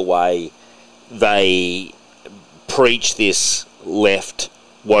hate the way they preach this left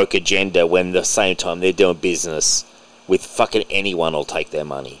woke agenda when at the same time they're doing business with fucking anyone who'll take their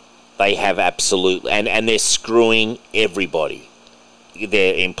money. They have absolutely, and they're screwing everybody.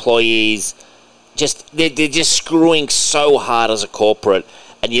 Their employees, they're just screwing so hard as a corporate,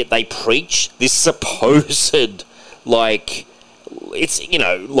 and yet they preach this supposed like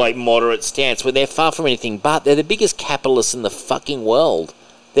moderate stance when they're far from anything but. They're the biggest capitalists in the fucking world.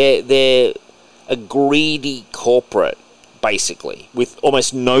 They're a greedy corporate, basically, with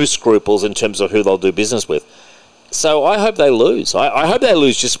almost no scruples in terms of who they'll do business with. So I hope they lose. I hope they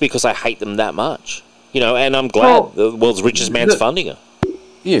lose just because I hate them that much. And I'm glad the world's richest man's funding her.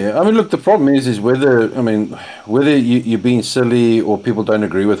 Yeah, I mean, look, the problem is whether you're being silly or people don't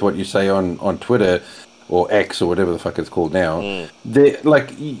agree with what you say on Twitter or X or whatever the fuck it's called now.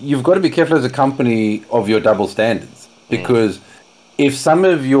 You've got to be careful as a company of your double standards, because if some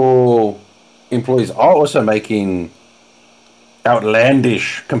of your employees are also making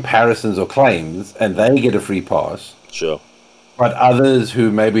outlandish comparisons or claims and they get a free pass, sure, but others who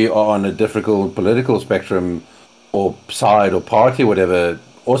maybe are on a difficult political spectrum or side or party or whatever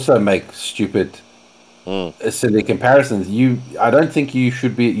also make stupid silly comparisons, I don't think you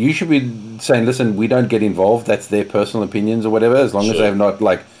should be saying, listen, we don't get involved, that's their personal opinions or whatever, as long as they're not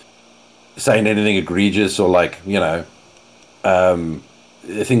like saying anything egregious or like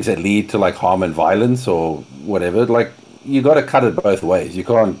things that lead to like harm and violence or whatever. Like, you got to cut it both ways. You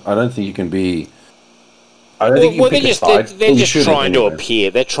can't. I don't think you can be. I don't think you pick a side. They're just trying to appear.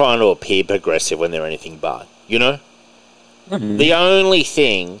 They're trying to appear progressive when they're anything but. Mm-hmm. The only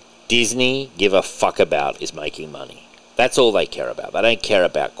thing Disney give a fuck about is making money. That's all they care about. They don't care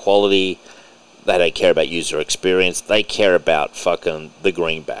about quality. They don't care about user experience. They care about fucking the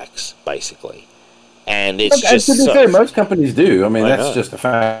greenbacks, basically. And it's just to be fair, most companies do. I mean, that's just a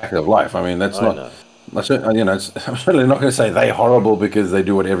fact of life. I mean, that's not. I'm certainly not going to say they're horrible because they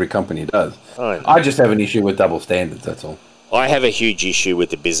do what every company does. I just have an issue with double standards. That's all. I have a huge issue with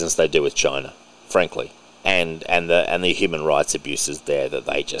the business they do with China, frankly, and the human rights abuses there that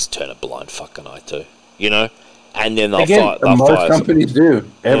they just turn a blind fucking eye to. And then they'll fight. Most companies do.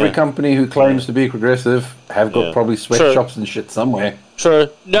 Every company who claims to be progressive have got probably sweatshops and shit somewhere. True.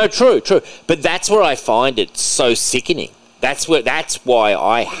 No, true. But that's where I find it so sickening. That's why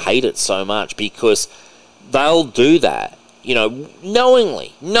I hate it so much, because they'll do that,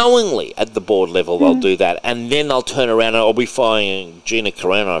 knowingly at the board level they'll do that, and then they'll turn around and I'll be firing Gina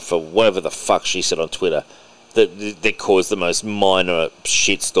Carano for whatever the fuck she said on Twitter that caused the most minor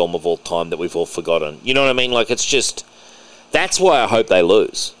shitstorm of all time that we've all forgotten. You know what I mean? Like, it's just, That's why I hope they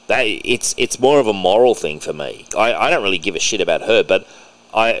lose. It's more of a moral thing for me. I don't really give a shit about her, but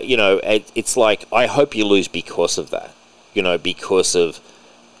it's like I hope you lose because of that. Because of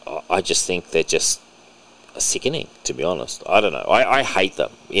I just think they're just sickening, to be honest. I don't know. I hate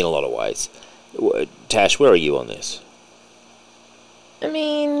them in a lot of ways. Tash, where are you on this? I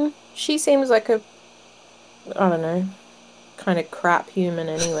mean, she seems like I don't know, kind of crap human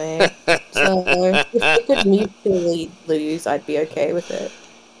anyway. So if they could mutually lose, I'd be okay with it.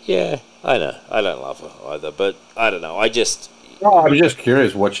 Yeah, I know. I don't love her either, but I don't know. I'm just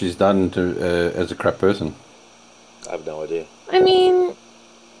curious what she's done to as a crap person. I have no idea. I mean,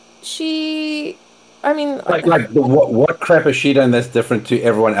 what crap has she done that's different to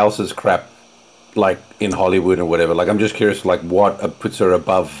everyone else's crap, like in Hollywood or whatever? Like, I'm just curious, like, what puts her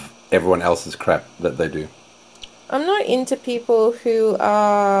above everyone else's crap that they do? I'm not into people who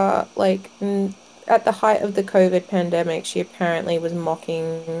are, like, at the height of the COVID pandemic, she apparently was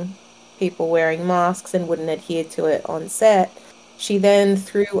mocking people wearing masks and wouldn't adhere to it on set. She then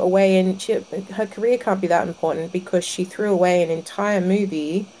threw away, and her career can't be that important because she threw away an entire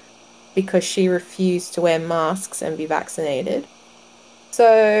movie because she refused to wear masks and be vaccinated.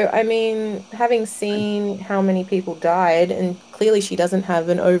 So, I mean, having seen how many people died, and clearly she doesn't have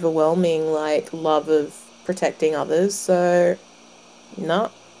an overwhelming, like, love of protecting others, so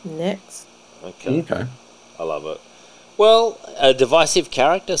next. Okay. I love it. Well, a divisive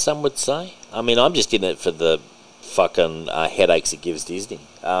character, some would say. I mean, I'm just in it for the fucking headaches it gives Disney.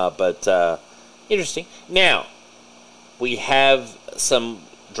 But interesting. Now, we have some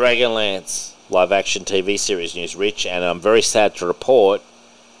Dragonlance live-action TV series news, Rich, and I'm very sad to report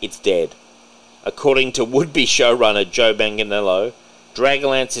it's dead. According to would-be showrunner Joe Manganiello,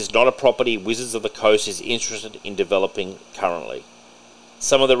 Dragonlance is not a property Wizards of the Coast is interested in developing currently.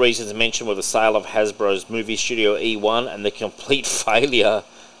 Some of the reasons mentioned were the sale of Hasbro's movie studio E1 and the complete failure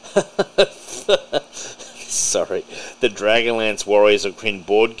the Dragonlance Warriors of Krynn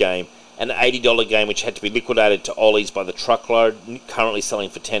board game, an $80 game which had to be liquidated to Ollie's by the truckload, currently selling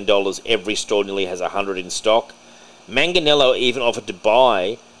for $10. Every store nearly has 100 in stock. Manganiello even offered to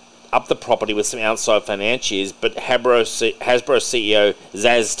buy up the property with some outside financiers, but Hasbro CEO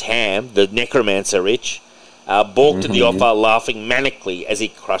Zaz Tam, the necromancer Rich, balked at the offer, laughing manically as he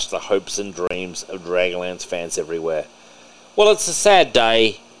crushed the hopes and dreams of Dragonlance fans everywhere. Well, it's a sad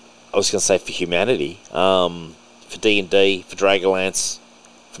day, I was going to say, for humanity, for D&D, for Dragonlance,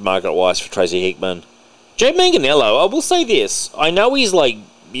 for Margaret Weiss, for Tracy Hickman. Joe Manganiello, I will say this, I know he's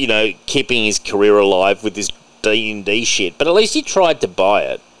keeping his career alive with this D&D shit, but at least he tried to buy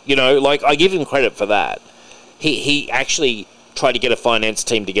it. I give him credit for that. He actually tried to get a finance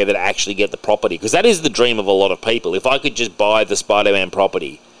team together to actually get the property, because that is the dream of a lot of people. If I could just buy the Spider-Man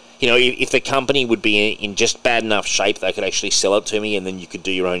property, if the company would be in just bad enough shape, they could actually sell it to me, and then you could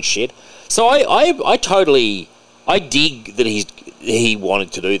do your own shit. So I dig that he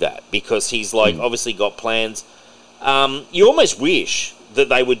wanted to do that, because he's obviously got plans. You almost wish that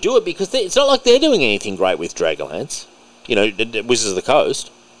they would do it, because it's not like they're doing anything great with Dragonlance. Wizards of the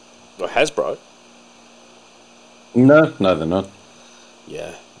Coast or Hasbro. No, they're not.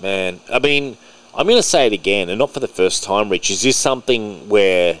 Yeah, man. I mean, I'm going to say it again, and not for the first time, Rich. Is this something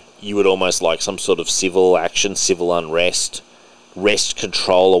where you would almost like some sort of civil action, civil unrest, wrest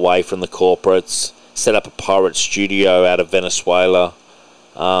control away from the corporates, set up a pirate studio out of Venezuela,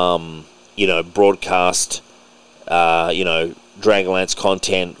 broadcast, Dragonlance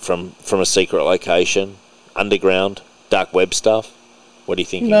content from a secret location, underground, dark web stuff? What do you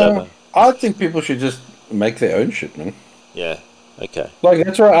think about that? I think people should just make their own shit, man. Yeah, okay. Like,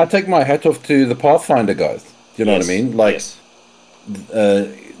 that's right. I take my hat off to the Pathfinder guys. Do you know what I mean? Like,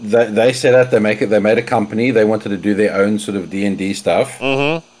 they set out, they made a company. They wanted to do their own sort of D&D stuff.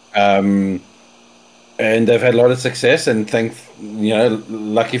 Mm-hmm. And they've had a lot of success, and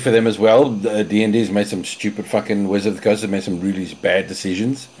lucky for them as well. D&D's made some stupid fucking Wizards of the Coast have made some really bad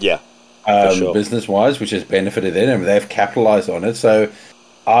decisions. Yeah. Sure. Business-wise, which has benefited them, and they've capitalized on it. So,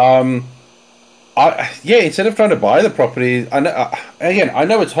 instead of trying to buy the property, I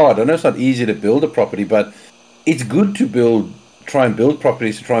know it's hard. I know it's not easy to build a property, but it's good to try and build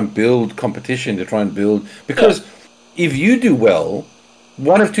properties, to try and build competition, to try and build, because if you do well,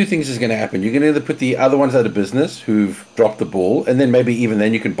 one of two things is going to happen. You're going to either put the other ones out of business who've dropped the ball, and then maybe even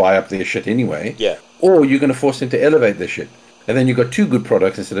then you can buy up their shit anyway. Yeah. Or you're going to force them to elevate their shit, and then you've got two good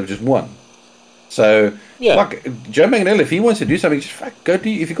products instead of just one. So, Joe Manganiello, if he wants to do something, just go do.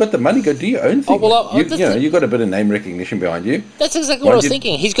 If you've got the money, go do your own thing. You've got a bit of name recognition behind you. That's exactly what I was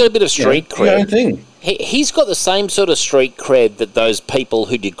thinking. He's got a bit of street cred. Your own thing. He's got the same sort of street cred that those people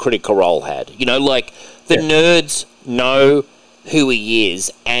who did Critical Role had. The nerds know who he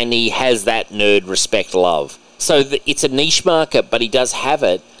is, and he has that nerd respect love. So it's a niche market, but he does have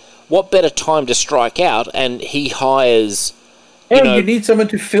it. What better time to strike out? And he hires... You need someone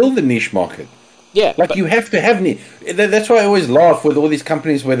to fill the niche market. Yeah. You have to have niche. That's why I always laugh with all these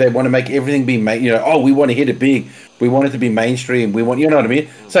companies where they want to make everything be... we want to hit it big. We want it to be mainstream. We want... You know what I mean?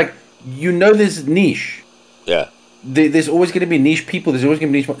 It's like, there's niche. Yeah. There's always going to be niche people. There's always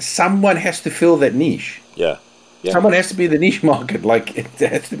going to be niche... Someone has to fill that niche. Yeah. Yeah. Someone has to be the niche market. It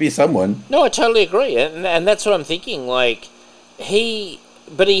has to be someone. No, I totally agree. And that's what I'm thinking. But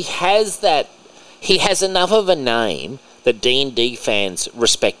he has that... He has enough of a name that D&D fans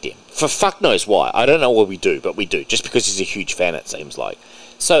respect him. For fuck knows why. I don't know what we do, but we do. Just because he's a huge fan, it seems like.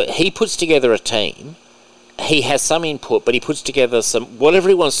 So he puts together a team. He has some input, but he puts together whatever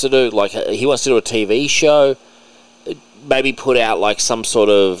he wants to do. He wants to do a TV show, maybe put out some sort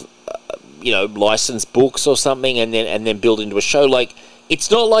of licensed books or something, and then build into a show.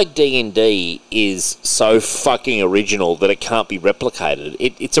 It's not like D&D is so fucking original that it can't be replicated.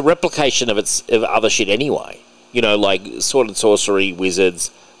 It's a replication of other shit anyway. Sword and sorcery,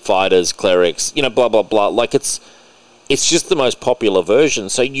 wizards, fighters, clerics, blah blah blah. It's just the most popular version.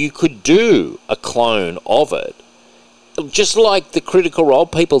 So you could do a clone of it, just like the Critical Role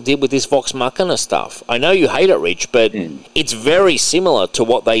people did with this Vox Machina stuff. I know you hate it, Rich, but it's very similar to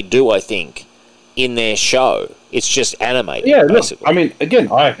what they do, I think, in their show. It's just animated. Yeah, basically. Look, I mean, again,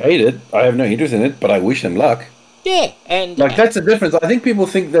 I hate it. I have no interest in it, but I wish them luck. Yeah, and... that's the difference. I think people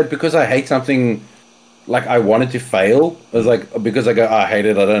think that because I hate something, I want it to fail. It's because I go, I hate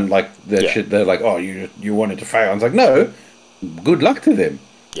it, I don't like that shit. They're like, oh, you want it to fail. I was like, no, good luck to them.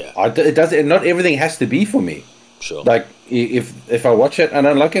 Yeah. It doesn't. Not everything has to be for me. Sure. If I watch it and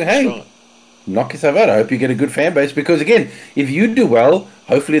I like it, hey, knock yourself out. I hope you get a good fan base, because again, if you do well,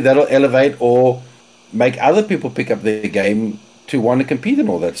 hopefully that'll elevate or make other people pick up their game to want to compete and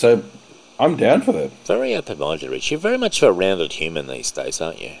all that. So I'm down for that. Very open-minded, Rich. You're very much a rounded human these days,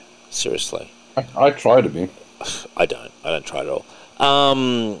 aren't you? Seriously. I try to be. I don't try at all.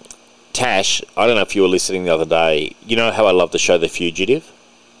 Tash, I don't know if you were listening the other day. You know how I love the show The Fugitive?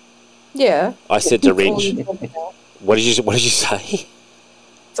 Yeah. I said to Rich, what did you say?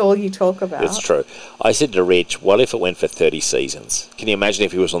 It's all you talk about. It's true. I said to Rich, what if it went for 30 seasons? Can you imagine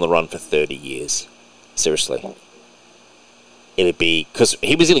if he was on the run for 30 years? Seriously. It'd be... Because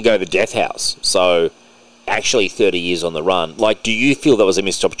he was going to go to the death house. So, actually 30 years on the run. Do you feel that was a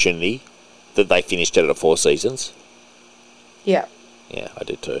missed opportunity that they finished it at 4 seasons? Yeah. Yeah, I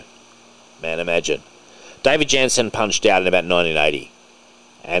did too. Man, imagine. David Jansen punched out in about 1980.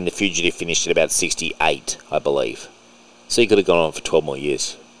 And The Fugitive finished at about 68, I believe. So he could have gone on for 12 more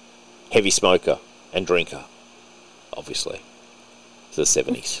years. Heavy smoker and drinker, obviously. It was the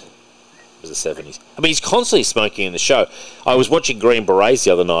 70s. I mean, he's constantly smoking in the show. I was watching Green Berets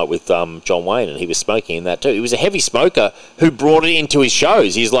the other night with John Wayne, and he was smoking in that too. He was a heavy smoker who brought it into his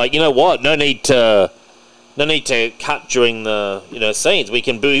shows. He's like, you know what? No need to cut during the scenes. We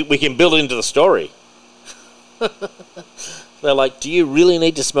can build it into the story. They're like, do you really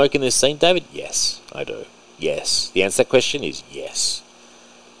need to smoke in this scene, David? Yes, I do. Yes. The answer to that question is yes.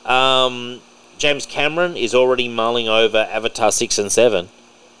 James Cameron is already mulling over Avatar 6 and 7.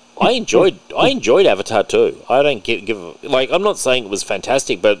 I enjoyed Avatar 2. I don't give I'm not saying it was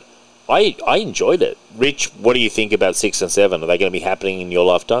fantastic, but I enjoyed it. Rich, what do you think about 6 and 7? Are they going to be happening in your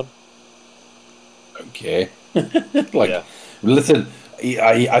lifetime? Okay. Listen,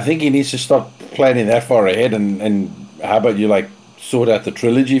 I think he needs to stop planning that far ahead, and how about you sort out the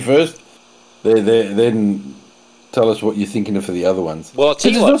trilogy first, then tell us what you're thinking of for the other ones. Well, I'll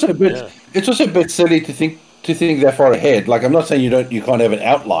tell you what, it's also a bit silly to think that far ahead. I'm not saying you can't have an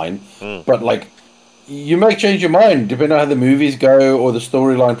outline, but you may change your mind depending on how the movies go or the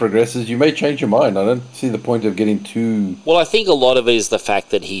storyline progresses. You may change your mind. I don't see the point of getting too... Well, I think a lot of it is the fact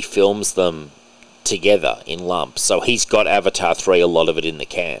that he films them together in lumps. So he's got Avatar 3, a lot of it in the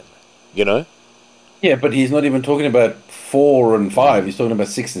can, Yeah, but he's not even talking about 4 and 5. He's talking about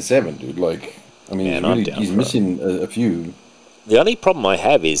 6 and 7, dude. He's missing a few. The only problem I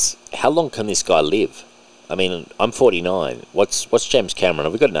have is, how long can this guy live? I mean, I'm 49. What's James Cameron?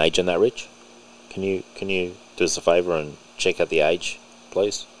 Have we got an age on that, Rich? Can you do us a favour and check out the age,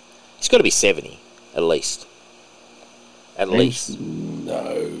 please? He's got to be 70, at least. At least.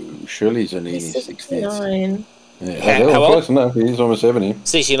 No, surely he's only in his 60s. Yeah. How old? Close enough. He's almost 70.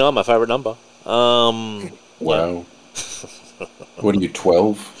 69, my favourite number. Wow. What are you,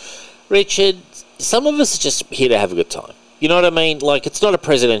 12? Richard, some of us are just here to have a good time. You know what I mean? It's not a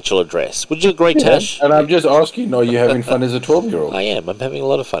presidential address. Would you agree, Tash? And I'm just asking, are you having fun as a 12-year-old? I am. I'm having a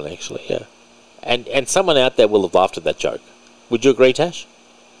lot of fun, actually, yeah. And someone out there will have laughed at that joke. Would you agree, Tash?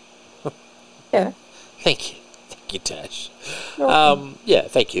 Yeah. Thank you, Tash. Yeah,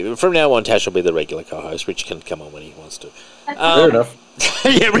 thank you. From now on, Tash will be the regular co-host. Rich can come on when he wants to. Fair enough.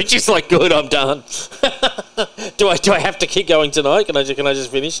 Yeah, Rich is like, good, I'm done. Do I have to keep going tonight? Can I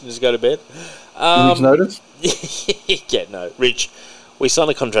just finish and just go to bed? 2 weeks notice? Yeah, no, Rich. We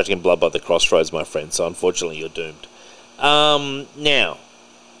signed a contract in blood by the crossroads, my friend. So unfortunately, you're doomed. Now,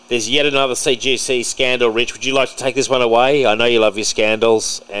 there's yet another CGC scandal. Rich, would you like to take this one away? I know you love your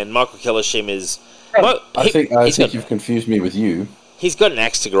scandals, and Michael Kellershim is. I think you've confused me with you. He's got an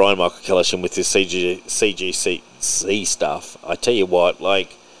axe to grind, Michael Kellershim, with this CGC stuff. I tell you what,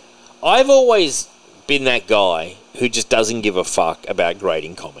 like, I've always been that guy who just doesn't give a fuck about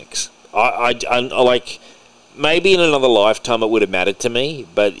grading comics. I like, maybe in another lifetime it would have mattered to me,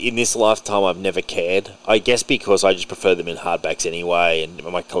 but in this lifetime I've never cared. I guess because I just prefer them in hardbacks anyway, and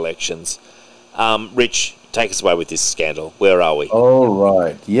my collections. Rich, take us away with this scandal. Where are we? All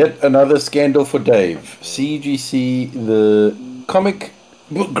right. Yet another scandal for Dave. CGC, the comic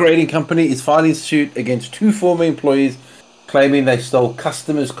book grading company, is filing suit against 2 former employees claiming they stole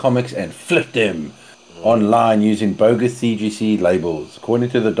customers' comics and flipped them online using bogus CGC labels. According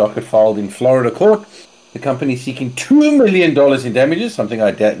to the docket filed in Florida court, the company is seeking $2 million in damages, something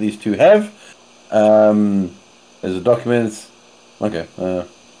I doubt these two have. There's the documents. Okay, we'll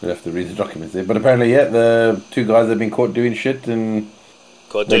have to read the documents there. But apparently, yeah, the 2 guys have been caught doing shit, and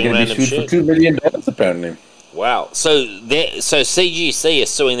Caught they're doing going to be random sued shit. for $2 million, apparently. Wow. So CGC is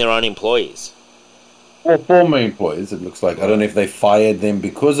suing their own employees. Or former employees, it looks like. I don't know if they fired them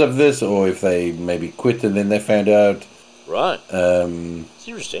because of this, or if they maybe quit and then they found out. Right. It's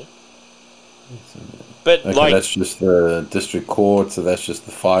interesting. But, Okay, like, that's just the district court, so that's just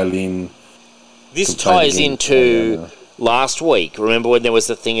the filing. this complaint ties against, into last week. Remember when there was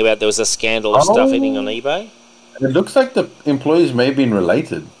the thing about there was a scandal of stuff hitting on eBay? It looks like the employees may have been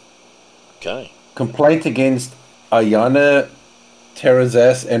related. Okay. Complaint against Ayana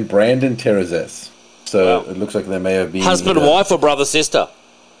Terrazas and Brandon Terrazas. So Wow. it looks like they may have been Husband, either- wife, or brother, sister?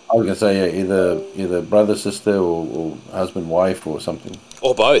 I was gonna say, yeah, either brother, sister, or husband, wife, or something.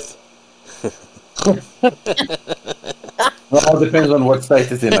 Or both. Well, it depends on what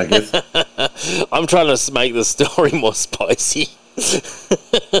state it's in, I guess. I'm trying to make the story more spicy.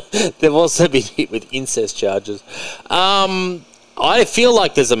 They've also been hit with incest charges. I feel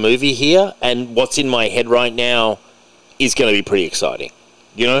like there's a movie here, and what's in my head right now is going to be pretty exciting.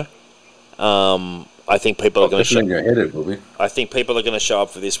 You know, I think people are going to show. Your head, it will be. I think people are going to show up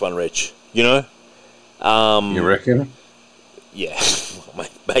for this one, Rich. You know. You reckon? Yeah,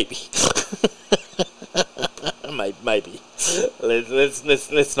 maybe. Maybe.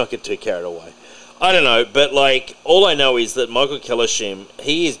 Let's not get too carried away. I don't know, but like all I know is that Michael Kellershim,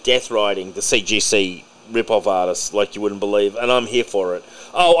 he is death riding the CGC rip-off artist like you wouldn't believe, and I'm here for it.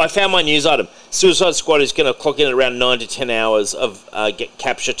 Oh, I found my news item. Suicide Squad is going to clock in at around 9 to 10 hours of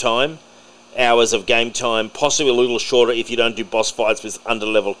capture time, hours of game time, possibly a little shorter if you don't do boss fights with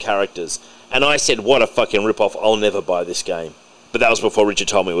under-level characters. And I said, what a fucking rip-off, I'll never buy this game. But that was before Richard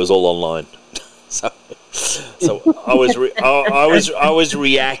told me it was all online. So I was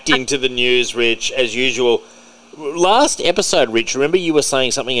reacting to the news, Rich, as usual. Last episode, Rich, remember you were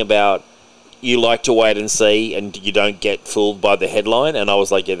saying something about you like to wait and see and you don't get fooled by the headline? And I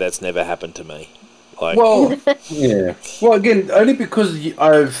was like, yeah, that's never happened to me. Like, Well, yeah. Well, again, only because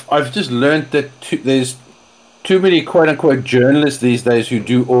I've just learned that there's too many quote unquote journalists these days who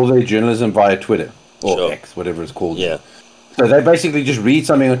do all their journalism via Twitter or Sure. X, whatever it's called. yeah. So they basically just read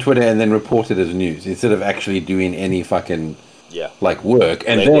something on Twitter and then report it as news instead of actually doing any fucking Yeah. like work.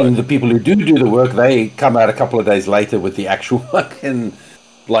 And Legwork. then the people who do the work, they come out a couple of days later with the actual fucking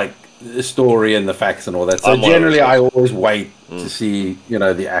like the story and the facts and all that. So I'm one of generally, those. I always wait to see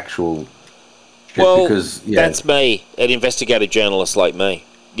the actual. Shit Well, because that's me, an investigative journalist like me.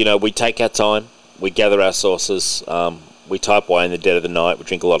 You know, we take our time, we gather our sources, we type away in the dead of the night, we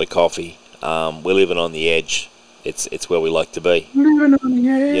drink a lot of coffee, we're living on the edge. It's where we like to be. living on the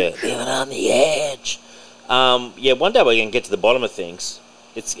edge. Yeah, living on the edge. Yeah, one day we're going to get to the bottom of things.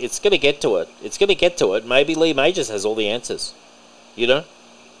 It's going to get to it. It's going to get to it. Maybe Lee Majors has all the answers. You know?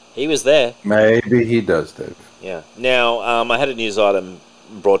 He was there. Maybe he does, Dave. Yeah. Now, I had a news item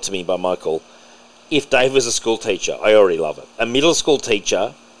brought to me by Michael. If Dave was a school teacher, I already love it. A middle school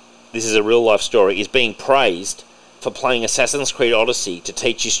teacher, this is a real life story, is being praised for playing Assassin's Creed Odyssey to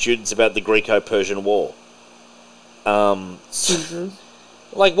teach his students about the Greco-Persian War.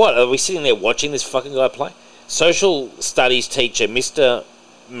 Like what? Are we sitting there watching this fucking guy play? Social studies teacher Mr.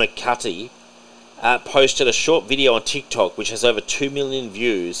 McCutty posted a short video on TikTok which has over 2 million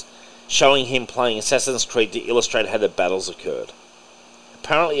views showing him playing Assassin's Creed to illustrate how the battles occurred.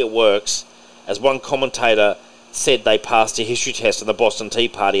 Apparently it works, as one commentator said they passed a history test on the Boston Tea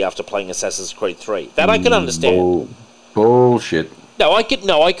Party after playing Assassin's Creed 3. That I can understand. Bullshit. No, I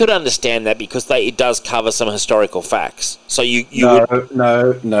could understand that because it does cover some historical facts. So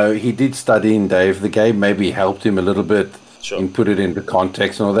No, he did study in Dave. The game maybe helped him a little bit and put it into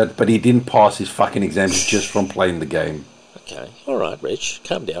context and all that, but he didn't pass his fucking exams just from playing the game. Okay, all right, Rich,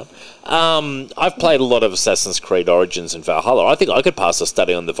 calm down. I've played a lot of Assassin's Creed Origins and Valhalla. I think I could pass a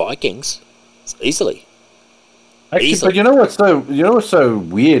study on the Vikings easily. Actually, but you know what's so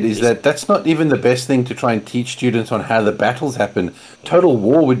weird is that that's not even the best thing to try and teach students on how the battles happen. Total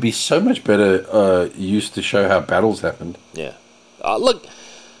War would be so much better used to show how battles happened. Yeah. Look,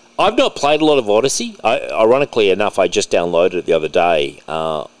 I've not played a lot of Odyssey. Ironically enough, I just downloaded it the other day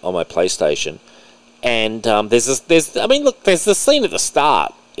on my PlayStation, and there's the scene at the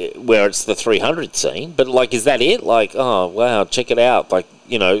start where it's the 300 scene, but like, is that it? Like, oh wow, check it out! Like,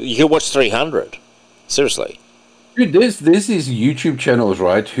 you can watch 300. Seriously. Dude, there's these YouTube channels,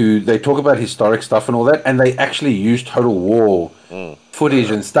 right, who they talk about historic stuff and all that, and they actually use Total War footage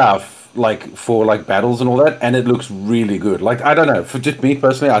and stuff, like, for, like, battles and all that, and it looks really good. Like, I don't know, for just me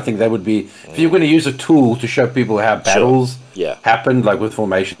personally, I think that would be, if you're going to use a tool to show people how battles happened, like, with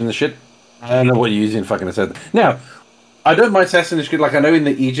formation and shit, I don't know what you're using fucking Assassin's. Now, I don't mind Assassin's Creed, like, I know in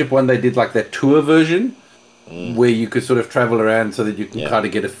the Egypt one, they did, like, that tour version, where you could sort of travel around so that you can kind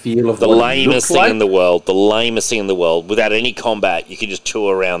of get a feel of the lamest thing like. in the world. The lamest thing in the world. Without any combat, you can just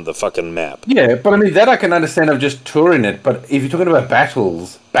tour around the fucking map. Yeah, but I mean that I can understand of just touring it. But if you're talking about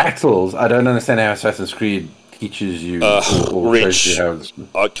battles, I don't understand how Assassin's Creed teaches you. Or Rich, you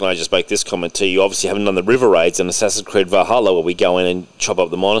how can I just make this comment to you? You obviously haven't done the river raids in Assassin's Creed Valhalla, where we go in and chop up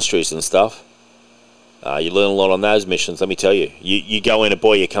the monasteries and stuff. You learn a lot on those missions. Let me tell you. You go in a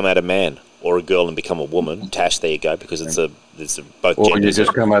boy, you come out a man. Or a girl and become a woman. Tash, there you go, because it's both or genders. You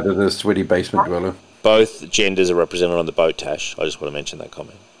just come out of the sweaty basement dweller. Both genders are represented on the boat, Tash. I just want to mention that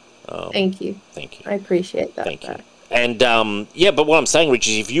comment. Thank you. I appreciate that. Thank you. And but what I'm saying, Rich,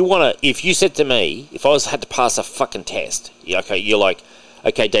 is if you said to me, if I had to pass a fucking test, you're like,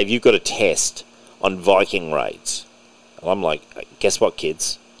 okay, Dave, you've got a test on Viking raids. And I'm like, guess what,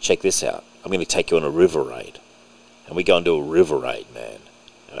 kids? Check this out. I'm going to take you on a river raid, and we go and do a river raid, man.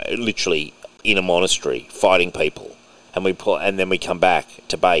 Literally in a monastery fighting people, and then we come back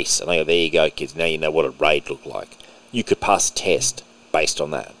to base and I go, there you go, kids, now you know what a raid looked like. You could pass a test based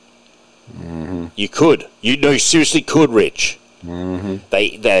on that. You could, seriously could, Rich.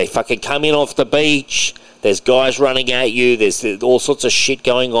 They fucking come in off the beach, there's guys running at you, there's all sorts of shit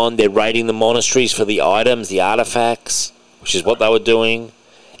going on, they're raiding the monasteries for the items, the artifacts, which is what they were doing.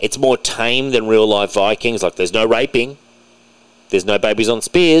 It's more tame than real life Vikings. Like, there's no raping. There's no babies on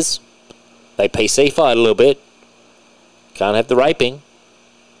spears. They PC fight a little bit. Can't have the raping.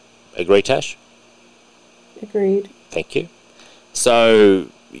 Agree, Tash? Agreed. Thank you. So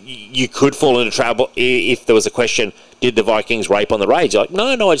you could fall into trouble if there was a question, did the Vikings rape on the raids? You're like,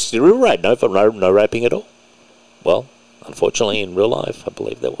 no, I just did a real raid. No raping at all. Well, unfortunately, in real life, I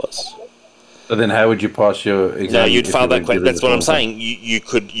believe there was. So then how would you pass your exam? No, you'd fail that question. That's what I'm saying. You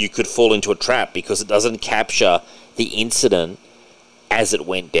could fall into a trap because it doesn't capture the incident as it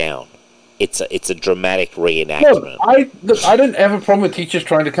went down. It's a dramatic reenactment. I don't have a problem with teachers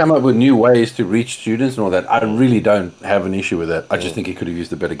trying to come up with new ways to reach students and all that. I really don't have an issue with that. I just think he could have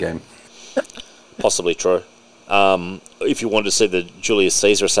used a better game. Possibly true. If you wanted to see the Julius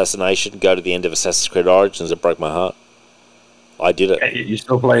Caesar assassination, go to the end of Assassin's Creed Origins. It broke my heart. I did it. You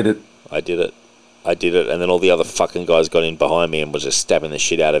still played it. I did it. And then all the other fucking guys got in behind me and was just stabbing the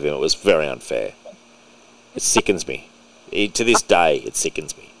shit out of him. It was very unfair. It sickens me. To this day, it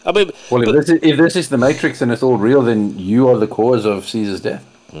sickens me. I mean, well, if this is the Matrix and it's all real, then you are the cause of Caesar's death.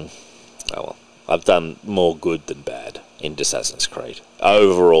 Oh well, I've done more good than bad in Assassin's Creed.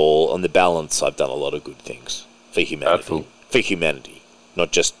 Overall, on the balance, I've done a lot of good things for humanity. Doubtful. For humanity,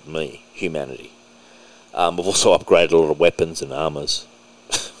 not just me. Humanity. We've also upgraded a lot of weapons and armors.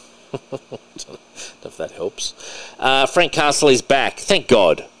 Don't know if that helps. Frank Castle is back. Thank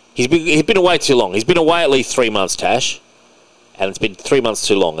God. He's been away too long. He's been away at least 3 months, Tash. And it's been 3 months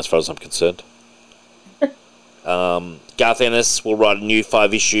too long as far as I'm concerned. Garth Ennis will write a new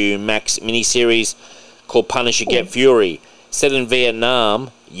 5-issue Max miniseries called Punisher Get Fury. Set in Vietnam.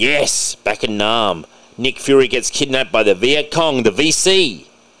 Yes, back in Nam. Nick Fury gets kidnapped by the Viet Cong, the VC.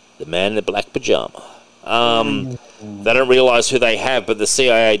 The man in the black pajama. They don't realise who they have, but the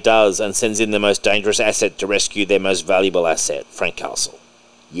CIA does and sends in the most dangerous asset to rescue their most valuable asset, Frank Castle.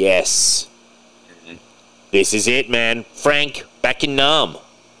 Yes. This is it, man. Frank, back in Nam.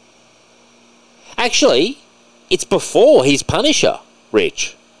 Actually, it's before he's Punisher,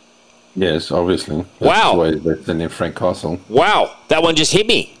 Rich. Yes, obviously. Wow. That's why that's the name Frank Castle. Wow, that one just hit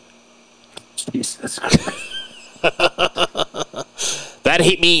me. Jesus Christ. That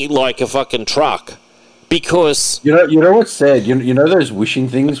hit me like a fucking truck. Because You know what's sad? You know those wishing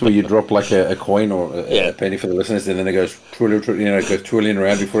things where you drop like a coin or a penny for the listeners, and then it goes twirling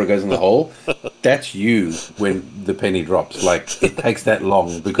around before it goes in the hole. That's you when the penny drops. Like it takes that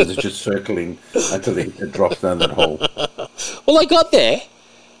long because it's just circling until it drops down that hole. well, I got there.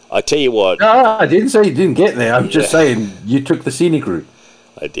 I tell you what, No, I didn't say you didn't get there. I'm just saying you took the scenic route.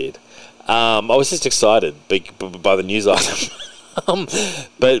 I did. I was just excited by the news item.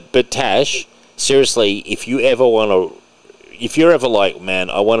 But Tash, seriously, if you're ever like, man,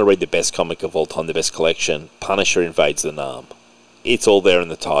 I want to read the best comic of all time, the best collection, Punisher Invades the Nam. It's all there in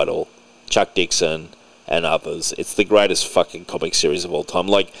the title. Chuck Dixon and others. It's the greatest fucking comic series of all time.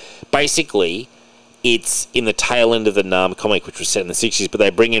 Like, basically, it's in the tail end of the Nam comic, which was set in the 60s, but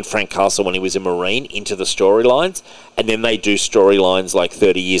they bring in Frank Castle when he was a Marine into the storylines, and then they do storylines like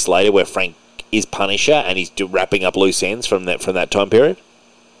 30 years later where Frank is Punisher and he's wrapping up loose ends from that time period.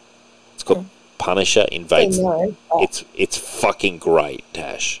 It's called Punisher Invades. It's fucking great,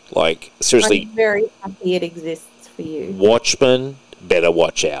 Tash. Like, seriously. I'm very happy it exists for you. Watchmen better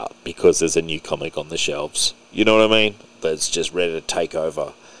watch out because there's a new comic on the shelves. You know what I mean? That's just ready to take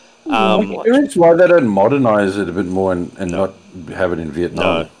over. I'm curious why they don't modernize it a bit more and not have it in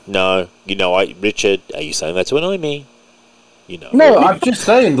Vietnam. No. Richard, are you saying that to annoy me? No, I'm just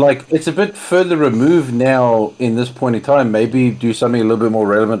saying, like, it's a bit further removed now in this point in time. Maybe do something a little bit more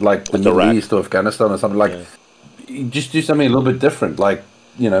relevant, like the Middle East or Afghanistan or something. Like, just do something a little bit different, like,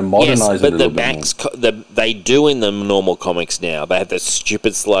 modernize it a little bit more. They do in the normal comics now. They have that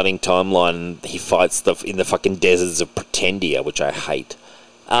stupid sliding timeline. He fights in the fucking deserts of Pretendia, which I hate.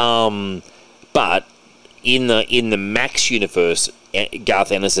 But in the Max universe,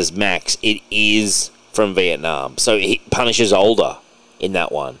 Garth Ennis's Max, it is from Vietnam. So Punisher's older in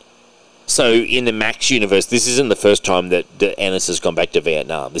that one. So in the Max universe, this isn't the first time that Ennis has gone back to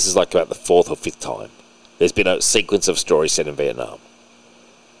Vietnam. This is like about the fourth or fifth time. There's been a sequence of stories set in Vietnam.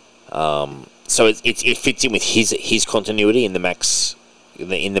 So it fits in with his continuity in the Max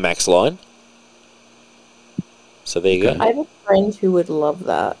in the Max line. So there you go. I have a friend who would love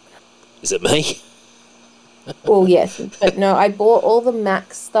that. Is it me? Well, yes, but no, I bought all the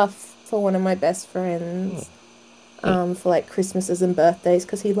Max stuff for one of my best friends for like Christmases and birthdays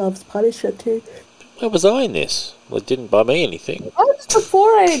because he loves Punisher too. Where was I in this? Well, it didn't buy me anything. Oh, it was before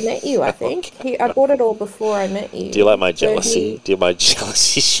I met you, I think. I bought it all before I met you. Do you like my jealousy? Do you like my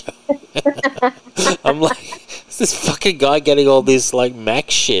jealousy show? I'm like, is this fucking guy getting all this like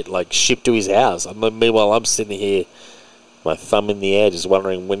Max shit like shipped to his house? Meanwhile, I'm sitting here, my thumb in the air, just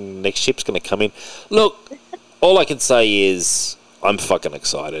wondering when the next ship's going to come in. Look, all I can say is I'm fucking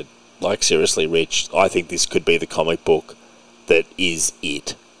excited. Like, seriously, Rich, I think this could be the comic book that is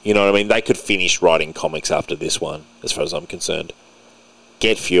it. You know what I mean? They could finish writing comics after this one, as far as I'm concerned.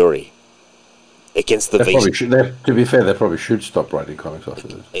 Get Fury against the VC. To be fair, they probably should stop writing comics after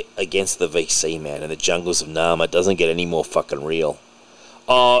this. Against the VC, man, in the jungles of Nam. It doesn't get any more fucking real.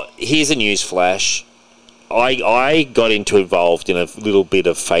 Here's a news flash. I got involved in a little bit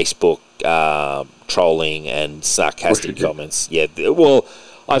of Facebook trolling and sarcastic comments. Yeah, well,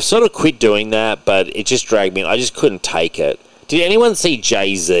 I've sort of quit doing that, but it just dragged me in. I just couldn't take it. Did anyone see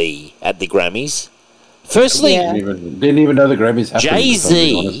Jay-Z at the Grammys? Firstly, didn't even know the Grammys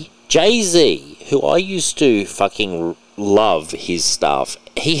happened. Jay-Z, who I used to fucking love his stuff,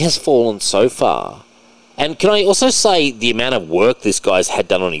 he has fallen so far. And can I also say the amount of work this guy's had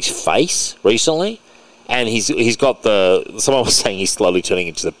done on his face recently? And he's got someone was saying he's slowly turning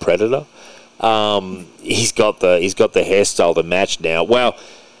into the Predator. He's got the hairstyle to match now. Well,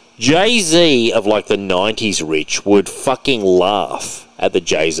 Jay-Z of like the 90s, Rich, would fucking laugh at the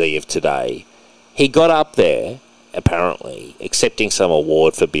Jay-Z of today. He got up there, apparently, accepting some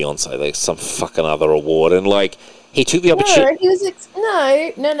award for Beyonce, like some fucking other award, and like he took the opportunity.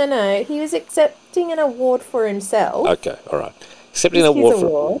 No. He was accepting an award for himself. Okay, all right. Accepting an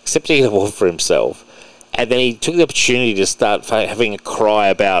award for himself. And then he took the opportunity to start having a cry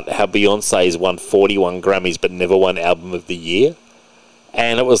about how Beyonce's won 41 Grammys but never won Album of the Year.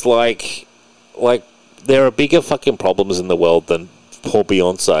 And it was like there are bigger fucking problems in the world than poor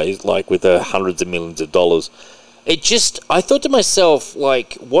Beyonce, like with her hundreds of millions of dollars. I thought to myself,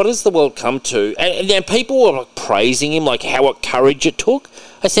 like, what has the world come to? And then people were like praising him, like what courage it took.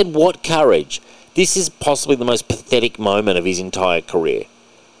 I said, what courage? This is possibly the most pathetic moment of his entire career.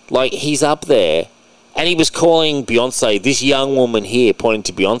 Like, he's up there. And he was calling Beyonce, this young woman here, pointing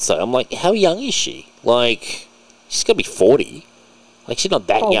to Beyonce. I'm like, how young is she? Like, she's got to be 40. Like, she's not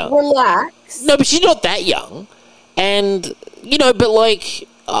that young. Relax. No, but she's not that young. And, you know, but like,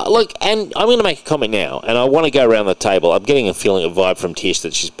 look, and I'm going to make a comment now, and I want to go around the table. I'm getting a vibe from Tish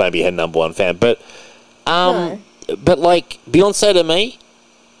that she's maybe her number one fan. But, but like, Beyonce to me,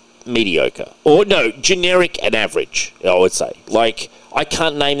 mediocre. Or, no, generic and average, I would say. Like, I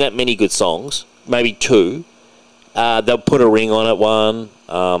can't name that many good songs. Maybe 2. They'll put a ring on it, one.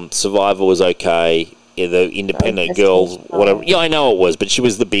 Survivor was okay. Yeah, the Independent Girls, whatever. Yeah, I know it was, but she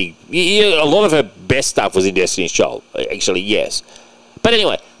was the big... Yeah, a lot of her best stuff was in Destiny's Child. Actually, yes. But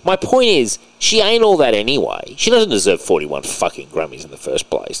anyway, my point is, she ain't all that anyway. She doesn't deserve 41 fucking Grammys in the first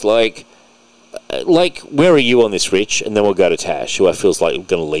place. Like, where are you on this, Rich? And then we'll go to Tash, who I feels like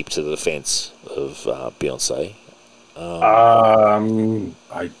going to leap to the defense of Beyonce.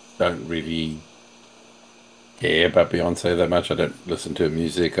 I don't really care about Beyonce that much. I don't listen to her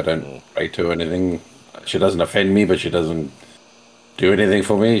music. I don't rate her or anything. She doesn't offend me, but she doesn't do anything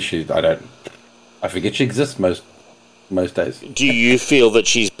for me. I forget she exists most days. Do you feel that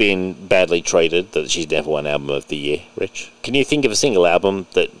she's been badly treated, that she's never won Album of the Year, Rich? Can you think of a single album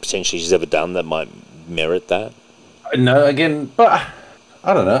that potentially she's ever done that might merit that? No, again, but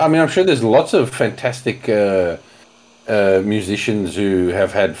I don't know. I mean, I'm sure there's lots of fantastic musicians who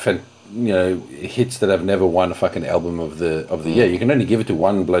have had hits that have never won a fucking album of the year. You can only give it to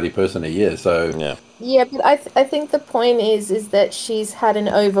one bloody person a year. So yeah, but I think the point is that she's had an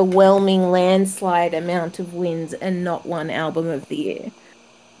overwhelming landslide amount of wins and not one album of the year.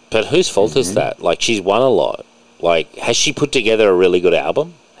 But whose fault is that? Like, she's won a lot. Like, has she put together a really good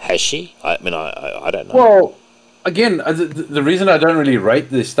album? Has she? I mean, I don't know. Well, again, the reason I don't really rate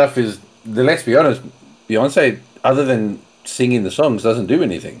this stuff is, let's be honest, Beyonce, other than singing the songs, doesn't do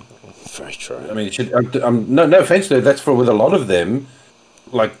anything. Very true. I mean, no offense to her, that's with a lot of them.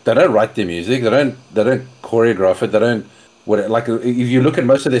 Like, they don't write their music, they don't choreograph it, they don't. Like, if you look at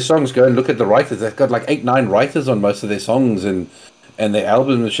most of their songs, go and look at the writers. They've got like 8-9 writers on most of their songs and their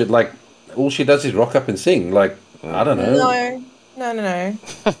albums and shit. Like, all she does is rock up and sing. Like, I don't know. No.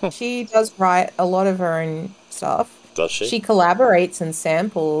 She does write a lot of her own stuff. Does she? She collaborates and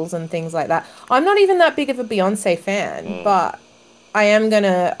samples and things like that. I'm not even that big of a Beyonce fan, but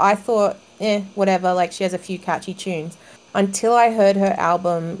I thought, whatever, like, she has a few catchy tunes. Until I heard her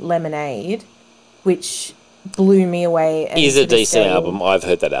album Lemonade, which blew me away. And is a decent album. I've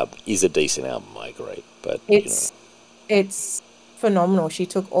heard that album. Is a decent album, I agree. But it's phenomenal. She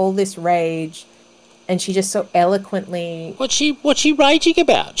took all this rage and she just so eloquently... What's she raging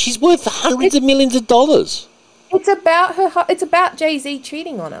about? She's worth hundreds of millions of dollars. It's about her. It's about Jay-Z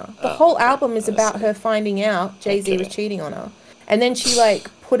cheating on her. The whole album is about her finding out Jay-Z was cheating on her. And then she, like,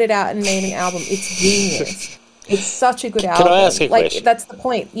 put it out and made an album. It's genius. It's such a good album. Can I ask a question? That's the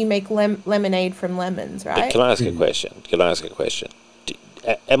point. You make lemonade from lemons, right? Can I ask a question?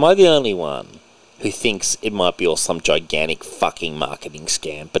 Am I the only one who thinks it might be all some gigantic fucking marketing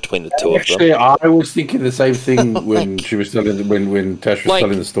scam between the two of them? Actually, I was thinking the same thing when she was telling when Tash was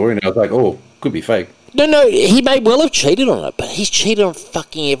telling the story, and I was like, oh, could be fake. No, he may well have cheated on her, but he's cheated on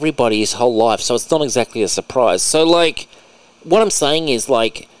fucking everybody his whole life, so it's not exactly a surprise. So, like, what I'm saying is,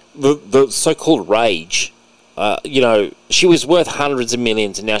 like, the so-called rage, she was worth hundreds of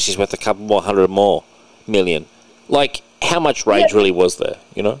millions, and now she's worth a couple more hundred more million. Like, how much rage really was there,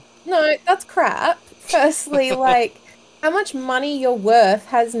 you know? No, that's crap. Firstly, like, how much money you're worth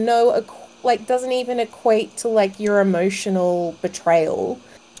has doesn't even equate to, like, your emotional betrayal.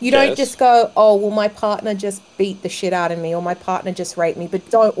 You don't just go, oh, well, my partner just beat the shit out of me, or my partner just raped me, but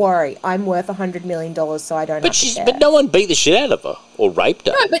don't worry, I'm worth $100 million, so I don't have to care. But no one beat the shit out of her, or raped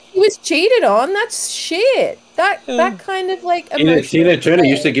her. No, but she was cheated on. That's shit. That kind of, like, emotional... Tina Turner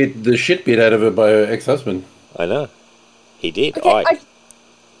used to get the shit beat out of her by her ex-husband. I know. He did. Okay,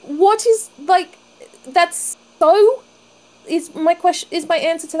 what is, like, that's so... Is my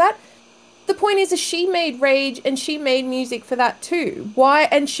answer to that? The point is she made Rage and she made music for that too. Why?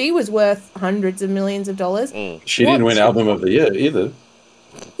 And she was worth hundreds of millions of dollars. She didn't win Album of the Year either.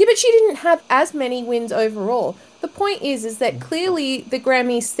 Yeah, but she didn't have as many wins overall. The point is that clearly the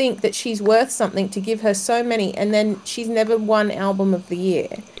Grammys think that she's worth something to give her so many, and then she's never won Album of the Year.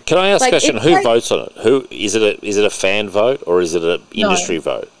 Can I ask a question? Who votes on it? Who is it? Is it a fan vote or is it an industry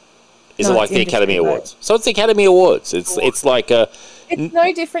vote? Is it like the Academy Awards? So it's the Academy Awards. It's like a... It's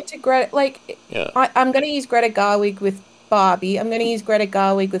no different to Greta. Like, I'm going to use Greta Garwig with Barbie. I'm going to use Greta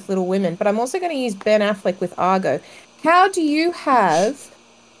Garwig with Little Women. But I'm also going to use Ben Affleck with Argo. How do you have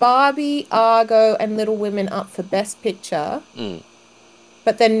Barbie, Argo, and Little Women up for Best Picture,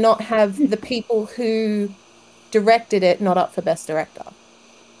 but then not have the people who directed it not up for Best Director.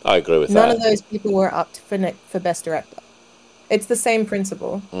 I agree with None that. of those people were up for Best Director. It's the same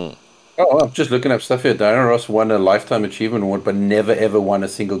principle. Oh, I'm just looking up stuff here. Diana Ross won a Lifetime Achievement Award, but never ever won a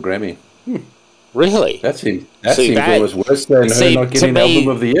single Grammy. Really? That seems that- almost worse than her not getting Album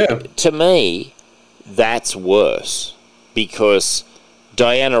of the Year. To me, that's worse because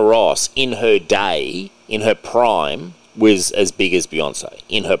Diana Ross, in her day, in her prime, was as big as Beyonce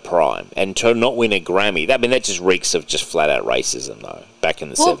in her prime, and to not win a Grammy, that just reeks of just flat out racism, though. Back in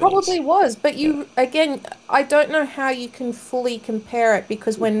the 70s. Well, it probably was, but again, I don't know how you can fully compare it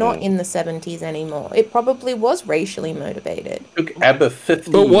because we're not in the 70s anymore. It probably was racially motivated. It took ABBA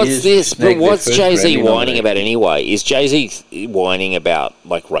 50 But what's years this? to snag But what's their first Jay-Z Grammy whining nomination. about anyway? Is Jay-Z whining about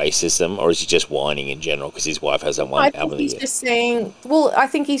like racism, or is he just whining in general because his wife has that one I album think of the he's year? just saying. Well, I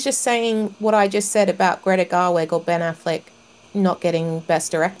think he's just saying what I just said about Greta Gerwig or Ben Affleck not getting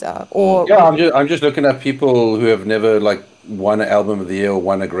Best Director. Or Yeah, I'm just looking at people who have never like won an Album of the Year or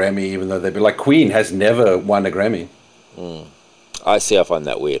won a Grammy, even though they'd be like Queen has never won a Grammy. I find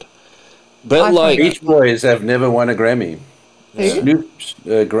that weird. But I find like, that- Beach Boys have never won a Grammy. Who? Snoop's,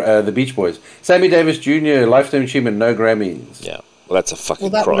 the Beach Boys. Sammy Davis Jr. Lifetime Achievement, no Grammys. yeah, well, that's a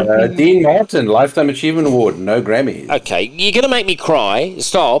fucking Well, that crime. would- Dean Martin, Lifetime Achievement Award, no Grammys. Okay, you're gonna make me cry.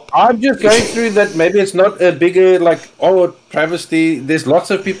 Stop. I'm just going through that. Maybe it's not a bigger travesty. There's lots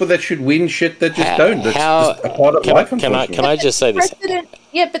of people that should win shit that just don't. That's just a part of life. Can I just say this?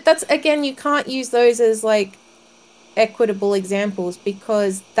 Yeah, but that's again, you can't use those as like equitable examples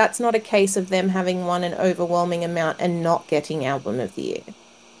because that's not a case of them having won an overwhelming amount and not getting Album of the Year.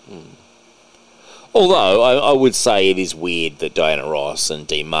 Although I would say it is weird that Diana Ross and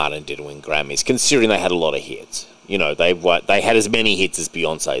Dean Martin didn't win Grammys, considering they had a lot of hits. You know, they had as many hits as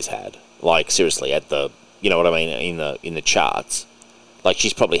Beyonce's had. Like seriously, at the what I mean in the charts, like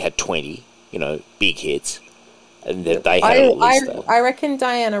she's probably had 20 big hits, and that they had at least that. I reckon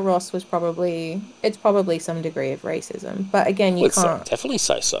Diana Ross was probably some degree of racism, but again, you can't Definitely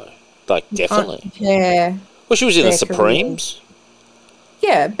say so. Like definitely. compare. Well, she was in the their Supremes.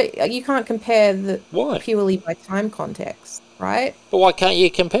 Yeah, but you can't compare Why? purely by time context, right? But why can't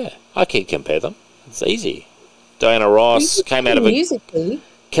you compare? I can compare them. It's easy. Diana Ross came out of musically.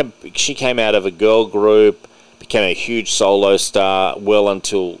 she came out of a girl group, became a huge solo star well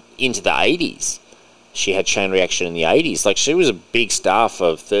until into the 80s. She had chain reaction in the 80s. Like, she was a big star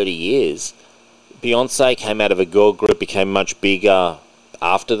for 30 years. Beyonce came out of a girl group, became much bigger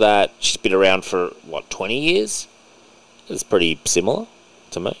after that. She's been around for, 20 years? It's pretty similar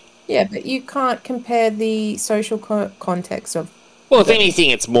to me. Yeah, but you can't compare the social context of. Well, if anything,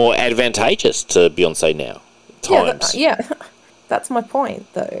 it's more advantageous to Beyonce now. Times. Yeah, that's my point,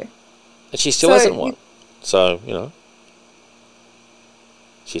 though. And she still hasn't won. So,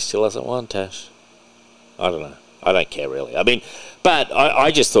 she still hasn't won, Tash. I don't know. I don't care, really. I mean, but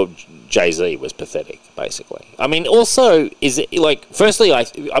I just thought Jay-Z was pathetic, basically. I mean, also, is it, like, firstly, I'm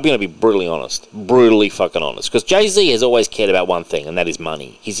going to be brutally honest. Brutally fucking honest. Because Jay-Z has always cared about one thing, and that is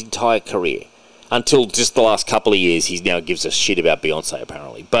money. His entire career. Until just the last couple of years, he now gives a shit about Beyonce,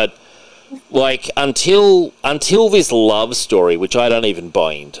 apparently. But, like, until this love story, which I don't even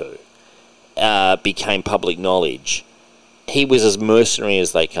buy into, became public knowledge, he was as mercenary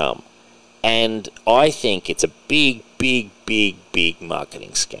as they come. And I think it's a big, big, big, big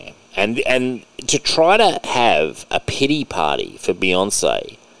marketing scam. And to try to have a pity party for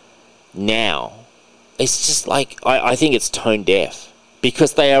Beyonce now, it's just like, I think it's tone deaf.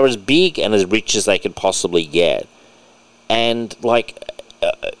 Because they are as big and as rich as they could possibly get. And, like,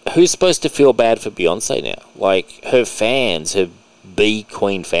 who's supposed to feel bad for Beyonce now? Like, her fans, her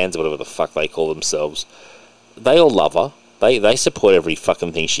B-Queen fans, or whatever the fuck they call themselves, they all love her. They support every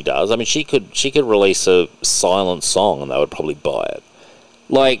fucking thing she does. I mean, she could release a silent song and they would probably buy it.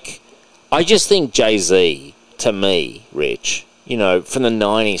 Like, I just think Jay-Z, to me, Rich, from the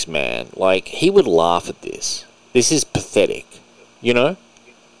 90s, man, like, he would laugh at this. This is pathetic,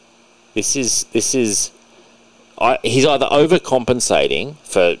 This is he's either overcompensating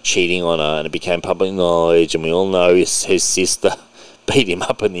for cheating on her and it became public knowledge, and we all know his sister beat him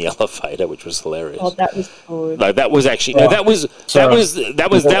up in the elevator, which was hilarious. Oh, that was good. No, that was actually that was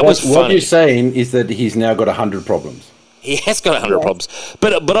funny. What you're saying is that he's now got 100 problems. He has got 100 problems,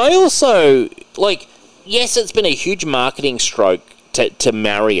 but I also like. Yes, it's been a huge marketing stroke to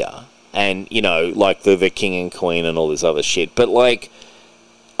marry her, and like the king and queen and all this other shit. But like,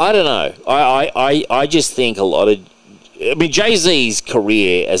 I don't know. I just think a lot of. I mean, Jay-Z's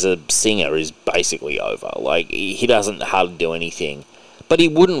career as a singer is basically over. Like, he doesn't hardly do anything. But he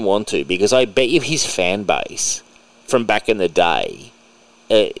wouldn't want to, because I bet you his fan base from back in the day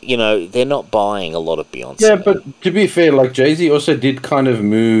they're not buying a lot of Beyonce. Yeah, but to be fair, like Jay-Z also did kind of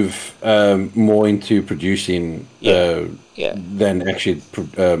move more into producing than actually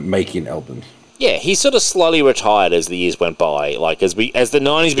making albums. Yeah, he sort of slowly retired as the years went by. Like as the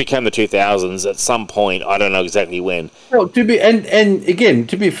 90s became the 2000s, at some point, I don't know exactly when. Well, to be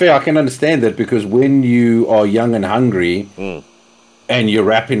fair, I can understand that, because when you are young and hungry and you're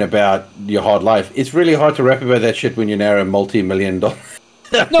rapping about your hard life, it's really hard to rap about that shit when you're now a multi-million-dollar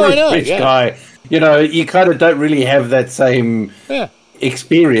rich guy. You kind of don't really have that same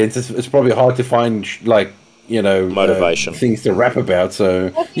experience. It's probably hard to find motivation things to rap about. So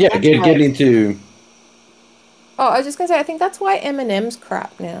get into. Oh, I was just gonna say, I think that's why Eminem's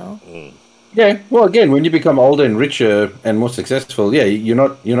crap now. Yeah, well, again, when you become older and richer and more successful, you're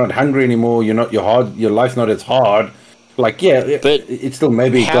not hungry anymore. Your life's not as hard. But it still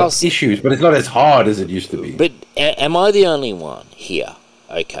maybe got issues, but it's not as hard as it used to be. But am I the only one here?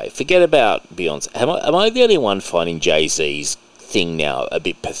 Okay, forget about Beyonce. Am I the only one finding Jay-Z's thing now a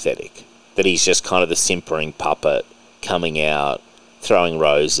bit pathetic? That he's just kind of the simpering puppet coming out, throwing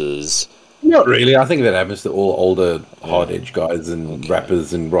roses. Not really. I think that happens to all older hard-edge guys and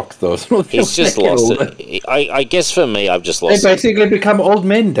rappers and rock stars. He's just lost it. I guess for me, I've just lost it. They basically become old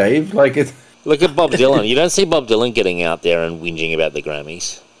men, Dave. Look at Bob Dylan. You don't see Bob Dylan getting out there and whinging about the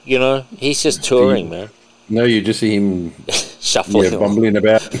Grammys. He's just touring, man. No, you just see him shuffling, bumbling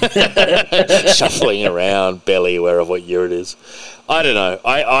about, shuffling around, barely aware of what year it is. I don't know.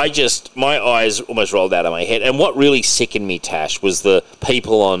 I just, my eyes almost rolled out of my head. And what really sickened me, Tash, was the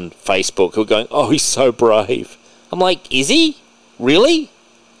people on Facebook who were going, "Oh, he's so brave." I'm like, is he really?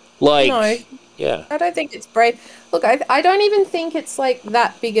 No. Yeah. I don't think it's brave. Look, I don't even think it's like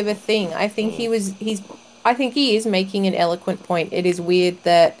that big of a thing. I think I think he is making an eloquent point. It is weird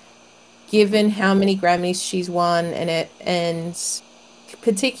that, given how many Grammys she's won and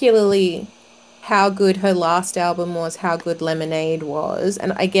particularly how good her last album was, how good Lemonade was,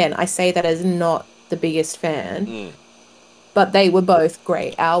 and again, I say that as not the biggest fan, but they were both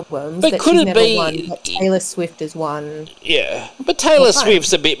great albums. But that could she's it never be won, but Taylor Swift has won? Yeah, but Taylor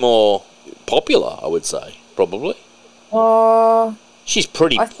Swift's a bit more popular, I would say, probably. She's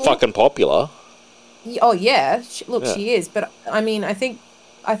pretty fucking popular. Oh yeah, she is, but I mean, I think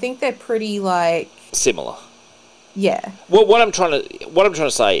they're pretty similar. Yeah. Well, what I'm trying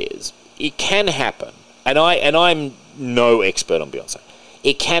to say is, it can happen, and I'm no expert on Beyonce.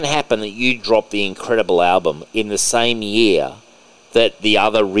 It can happen that you drop the incredible album in the same year that the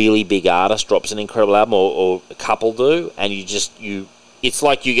other really big artist drops an incredible album, or a couple do, and it's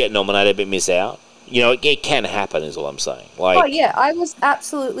like you get nominated but miss out. It can happen, is all I'm saying. I was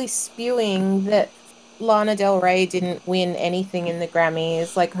absolutely spewing that Lana Del Rey didn't win anything in the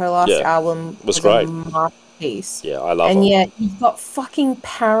Grammys. Like, her last album was great. A masterpiece. Yeah, I love it. And yet you've got fucking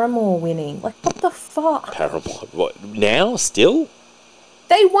Paramore winning. Like, what the fuck? Paramore? What, now? Still?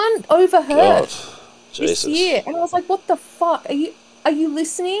 They won over her this year. And I was like, what the fuck? Are you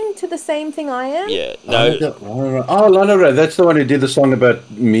listening to the same thing I am? Yeah, no. Lana Ray, that's the one who did the song about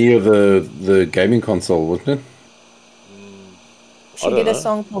me of the gaming console, wasn't it? She did a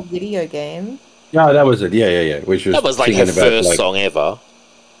song called Video Game. Yeah, that was it. Yeah. Which was that was like her first song ever.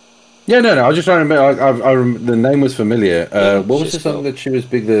 Yeah, no. I was just trying to remember. The name was familiar. What was the song that she was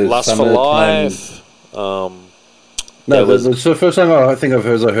big? The Lust for Life. No, the first song I think of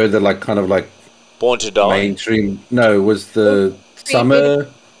hers, I heard that kind of Born to Die. Mainstream. No, was the Summer.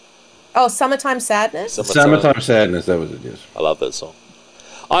 Oh, Summertime Sadness. Summertime Sadness. That was it. Yes. I love that song.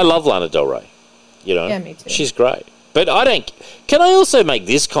 I love Lana Del Rey. Yeah, me too. She's great. But I don't. Can I also make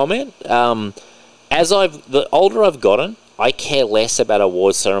this comment? The older I've gotten, I care less about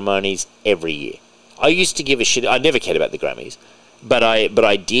award ceremonies every year. I used to give a shit. I never cared about the Grammys, but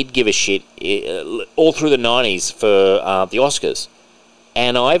I did give a shit all through the 90s for the Oscars,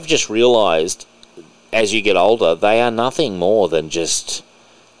 and I've just realised, as you get older, they are nothing more than just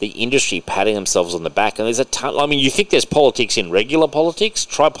the industry patting themselves on the back. And there's a ton. I mean, you think there's politics in regular politics?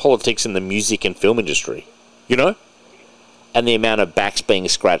 Try politics in the music and film industry, and the amount of backs being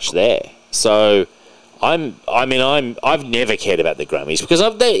scratched there. So I've never cared about the Grammys because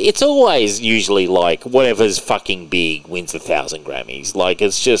it's always usually like whatever's fucking big wins 1,000 Grammys. Like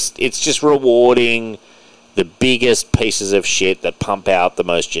it's just rewarding the biggest pieces of shit that pump out the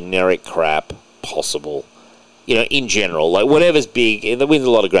most generic crap possible. In general, like whatever's big, that wins a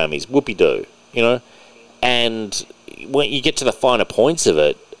lot of Grammys, whoopee-doo, And when you get to the finer points of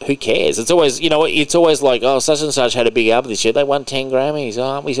it, who cares? It's always, it's always like, oh, such and such had a big album this year. They won 10 Grammys. Oh,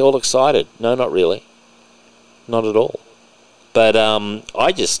 aren't we all excited? No, not really. Not at all. But I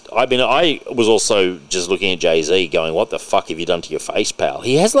was also just looking at Jay-Z going, what the fuck have you done to your face, pal?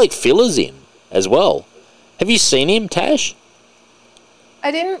 He has like fillers in as well. Have you seen him, Tash? I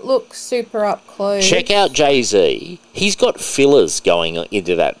didn't look super up close. Check out Jay-Z. He's got fillers going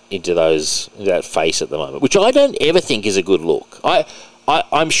into that face at the moment, which I don't ever think is a good look.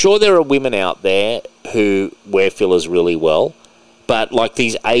 I'm sure there are women out there who wear fillers really well, but like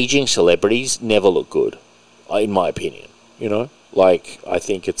these aging celebrities never look good, in my opinion. You know, like I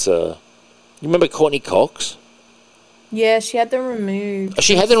think it's a. You remember Courtney Cox? Yeah, she had them removed.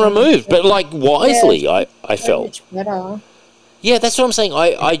 She had them removed, but like wisely, yeah, I felt. Much better. Yeah, that's what I'm saying.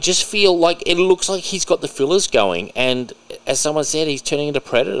 I just feel like it looks like he's got the fillers going, and as someone said, he's turning into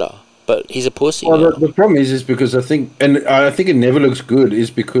Predator. But he's a pussy. Well, the problem is because I think it never looks good, is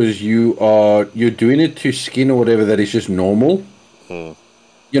because you're doing it to skin or whatever that is just normal.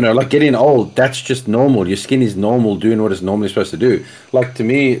 You know, like getting old, that's just normal. Your skin is normal, doing what it's normally supposed to do. Like to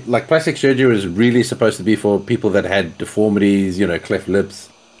me, like plastic surgery is really supposed to be for people that had deformities, you know, cleft lips.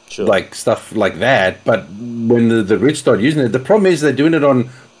 Sure. Like stuff like that, but when the rich start using it, the problem is they're doing it on.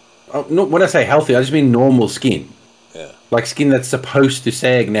 When I say healthy, I just mean normal skin. Yeah. Like skin that's supposed to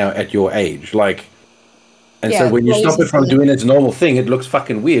sag now at your age, like. And so when you stop it from doing its normal thing, it looks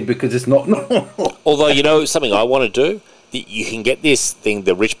fucking weird because it's not normal. Although you know something I want to do, you can get this thing.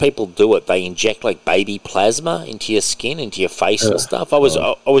 The rich people do it. They inject like baby plasma into your skin, into your face and stuff. I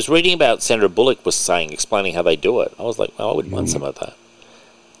was reading about Sandra Bullock was explaining how they do it. I was like, I wouldn't mind some of that.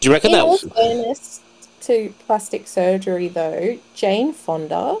 Do you reckon that was... In all fairness to plastic surgery, though, Jane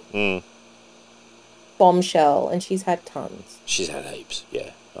Fonda, bombshell, and she's had tons. She's had heaps,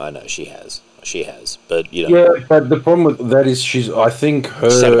 yeah. I know, she has. But, you know... Yeah, but the problem with that is I think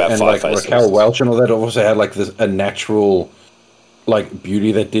her and, like, Raquel Welch and all that also had, like, a natural, like,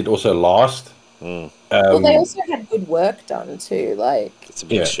 beauty that did also last. Well, they also had good work done too. Like,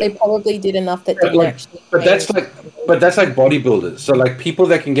 they probably did enough that didn't actually. But that's like bodybuilders. So like people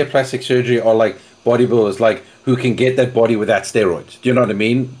that can get plastic surgery are like bodybuilders, like who can get that body without steroids. Do you know what I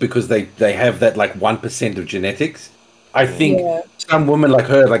mean? Because they have that like 1% of genetics. I think some women like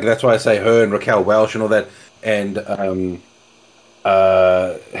her, like that's why I say her and Raquel Welch and all that, and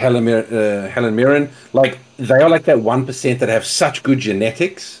Helen Mirren, like they are like that 1% that have such good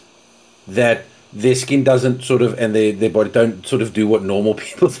genetics that their skin doesn't sort of, and their body don't sort of do what normal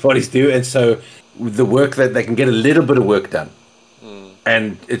people's bodies do. And so the work that they can get a little bit of work done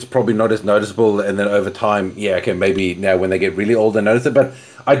and it's probably not as noticeable. And then over time, maybe now when they get really old, they notice it. But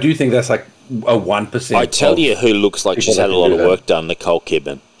I do think that's like a 1%. I tell you who looks like she's had a lot of work done, Nicole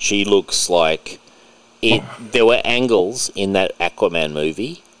Kidman. She looks like it. There were angles in that Aquaman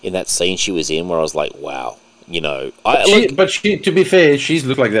movie, in that scene she was in, where I was like, wow. You know, but she, to be fair, she's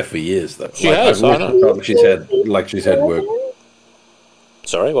looked like that for years, though. She has. I know. She's had work.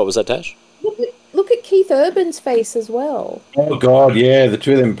 Sorry, what was that, Tash? Look at Keith Urban's face as well. Oh God, yeah, the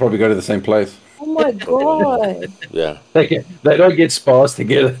two of them probably go to the same place. Oh my God. Yeah, they don't get spas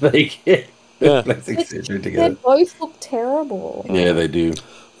together. They get plastic surgery together. They both look terrible. Yeah, they do.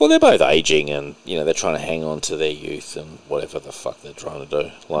 Well, they're both aging, and you know they're trying to hang on to their youth and whatever the fuck they're trying to do.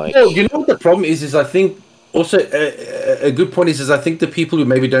 Like, well, you know what the problem is I think. Also, a good point is I think the people who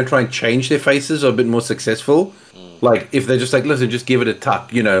maybe don't try and change their faces are a bit more successful. Like, if they're just like, listen, just give it a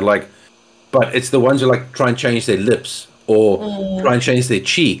tuck, you know, like, but it's the ones who like try and change their lips or try and change their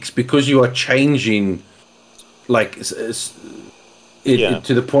cheeks because you are changing, like, it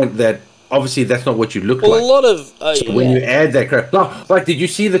to the point that obviously that's not what you look like. A lot of... so when you add that crap... Like, did you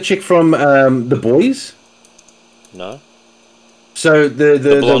see the chick from The Boys? No. So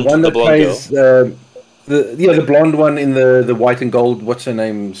the one that plays... the blonde one in the white and gold. What's her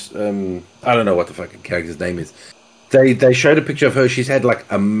name's? I don't know what the fucking character's name is. They showed a picture of her. She's had like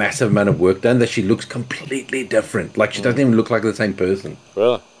a massive amount of work done that she looks completely different. Like she doesn't even look like the same person.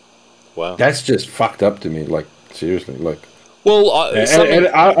 Really? Wow. That's just fucked up to me. Like seriously. Like. Well,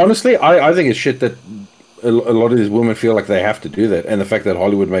 honestly, I think it's shit that a lot of these women feel like they have to do that, and the fact that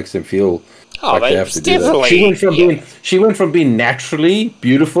Hollywood makes them feel. Like they have to do that. She went from being naturally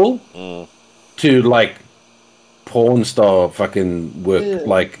beautiful to like porn star fucking work.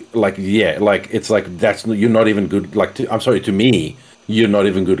 Like it's like you're not even good. Like I'm sorry, to me, you're not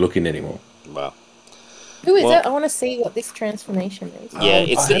even good looking anymore. Wow. Who is it? I want to see what this transformation is. Yeah,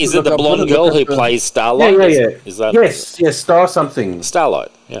 is it the blonde girl who plays Starlight? Yeah. Is that yes, Star something. Starlight.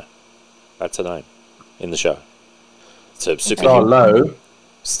 Yeah, that's her name in the show. So Star Low.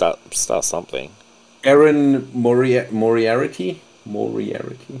 Star something. Erin Moriarty,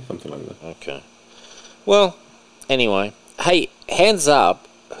 something like that. Okay. Well, anyway, hey, hands up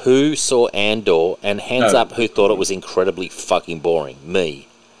who saw Andor, and hands No. up who thought it was incredibly fucking boring. Me.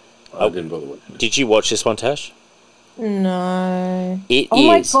 I didn't bother watching it. Did you watch this one, Tash? No. It Oh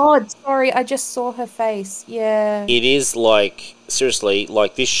my is. god, sorry, I just saw her face. Yeah. It is like, seriously,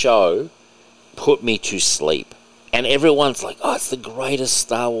 like this show put me to sleep. And everyone's like, oh, it's the greatest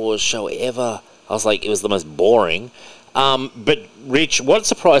Star Wars show ever. I was like, it was the most boring. But, Rich, what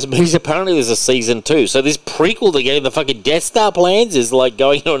surprised me is apparently there's a season 2. So this prequel to getting the fucking Death Star plans is like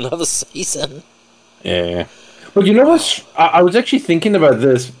going into another season. Yeah. But you know what? I was actually thinking about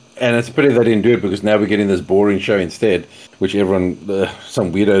this, and it's a pity they didn't do it because now we're getting this boring show instead, which everyone,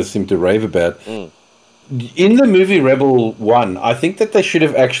 some weirdos seem to rave about. In the movie Rebel 1, I think that they should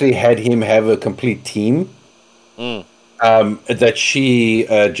have actually had him have a complete team. That she,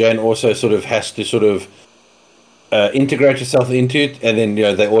 Jan, also sort of has to sort of integrate herself into it, and then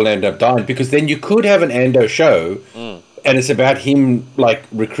they all end up dying. Because then you could have an Ando show, and it's about him like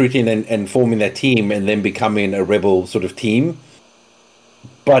recruiting and forming that team, and then becoming a rebel sort of team.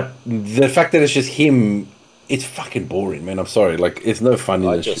 But the fact that it's just him, it's fucking boring, man. I'm sorry, like it's no fun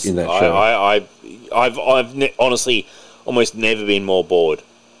in that show. I've honestly almost never been more bored.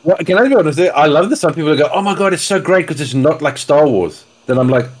 Well, can I be honest? I love that some people go, "Oh my god, it's so great because it's not like Star Wars." Then I'm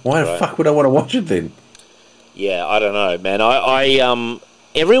like, "Why the fuck would I want to watch it then?" Yeah, I don't know, man.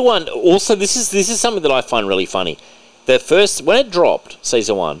 Everyone also this is something that I find really funny. When it dropped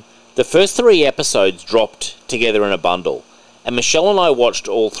season 1, the first 3 episodes dropped together in a bundle, and Michelle and I watched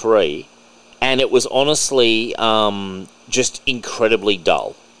all 3, and it was honestly just incredibly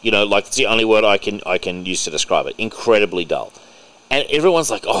dull. Like it's the only word I can use to describe it. Incredibly dull. And everyone's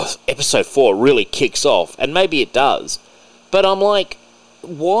like, oh, episode 4 really kicks off. And maybe it does. But I'm like,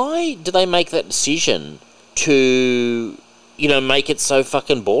 why do they make that decision to, make it so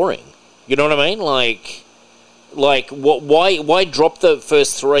fucking boring? You know what I mean? Why drop the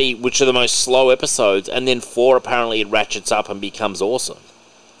first 3, which are the most slow episodes, and then 4 apparently it ratchets up and becomes awesome?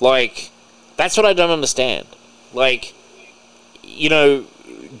 That's what I don't understand. Did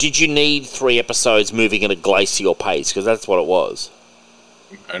you need 3 episodes moving at a glacial pace? Because that's what it was.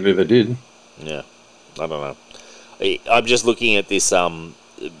 Only they did. Yeah, I don't know. I'm just looking at this the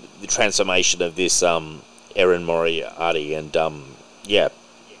transformation of this Erin Moriarty, and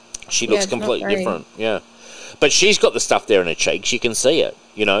she looks completely different. Yeah, but she's got the stuff there in her cheeks. You can see it.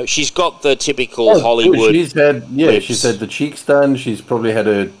 She's got the typical Hollywood. She's had the cheeks done. She's probably had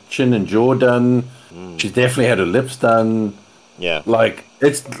her chin and jaw done. She's definitely had her lips done. Yeah,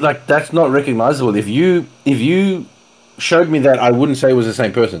 it's like that's not recognizable. If you showed me that, I wouldn't say it was the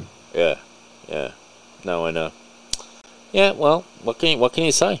same person. Yeah. No, I know. Yeah, well, what can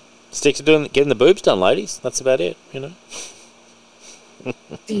you say? Stick to getting the boobs done, ladies. That's about it.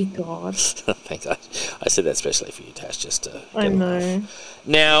 Dear God. Thanks. I said that especially for you, Tash. Just to. I know.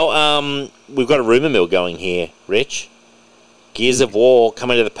 Now, we've got a rumor mill going here, Rich. Gears of War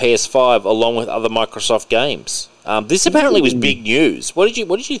coming to the PS5 along with other Microsoft games. This apparently was big news. What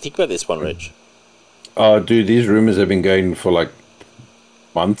did you think about this one, Rich? Oh, dude, these rumors have been going for like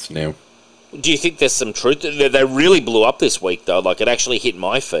months now. Do you think there's some truth? They really blew up this week, though. Like, it actually hit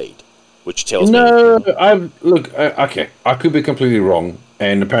my feed, which tells me... Okay, I could be completely wrong.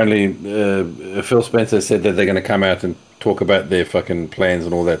 And apparently Phil Spencer said that they're going to come out and talk about their fucking plans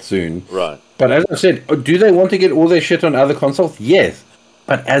and all that soon. Right. But as I said, do they want to get all their shit on other consoles? Yes.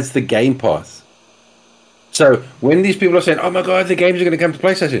 But as the Game Pass. So when these people are saying, oh my god, the games are going to come to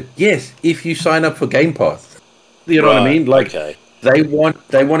PlayStation. Yes, if you sign up for Game Pass. You know what I mean? Okay. They want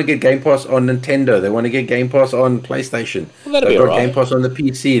to get Game Pass on Nintendo. They want to get Game Pass on PlayStation. Well, They've got Game Pass on the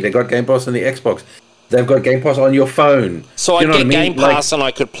PC. They've got Game Pass on the Xbox. They've got Game Pass on your phone. So I get Game Pass and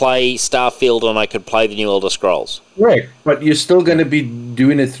I could play Starfield and I could play the new Elder Scrolls. Right, but you're still going to be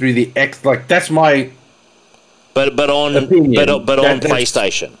doing it through the X. Like that's my. But on opinion. on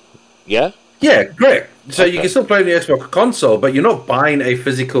PlayStation, yeah. Yeah, correct. So you can still play on the Xbox console, but you're not buying a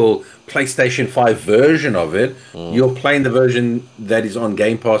physical PlayStation 5 version of it. You're playing the version that is on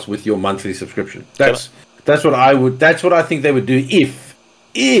Game Pass with your monthly subscription. That's what I think they would do if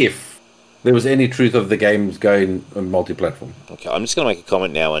there was any truth of the games going on multi-platform. Okay, I'm just going to make a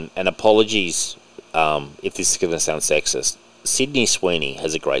comment now, and apologies if this is going to sound sexist. Sydney Sweeney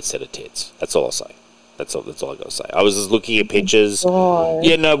has a great set of tits. That's all I'll say. That's all I got to say. I was just looking at pictures. God.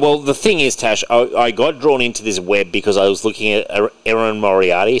 Yeah, no, well, the thing is, Tash, I got drawn into this web because I was looking at Erin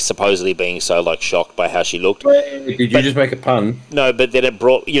Moriarty supposedly being so, shocked by how she looked. Did you just make a pun? No, but then it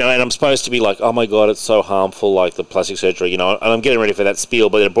brought, and I'm supposed to be like, oh my god, it's so harmful, like the plastic surgery, and I'm getting ready for that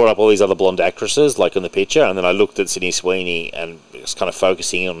spiel, but it brought up all these other blonde actresses, like in the picture, and then I looked at Sydney Sweeney and was kind of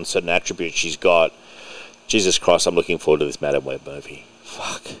focusing on certain attributes she's got. Jesus Christ, I'm looking forward to this Madam Web movie.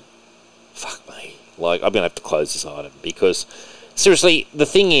 Fuck me. Like, I'm going to have to close this item because, seriously, the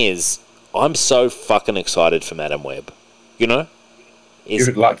thing is, I'm so fucking excited for Madam Web. You know?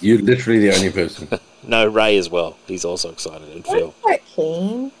 You're literally the only person. No, Ray as well. He's also excited. And I'm Phil. quite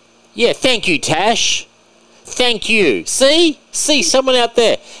keen. Yeah, thank you, Tash. Thank you. See, someone out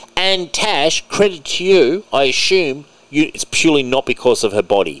there. And Tash, credit to you. I assume it's purely not because of her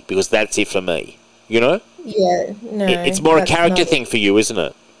body, because that's it for me. You know? Yeah, no. It's more a character thing for you, isn't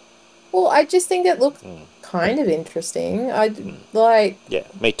it? Well, I just think it looked kind of interesting. Yeah,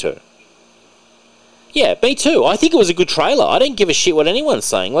 me too. Yeah, me too. I think it was a good trailer. I don't give a shit what anyone's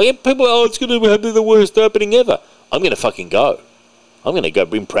saying. Like, people are, it's going to have the worst opening ever. I'm going to fucking go. I'm going to go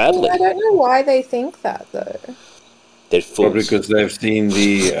in proudly. Well, I don't know why they think that, though. They're fools. Probably because they've seen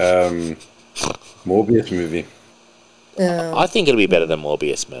the Morbius movie. I think it'll be better than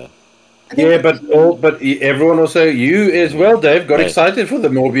Morbius, man. Yeah, but everyone also, you as well, Dave, got excited for the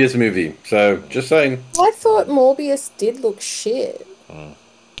Morbius movie. So, just saying. I thought Morbius did look shit.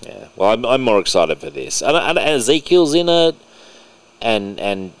 Yeah, well, I'm more excited for this. And Ezekiel's in it,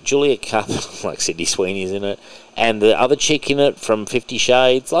 and Julia Cup, like Sydney Sweeney's in it, and the other chick in it from 50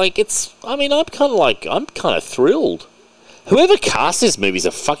 Shades. Like, I'm kind of thrilled. Whoever cast this movie is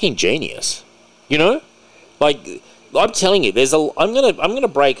a fucking genius. You know? Like, I'm telling you, I'm gonna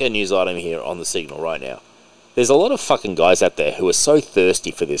break a news item here on the Signal right now. There's a lot of fucking guys out there who are so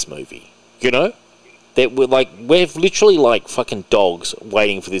thirsty for this movie. You know? That we're literally like fucking dogs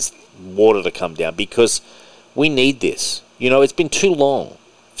waiting for this water to come down because we need this. You know, it's been too long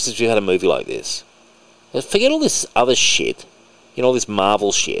since we had a movie like this. Forget all this other shit. You know, all this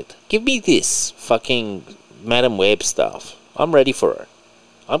Marvel shit. Give me this fucking Madam Web stuff. I'm ready for it.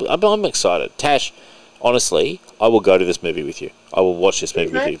 I'm excited. Tash, honestly, I will go to this movie with you. I will watch this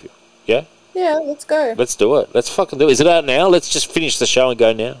movie with you. Yeah? Yeah, let's go. Let's do it. Let's fucking do it. Is it out now? Let's just finish the show and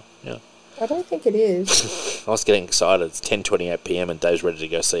go now. Yeah. I don't think it is. I was getting excited. It's 10:28 p.m. and Dave's ready to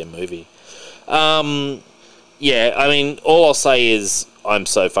go see a movie. Yeah, I mean, all I'll say is I'm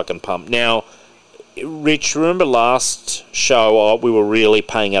so fucking pumped. Now, Rich, remember last show we were really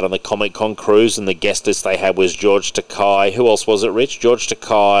paying out on the Comic-Con cruise and the guest list they had was George Takei. Who else was it, Rich? George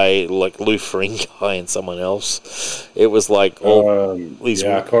Takei, like Lou Ferrigno and someone else. It was like all these...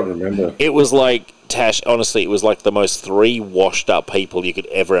 Yeah, I can't remember. It was like... Tash, honestly, it was like the most three washed-up people you could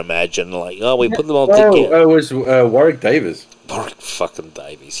ever imagine. Like, we put them all together. It was Warwick Davis. Warwick fucking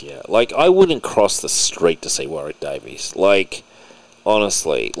Davies, yeah. Like, I wouldn't cross the street to see Warwick Davies. Like,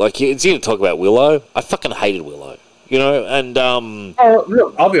 honestly. Like, it's going to talk about Willow. I fucking hated Willow. You know, and...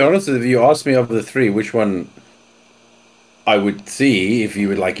 look, I'll be honest with you. If you asked me of the three, which one I would see, if you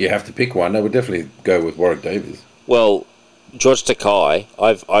would, like, you have to pick one, I would definitely go with Warwick Davis. Well... George Takei,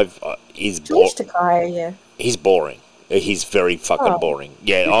 George Takei, yeah. He's boring. He's very fucking boring.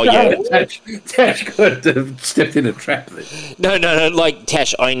 Yeah. Oh, yeah. Tash could have stepped in a trap there. No. Like,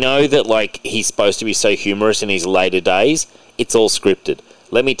 Tash, I know that, like, he's supposed to be so humorous in his later days. It's all scripted.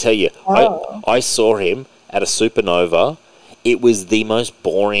 Let me tell you, I saw him at a supernova. It was the most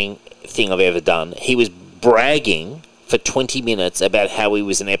boring thing I've ever done. He was bragging for 20 minutes about how he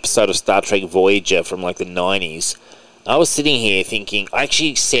was an episode of Star Trek Voyager from, like, the 90s. I was sitting here thinking, I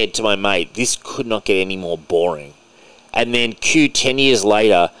actually said to my mate, this could not get any more boring. And then 10 years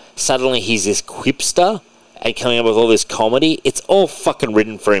later, suddenly he's this quipster and coming up with all this comedy. It's all fucking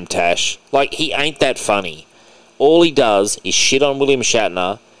written for him, Tash. Like, he ain't that funny. All he does is shit on William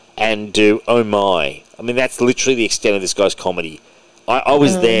Shatner and do, oh my. I mean, that's literally the extent of this guy's comedy. I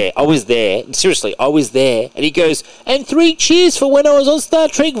was there. Seriously, I was there. And he goes, and 3 cheers for when I was on Star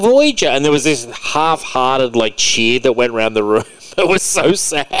Trek Voyager. And there was this half-hearted, like, cheer that went around the room. It was so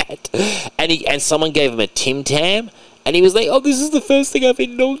sad. And someone gave him a Tim Tam. And he was like, oh, this is the first thing I've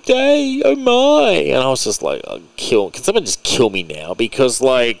eaten all day. Oh, my. And I was just like, can someone just kill me now? Because,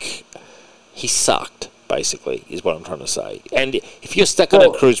 like, he sucked, basically, is what I'm trying to say. And if you're stuck on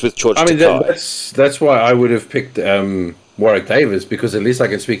a cruise with George Takei... that's why I would have picked... Warwick Davis, because at least I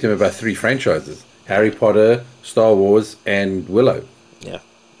can speak to him about 3 franchises: Harry Potter, Star Wars, and Willow. Yeah.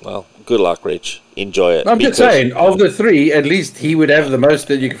 Well, good luck, Rich. Enjoy it. I'm just saying, of the 3, at least he would have the most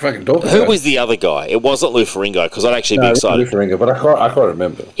that you can fucking talk about. Who was the other guy? It wasn't Lou Ferrigno, because I'd actually be excited. Lou Ferrigno, but I can't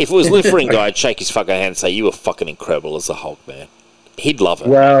remember. If it was Lou Ferrigno, I'd shake his fucking hand and say, you were fucking incredible as the Hulk, man. He'd love it.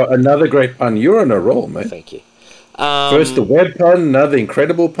 Wow, another great pun. You're on a roll, mate. Thank you. First the web pun, another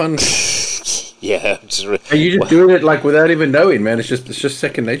incredible pun. Yeah, and you just doing it like without even knowing, man. It's just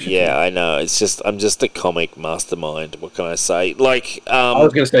second nature. Yeah, I know. I'm just a comic mastermind. What can I say? Like, I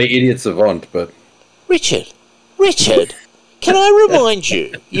was going to say idiot savant, but Richard, can I remind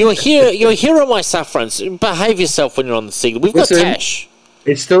you? You're here on my sufferance. Behave yourself when you're on the Signal. We've got Tash.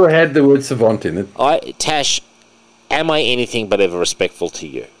 It still had the word savant in it. Tash, am I anything but ever respectful to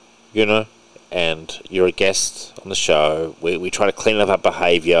you? You know? And you're a guest on the show. We try to clean up our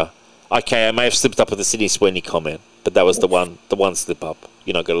behaviour. Okay, I may have slipped up with the Sydney Sweeney comment, but that was the one slip up.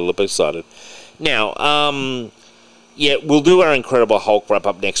 You know, got a little bit excited. Now, yeah, we'll do our Incredible Hulk wrap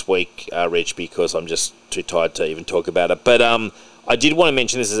up next week, Rich, because I'm just too tired to even talk about it. But I did want to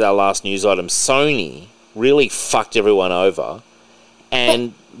mention, this is our last news item. Sony really fucked everyone over,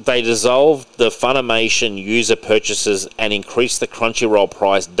 and they dissolved the Funimation user purchases and increased the Crunchyroll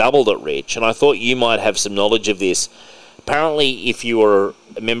price, doubled it, Rich. And I thought you might have some knowledge of this. Apparently, if you were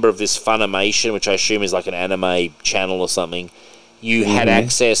a member of this Funimation, which I assume is like an anime channel or something, you had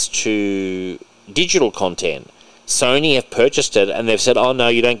access to digital content. Sony have purchased it, and they've said, oh, no,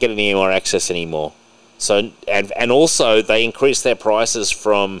 you don't get any more access anymore. So, and also, they increased their prices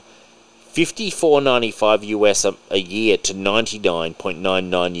from $54.95 US a year to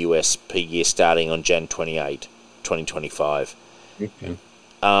 $99.99 US per year starting on Jan 28, 2025. Okay.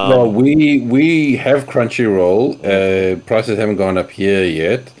 Well, we have Crunchyroll. Prices haven't gone up here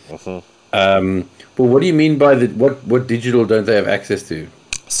yet. But what do you mean by what digital don't they have access to?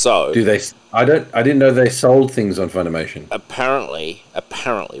 So do they? I didn't know they sold things on Funimation. Apparently,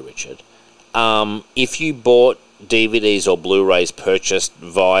 Richard, if you bought DVDs or Blu-rays purchased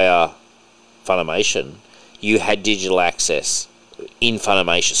via Funimation, you had digital access in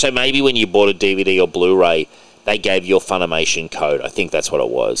Funimation. So maybe when you bought a DVD or Blu-ray, they gave you a Funimation code. I think that's what it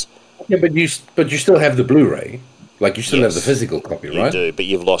was. Yeah, but you still have the Blu-ray. Like, you still have the physical copy, right? You do, but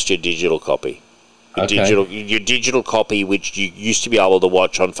you've lost your digital copy. Your digital copy, which you used to be able to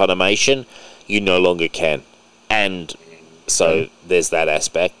watch on Funimation, you no longer can. And so there's that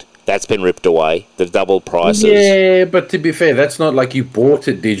aspect. That's been ripped away. They've doubled prices. Yeah, but to be fair, that's not like you bought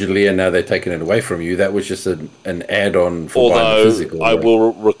it digitally and now they're taking it away from you. That was just an add-on for buying the physical. I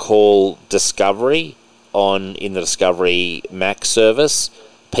will recall Discovery in the Discovery Max service,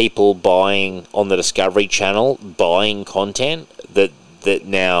 people buying on the Discovery Channel, buying content that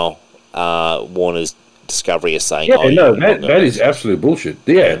now Warner's Discovery is saying, that is absolute bullshit.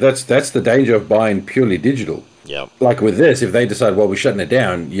 Yeah, that's the danger of buying purely digital. Yeah. Like with this, if they decide, well, we're shutting it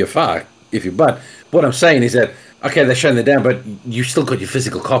down, you're fucked. But what I'm saying is that, okay, they're shutting it down, but you still got your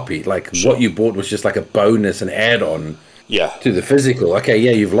physical copy. Like, what you bought was just like a bonus, an add-on to the physical. Okay,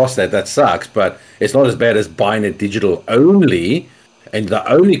 yeah, you've lost that. That sucks, but it's not as bad as buying it digital only, and the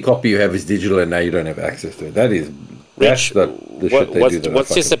only copy you have is digital, and now you don't have access to it. That's the shit they do.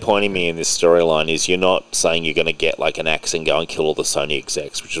 What's disappointing me in this storyline is you're not saying you're going to get like an axe and go and kill all the Sony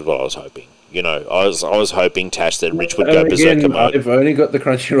execs, which is what I was hoping. You know, I was hoping, Tash, that Rich would go berserker mode. I've only got the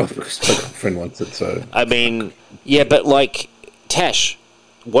Crunchyroll because my girlfriend wants it, so... I mean, yeah, but like, Tash,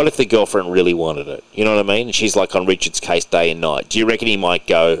 what if the girlfriend really wanted it? You know what I mean? And she's like on Richard's case day and night. Do you reckon he might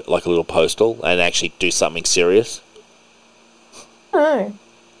go like a little postal and actually do something serious? No.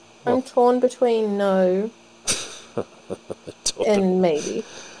 I'm torn between no and maybe.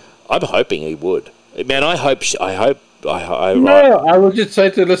 I'm hoping he would. Man, I hope... I will just say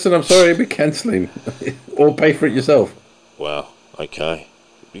to her, listen, I'm sorry, I'll be cancelling. Or pay for it yourself. Wow, okay.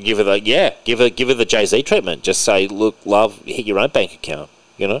 Give her the Jay-Z treatment. Just say, look, love, hit your own bank account,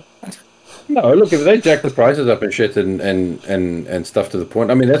 you know? No, look, if they jack the prices up and shit and stuff to the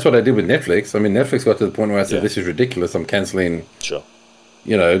point... I mean, that's what I did with Netflix. I mean, Netflix got to the point where I said, this is ridiculous, I'm cancelling... Sure.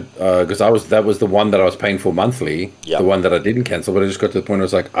 You know, because that was the one that I was paying for monthly, the one that I didn't cancel, but I just got to the point where I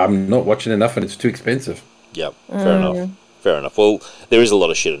was like, I'm not watching enough and it's too expensive. Yep, fair enough. Well, there is a lot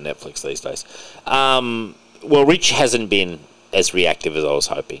of shit on Netflix these days. Well, Rich hasn't been as reactive as I was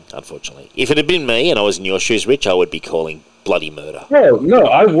hoping, unfortunately. If it had been me and I was in your shoes, Rich, I would be calling bloody murder. No,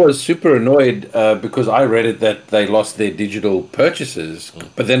 I was super annoyed because I read it that they lost their digital purchases,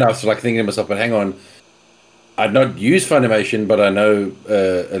 but then I was like thinking to myself, but hang on, I'd not used Funimation, but I know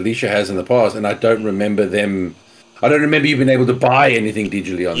Alicia has in the past, and I don't remember you being able to buy anything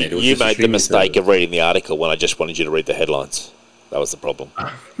digitally on there. You made the mistake of reading the article when I just wanted you to read the headlines. That was the problem.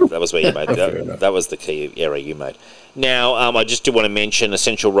 That was where you made that was the key error you made. Now, I just do want to mention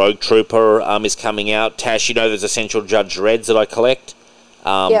Essential Rogue Trooper is coming out. Tash, you know there's Essential Judge Dreds that I collect.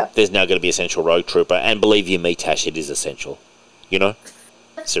 There's now going to be Essential Rogue Trooper, and believe you me, Tash, it is essential. You know?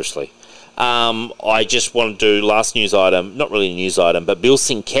 Seriously. I just want to do last news item, not really a news item, but Bill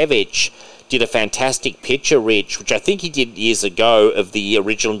Sienkiewicz did a fantastic picture, Rich, which I think he did years ago, of the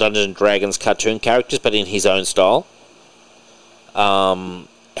original Dungeons and Dragons cartoon characters, but in his own style.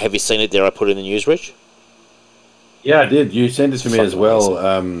 Have you seen it there? I put in the news, Rich? Yeah, I did. You sent it to me as well.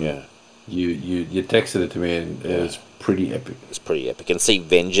 Yeah. You texted it to me, and it was pretty epic. It's pretty epic. And see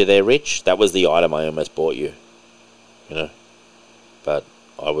Venger there, Rich? That was the item I almost bought you. You know? but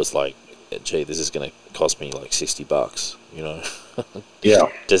I was like, gee, this is going to cost me like $60, you know. Yeah,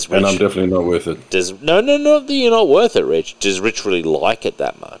 Does Rich, and I'm definitely not worth it. no, you're not worth it, Rich. Does Rich really like it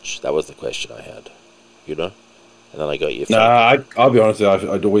that much? That was the question I had, you know. And then I got your. Nah, I'll be honest.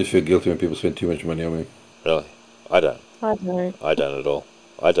 I'd always feel guilty when people spend too much money on me. Really, I don't. I don't. I don't at all.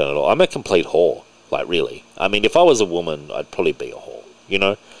 I don't at all. I'm a complete whore. Like, really. I mean, if I was a woman, I'd probably be a whore. You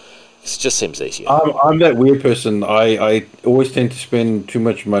know, it just seems easier. I'm that weird person. I always tend to spend too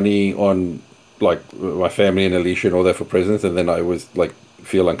much money on like my family and Alicia and all that for presents, and then I always like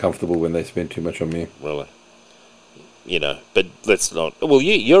feel uncomfortable when they spend too much on me. Really. You know, but let's not. Well,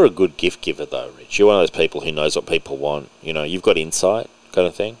 you're a good gift giver, though, Rich. You're one of those people who knows what people want. You know, you've got insight, kind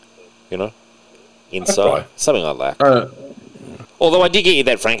of thing. You know, insight, something like that. Although I did get you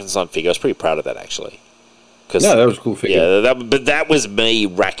that Frankenstein figure, I was pretty proud of that actually. No, that was a cool figure. Yeah, but that was me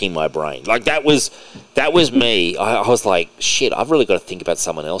racking my brain. Like that was me. I was like, shit, I've really got to think about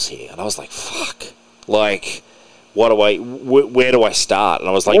someone else here. And I was like, fuck, like. Where do I start? And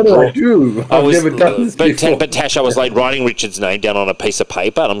I was like, what do I do? I've never done this before. But Tash, I was like writing Richard's name down on a piece of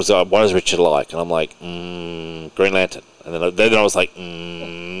paper, and I was like, what is Richard like? And I'm like, Green Lantern. And then I was like,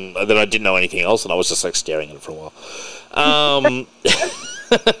 and then I didn't know anything else, and I was just like staring at it for a while.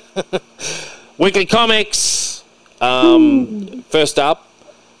 Weekly Comics. First up,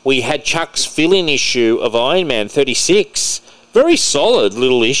 we had Chuck's fill-in issue of Iron Man 36. Very solid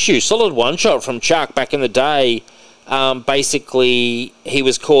little issue. Solid one-shot from Chuck back in the day. Basically, he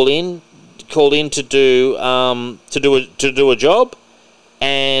was called in to do a job,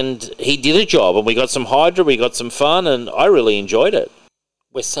 and he did a job, and we got some Hydra, we got some fun, and I really enjoyed it.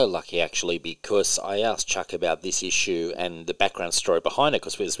 We're so lucky, actually, because I asked Chuck about this issue and the background story behind it,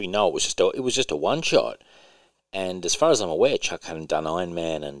 because as we know, it was just a one-shot. And as far as I'm aware, Chuck hadn't done Iron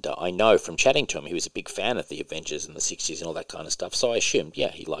Man, and I know from chatting to him, he was a big fan of the Avengers in the 60s and all that kind of stuff, so I assumed,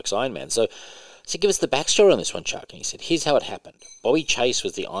 yeah, he likes Iron Man. So give us the backstory on this one, Chuck. And he said, here's how it happened. Bobby Chase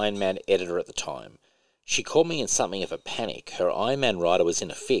was the Iron Man editor at the time. She called me in something of a panic. Her Iron Man writer was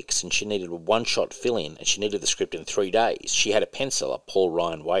in a fix, and she needed a one-shot fill-in, and she needed the script in 3 days. She had a penciler, Paul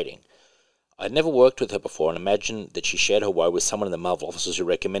Ryan, waiting. I'd never worked with her before and imagined that she shared her woe with someone in the Marvel offices who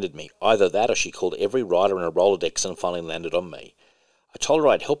recommended me. Either that or she called every writer in a Rolodex and finally landed on me. I told her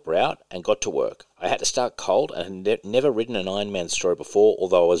I'd help her out and got to work. I had to start cold and had never written an Iron Man story before,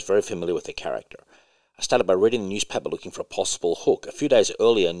 although I was very familiar with the character. I started by reading the newspaper looking for a possible hook. A few days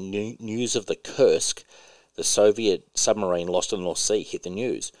earlier, news of the Kursk, the Soviet submarine lost in the North Sea, hit the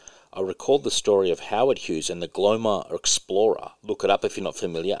news. I recalled the story of Howard Hughes and the Glomar Explorer. Look it up if you're not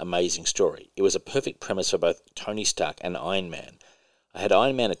familiar. Amazing story. It was a perfect premise for both Tony Stark and Iron Man. I had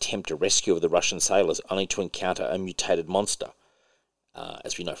Iron Man attempt a rescue of the Russian sailors, only to encounter a mutated monster,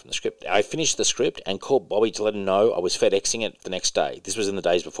 as we know from the script. I finished the script and called Bobby to let him know I was FedExing it the next day. This was in the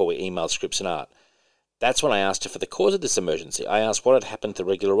days before we emailed scripts and art. That's when I asked her for the cause of this emergency. I asked what had happened to the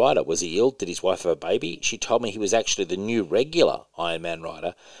regular writer. Was he ill? Did his wife have a baby? She told me he was actually the new regular Iron Man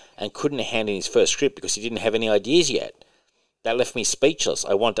writer and couldn't hand in his first script because he didn't have any ideas yet. That left me speechless.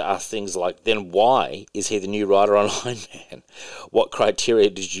 I wanted to ask things like, then why is he the new writer on Iron Man? What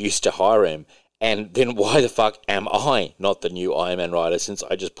criteria did you use to hire him? And then why the fuck am I not the new Iron Man writer since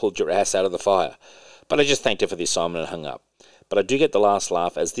I just pulled your ass out of the fire? But I just thanked her for the assignment and hung up. But I do get the last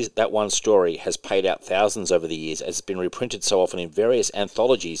laugh, as that one story has paid out thousands over the years, as it's been reprinted so often in various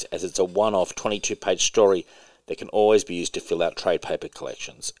anthologies, as it's a one-off 22-page story that can always be used to fill out trade paper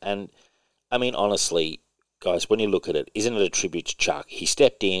collections. And, I mean, honestly, guys, when you look at it, isn't it a tribute to Chuck? He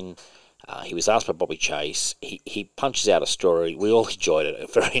stepped in, he was asked by Bobby Chase, he punches out a story, we all enjoyed it, a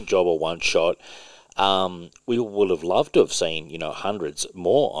very enjoyable one-shot. We would have loved to have seen, hundreds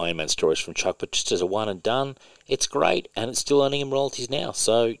more Iron Man stories from Chuck, but just as a one and done, it's great, and it's still earning him royalties now.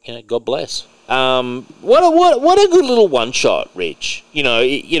 So, God bless. What a good little one shot, Rich.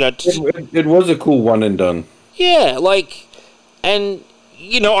 It was a cool one and done. Yeah, I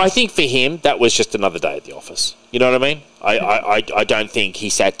think for him that was just another day at the office. You know what I mean? I don't think he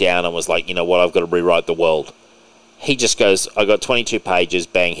sat down and was like, you know what, I've got to rewrite the world. He just goes, I got 22 pages,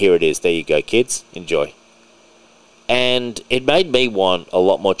 bang, here it is. There you go, kids. Enjoy. And it made me want a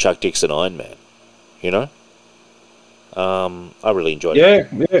lot more Chuck Dixon Iron Man. I really enjoyed it.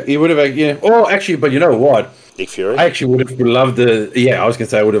 Yeah, he would have, yeah. Oh, actually, but you know what? Nick Fury? I actually would have loved I was going to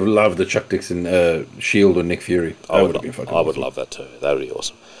say I would have loved the Chuck Dixon Shield or Nick Fury. I would love that too. That would be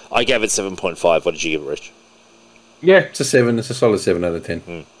awesome. I gave it 7.5. What did you give it, Rich? Yeah, it's a 7. It's a solid 7 out of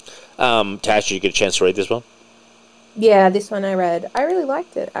 10. Tash, did you get a chance to read this one? Yeah, this one I read. I really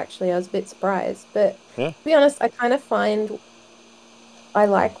liked it, actually. I was a bit surprised. But to be honest, I kind of find I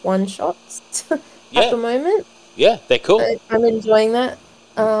like one-shots at the moment. Yeah, they're cool. I'm enjoying that.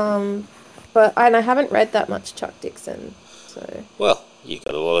 And I haven't read that much Chuck Dixon, so. Well, you've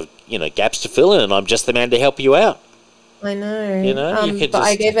got a lot of gaps to fill in, and I'm just the man to help you out. I know. You could but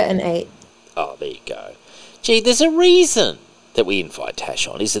I gave it an 8. Oh, there you go. Gee, there's a reason that we invite Tash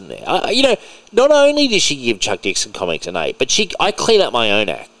on, isn't there? Not only does she give Chuck Dixon comics an 8, but I clean up my own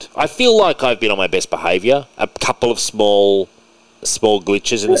act. I feel like I've been on my best behaviour. A couple of small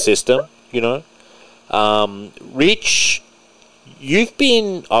glitches in the system, Rich, you've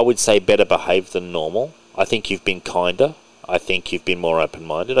been, I would say, better behaved than normal. I think you've been kinder. I think you've been more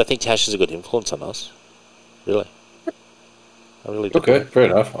open-minded. I think Tash is a good influence on us. Really. I really do. Okay, fair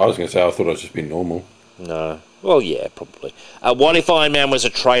enough. I was going to say I thought I was just being normal. No. Well, yeah, probably. What if Iron Man was a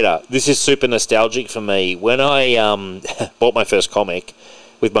traitor? This is super nostalgic for me. When I bought my first comic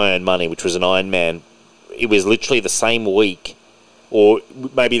with my own money, which was an Iron Man, it was literally the same week, or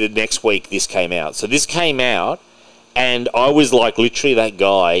maybe the next week this came out. So this came out, and I was like literally that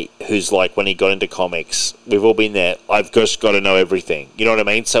guy who's like, when he got into comics, we've all been there, I've just got to know everything. You know what I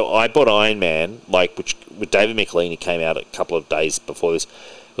mean? So I bought Iron Man, which with David McLean, came out a couple of days before this.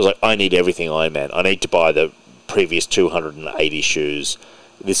 I was like, I need everything Iron Man. I need to buy the previous 280 issues.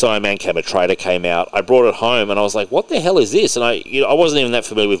 This Iron Man a trailer came out. I brought it home, and I was like, what the hell is this? And I wasn't even that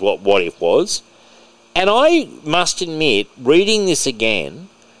familiar with what If was. And I must admit, reading this again,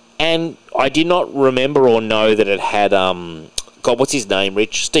 and I did not remember or know that it had what's his name,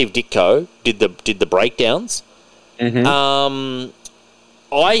 Rich? Steve Ditko did the breakdowns. Mm-hmm.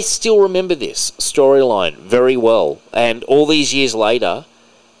 I still remember this storyline very well, and all these years later,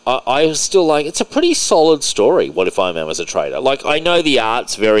 I was still like, it's a pretty solid story. What if Iron Man was a traitor? Like, I know the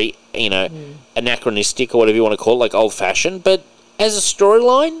art's very anachronistic or whatever you want to call it, like old-fashioned, but as a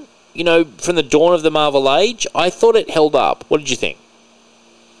storyline, from the dawn of the Marvel Age, I thought it held up. What did you think?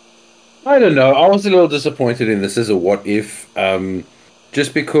 I don't know. I was a little disappointed in this as a what if,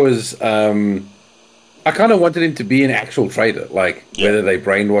 just because I kind of wanted him to be an actual traitor, whether they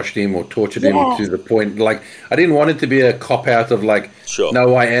brainwashed him or tortured him to the point. Like, I didn't want it to be a cop out of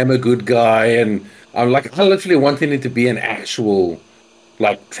no, I am a good guy, and I'm like, I literally wanted him to be an actual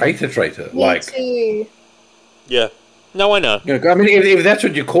traitor. Me too. Yeah. No, I know. I mean, if that's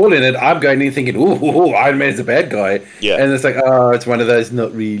what you're calling it, I'm going in thinking, ooh, Iron Man's a bad guy. Yeah. And it's like, oh, it's one of those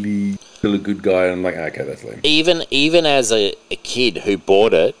not really still a good guy. And I'm like, okay, that's lame. Even as a kid who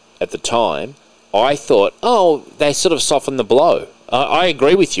bought it at the time, I thought, they sort of softened the blow. I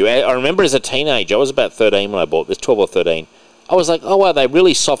agree with you. I remember as a teenager, I was about 13 when I bought this, 12 or 13. I was like, oh, wow, they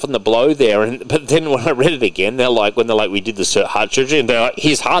really softened the blow there. But then when I read it again, we did the heart surgery, and they're like,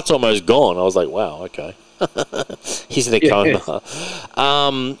 his heart's almost gone. I was like, wow, okay. He's in a coma.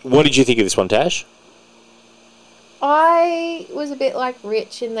 What did you think of this one, Tash? I was a bit like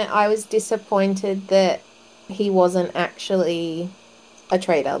Rich in that I was disappointed that he wasn't actually a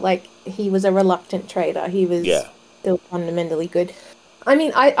traitor. Like, he was a reluctant traitor. He was still fundamentally good. I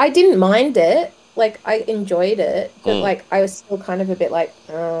mean, I didn't mind it. Like, I enjoyed it. But, I was still kind of a bit like,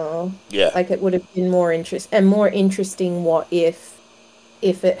 oh. Yeah. Like, it would have been more interesting what if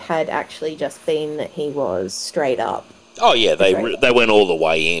it had actually just been that he was straight up. Oh, yeah, they went all the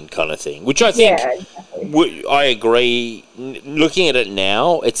way in kind of thing, which I think, exactly. I agree. Looking at it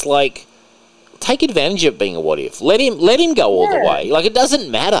now, it's like, take advantage of being a what if. Let him go all the way. Like, it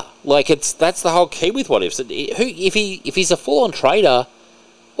doesn't matter. Like, that's the whole key with what ifs. If he's a full-on traitor,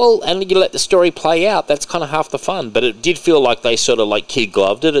 well, and you let the story play out, that's kind of half the fun. But it did feel like they sort of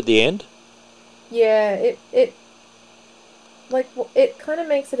kid-gloved it at the end. Yeah, it kind of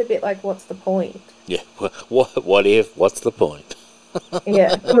makes it a bit like, what's the point? Yeah, what if? What's the point?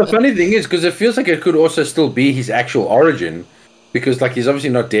 Yeah. Well, the funny thing is, because it feels like it could also still be his actual origin, because he's obviously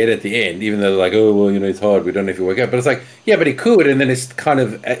not dead at the end, even though they're like, oh, well, it's hard, we don't know if he'll work out. But it's like, yeah, but he could, and then it's kind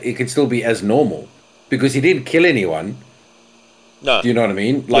of, it can still be as normal, because he didn't kill anyone. No. Do you know what I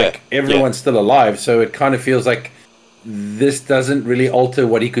mean? Everyone's still alive, so it kind of feels like this doesn't really alter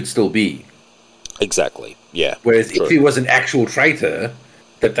what he could still be. Exactly. Yeah. Whereas if he was an actual traitor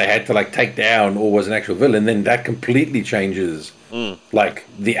that they had to take down, or was an actual villain, then that completely changes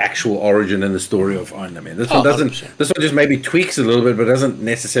the actual origin and the story of Iron Man. This one doesn't. 100%. This one just maybe tweaks it a little bit, but doesn't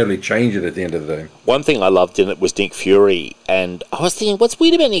necessarily change it at the end of the day. One thing I loved in it was Nick Fury, and I was thinking, what's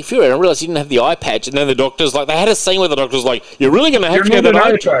weird about Nick Fury? And I realized he didn't have the eye patch, and then the doctor's they had a scene where the doctor's like, you're really going to have to get that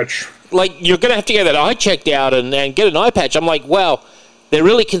eye patch. You're going to have to get that eye checked out and get an eye patch. I'm like, wow. They're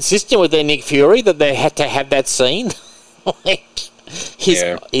really consistent with their Nick Fury that they had to have that scene,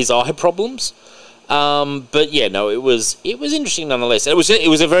 his eye problems. But yeah, no, it was interesting nonetheless. It was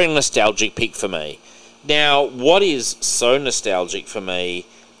a very nostalgic pick for me. Now, what is so nostalgic for me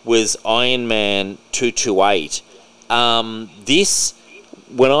was Iron Man 228. This,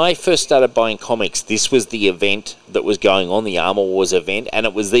 when I first started buying comics, this was the event that was going on, the Armor Wars event, and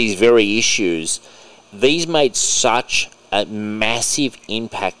it was these very issues. These made such a massive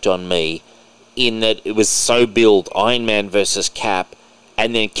impact on me in that it was so billed, Iron Man versus Cap,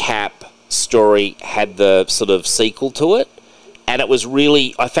 and then Cap story had the sort of sequel to it, and it was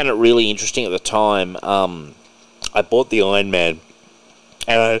really, I found it really interesting at the time. I bought the Iron Man,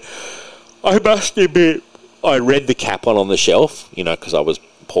 and I must admit, I read the Cap one on the shelf, because I was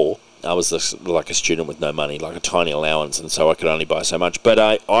poor. I was like a student with no money, like a tiny allowance, and so I could only buy so much. But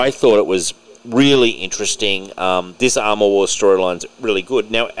I thought it was really interesting. This Armor Wars storyline's really good.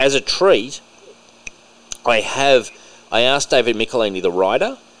 Now, as a treat, I asked David Michelini, the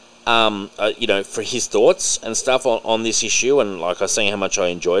writer, for his thoughts and stuff on this issue, and like I was saying how much I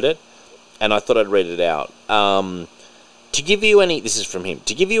enjoyed it, and I thought I'd read it out. To give you any, this is from him,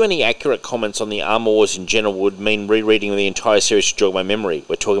 to give you any accurate comments on the Armor Wars in general would mean rereading the entire series to jog my memory.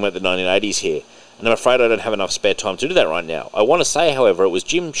 We're talking about the 1980s here, and I'm afraid I don't have enough spare time to do that right now. I want to say, however, it was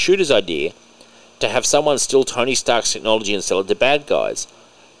Jim Shooter's idea to have someone steal Tony Stark's technology and sell it to bad guys.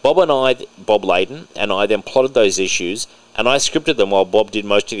 Bob Layden and I then plotted those issues, and I scripted them while Bob did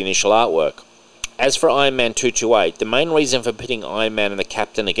most of the initial artwork. As for Iron Man 228, the main reason for pitting Iron Man and the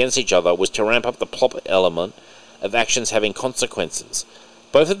Captain against each other was to ramp up the plot element of actions having consequences.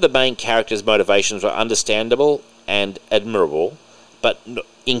 Both of the main characters' motivations were understandable and admirable, but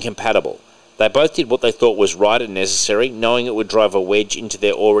incompatible. They both did what they thought was right and necessary, knowing it would drive a wedge into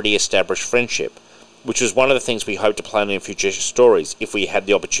their already established friendship, which was one of the things we hoped to plan in future stories, if we had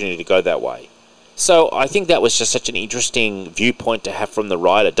the opportunity to go that way. So I think that was just such an interesting viewpoint to have from the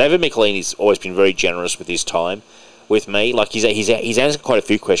writer. David Michelini's always been very generous with his time with me. Like he's answered quite a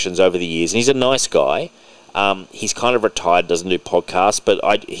few questions over the years, and he's a nice guy. He's kind of retired, doesn't do podcasts,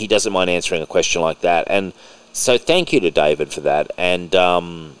 but he doesn't mind answering a question like that. And so thank you to David for that. And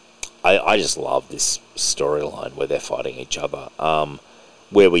I just love this storyline where they're fighting each other.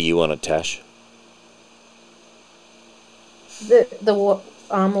 Where were you on it, Tash? The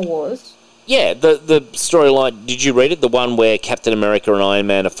Armor Wars? Yeah, the storyline. Did you read it? The one where Captain America and Iron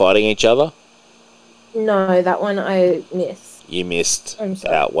Man are fighting each other? No, that one I missed. You missed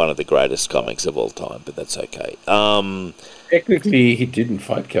out one of the greatest comics of all time, but that's okay. Technically, he didn't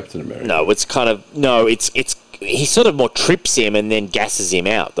fight Captain America. No, it's kind of it's he sort of more trips him and then gasses him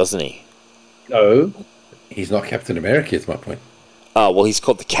out, doesn't he? No, he's not Captain America. Is my point. Oh well, he's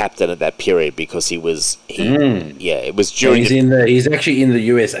called the Captain at that period because it was during. He's actually in the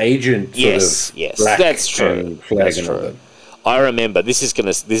U.S. agent. Yes, that's true. That's true. I remember this is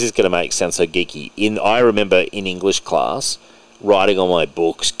gonna make sound so geeky. I remember in English class writing on my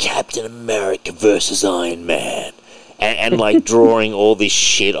books Captain America versus Iron Man, and like drawing all this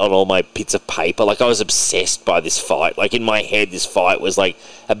shit on all my bits of paper. Like I was obsessed by this fight. Like in my head, this fight was like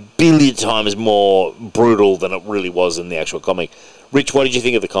 1 billion times more brutal than it really was in the actual comic. Rich, what did you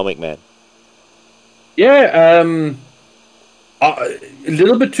think of the comic, man? Yeah, a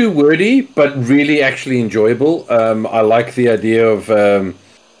little bit too wordy, but really actually enjoyable. I like the idea of...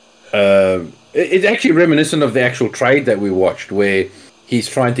 it's actually reminiscent of the actual trade that we watched, where he's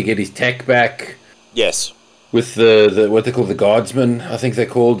trying to get his tech back. Yes. With the what they call the guardsmen, I think they're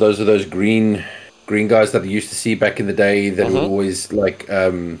called. Those are those green guys that I used to see back in the day that would always like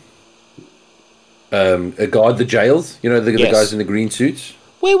guard the jails. You know, the guys in the green suits.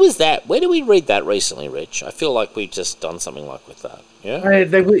 Where was that? Where did we read that recently, Rich? I feel like we've just done something like with that. Yeah,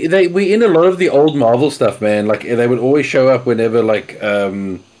 they were in a lot of the old Marvel stuff, man. Like they would always show up whenever like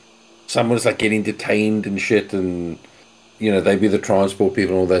someone's like getting detained and shit, and they'd be the transport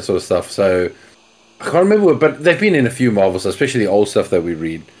people and all that sort of stuff. So I can't remember, but they've been in a few Marvels, especially the old stuff that we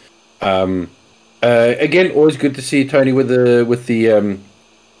read. Again, always good to see Tony with the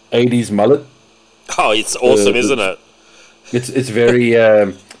 80s mullet. Oh, it's awesome, isn't it? It's very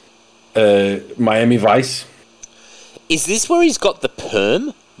Miami Vice. Is this where he's got the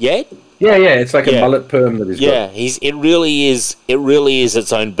perm yet? Yeah. It's like a mullet perm that he's got. Yeah, it really is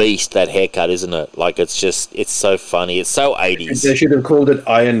its own beast, that haircut, isn't it? Like it's so funny. It's so 80s. They should have called it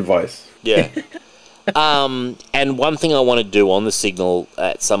Iron Vice. Yeah. And one thing I want to do on the Signal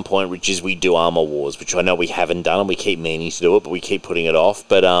at some point, which is we do Armor Wars, which I know we haven't done, and we keep meaning to do it, but we keep putting it off.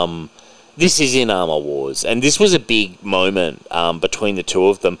 But this is in Armor Wars, and this was a big moment between the two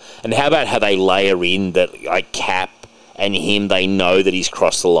of them. And how about how they layer in that, like, Cap and him, they know that he's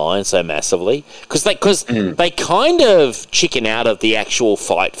crossed the line so massively, because they kind of chicken out of the actual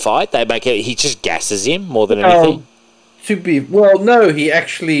fight. They make it, he just gasses him more than anything. No,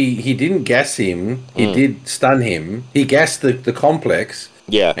 he didn't gas him. He did stun him. He gassed the complex.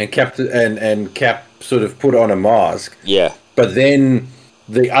 Yeah. And Cap sort of put on a mask. Yeah. But then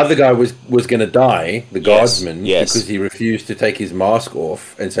the other guy was going to die, the guardsman, Yes. because he refused to take his mask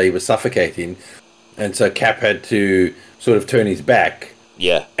off, and so he was suffocating. And so Cap had to sort of turn his back.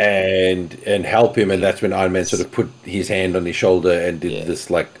 Yeah. And help him, and that's when Iron Man sort of put his hand on his shoulder and did this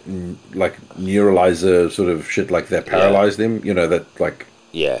like neuralizer sort of shit like that, paralyzed him. You know, that like.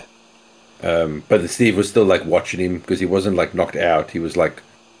 Yeah. But Steve was still like watching him because he wasn't like knocked out. He was like,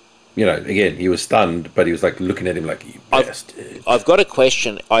 you know, again, he was stunned, but he was like looking at him like, you bastard. I've got a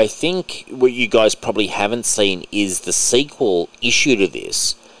question. I think what you guys probably haven't seen is the sequel issue to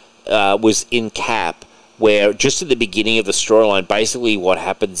this was in Cap, where just at the beginning of the storyline, basically what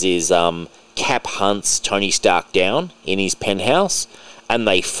happens is Cap hunts Tony Stark down in his penthouse, and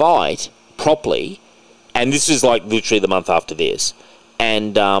they fight properly, and this is like literally the month after this,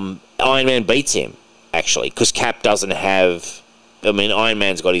 and Iron Man beats him, actually, because Cap doesn't have... I mean, Iron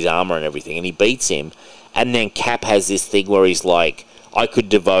Man's got his armor and everything, and he beats him, and then Cap has this thing where he's like, I could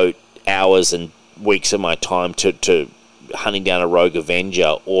devote hours and weeks of my time to hunting down a rogue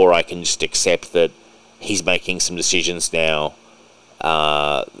Avenger, or I can just accept that he's making some decisions now,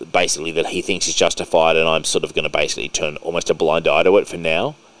 basically that he thinks is justified, and I'm sort of going to basically turn almost a blind eye to it for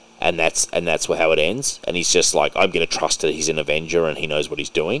now, and that's how it ends. And he's just like, I'm going to trust that he's an Avenger and he knows what he's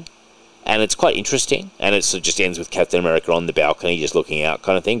doing, and it's quite interesting. And it sort of just ends with Captain America on the balcony just looking out,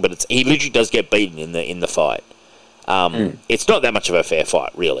 kind of thing. But he literally does get beaten in the fight. It's not that much of a fair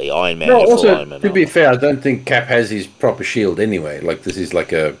fight, really. Iron Man. No, also, Iron Man to be fair, I don't think Cap has his proper shield anyway. Like, this is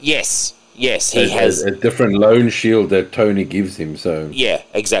like a... Yes, he has a different lone shield that Tony gives him. So yeah,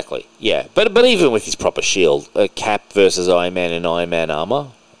 exactly. Yeah, but even with his proper shield, Cap versus Iron Man in Iron Man armor,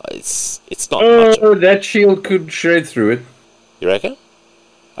 it's not much. Oh, that shield could shred through it. You reckon?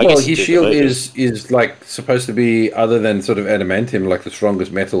 Well, his shield is like supposed to be, other than sort of adamantium, like the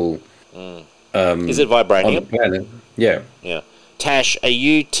strongest metal. Is it vibranium? On the planet? Yeah. Yeah. Tash, are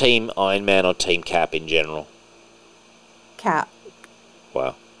you Team Iron Man or Team Cap in general? Cap.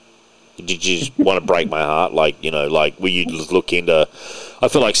 Wow. Did you just want to break my heart? Like, you know, like, will you just look into... I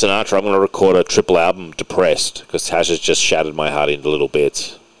feel like Sinatra, I'm going to record a triple album, Depressed, because Tash has just shattered my heart into little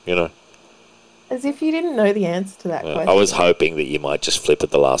bits, you know? As if you didn't know the answer to that question. I was hoping that you might just flip at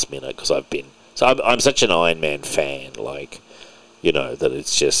the last minute, because I've been... So I'm such an Iron Man fan, like, you know, that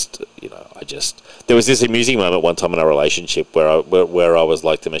it's just, you know, There was this amusing moment one time in our relationship where I was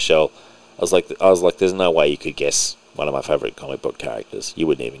like to Michelle, I was like, there's no way you could guess one of my favourite comic book characters. You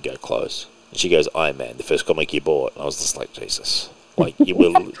wouldn't even go close. And she goes, Iron Man, the first comic you bought. And I was just like, Jesus. Like, you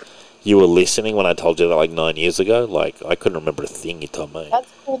were listening when I told you that like 9 years ago? Like, I couldn't remember a thing you told me.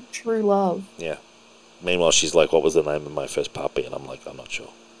 That's called true love. Yeah. Meanwhile, she's like, what was the name of my first puppy? And I'm like, I'm not sure.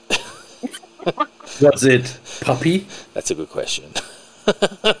 Was it Puppy? That's a good question.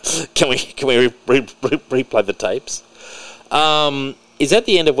 Can we replay the tapes? Is that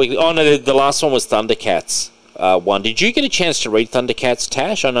the end of weekly? Oh no, the last one was Thundercats. One. Did you get a chance to read Thundercats,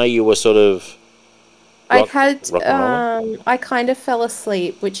 Tash? I know you were sort of. I kind of fell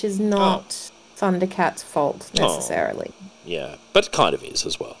asleep, which is not Thundercats' fault necessarily. Yeah, but it kind of is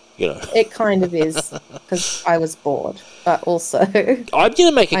as well. You know, it kind of is because I was bored, but also I'm going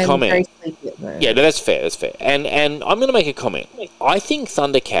to make a comment. Very sleepy at the moment. Yeah, no, that's fair. That's fair. And I'm going to make a comment. I think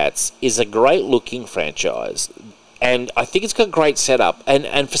Thundercats is a great looking franchise, and I think it's got a great setup.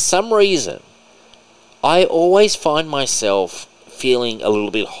 And for some reason, I always find myself feeling a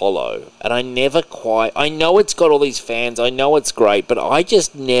little bit hollow, and I never quite. I know it's got all these fans. I know it's great, but I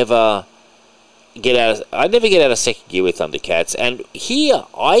just never get out of second gear with Thundercats. And here,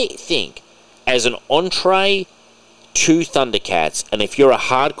 I think, as an entree to Thundercats, and if you're a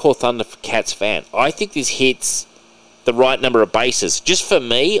hardcore Thundercats fan, I think this hits the right number of bases. Just for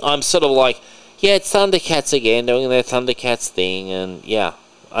me, I'm sort of like, yeah, it's Thundercats again doing their Thundercats thing, and yeah,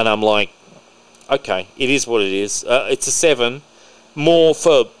 and I'm like, okay, it is what it is. It's a 7, more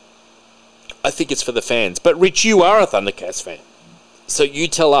for, I think it's for the fans. But Rich, you are a Thundercats fan, so you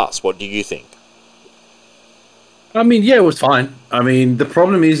tell us, what do you think? I mean, yeah, it was fine. I mean, the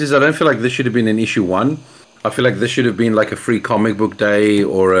problem is I don't feel like this should have been an issue 1. I feel like this should have been like a free comic book day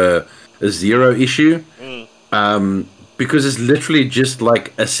or a 0 issue. Because it's literally just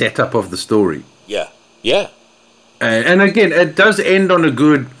like a setup of the story. Yeah. Yeah. And again, it does end on a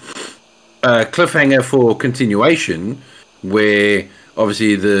good cliffhanger for continuation, where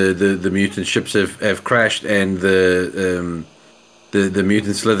obviously the mutant ships have crashed, and the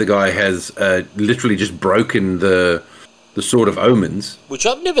mutant slither guy has literally just broken the Sword of Omens, which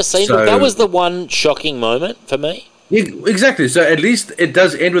I've never seen. So, but that was the one shocking moment for me. Yeah, exactly. So at least it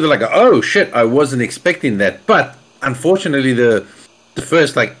does end with like, oh shit, I wasn't expecting that. But unfortunately, the the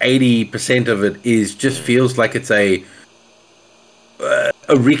first like 80% of it is just feels like it's a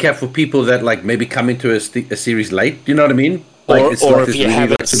recap for people that like maybe come into a series late. Do you know what I mean? Like it's or not if this you really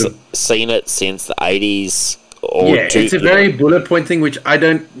haven't like sort of seen it since the 80s, or yeah, it's a very bullet point thing, which I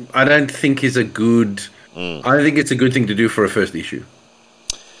don't think is a good. I don't think it's a good thing to do for a first issue.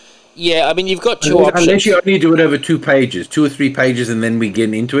 Yeah, I mean, you've got two options. Unless you only do it over 2 pages, 2 or 3 pages, and then we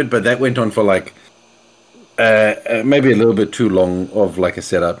get into it. But that went on for like maybe a little bit too long of like a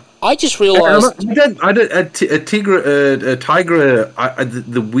setup. I just realised Tigra.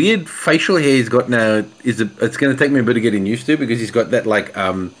 The weird facial hair he's got now it's going to take me a bit of getting used to because he's got that like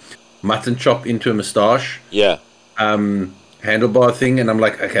mutton chop into a moustache. Yeah. Handlebar thing, and I'm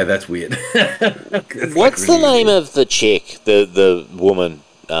like, okay, that's weird. What's the name of the chick, the woman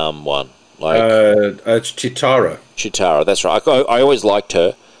one? Like it's Chitara. Chitara, that's right. I always liked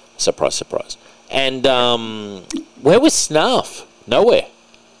her. Surprise, surprise. And where was Snarf? Nowhere.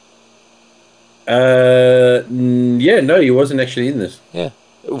 Yeah, no, he wasn't actually in this. Yeah.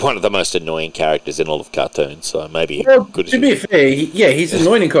 One of the most annoying characters in all of cartoons, so maybe good. To be fair, he's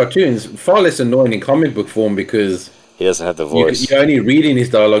annoying in cartoons, far less annoying in comic book form because he doesn't have the voice. You're only reading his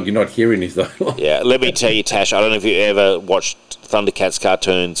dialogue, you're not hearing his dialogue. Yeah, let me tell you, Tash, I don't know if you ever watched Thundercats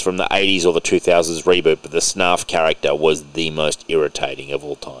cartoons from the 80s or the 2000s reboot, but the Snarf character was the most irritating of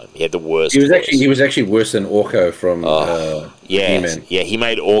all time. He had the worst voice. He was actually worse than Orko from He-Man. Yeah, he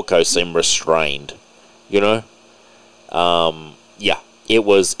made Orko seem restrained, you know? Yeah. It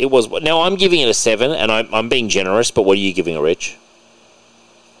was. Now I'm giving it a 7, and I'm being generous. But what are you giving it, Rich?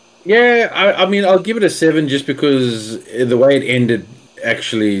 Yeah, I mean, I'll give it a 7 just because the way it ended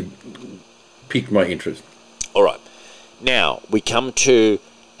actually piqued my interest. All right, now we come to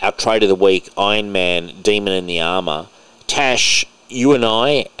our trade of the week: Iron Man, Demon in the Armor. Tash, you and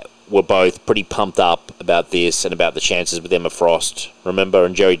I were both pretty pumped up about this and about the chances with Emma Frost. Remember,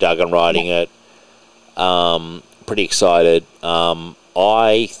 and Jerry Duggan writing it. Pretty excited.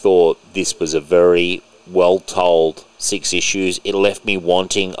 I thought this was a very well-told 6 issues. It left me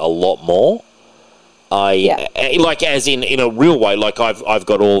wanting a lot more. Like as in a real way. Like I've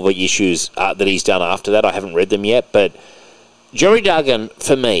got all the issues that he's done after that. I haven't read them yet, but Jerry Duggan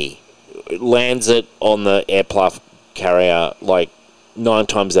for me lands it on the aircraft carrier like 9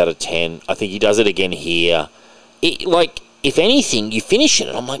 times out of 10. I think he does it again here. Like if anything, you finish it,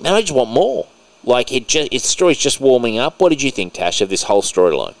 and I'm like, man, I just want more. Like its story's just warming up. What did you think, Tash, of this whole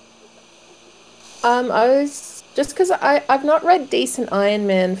storyline? I was just because I've not read decent Iron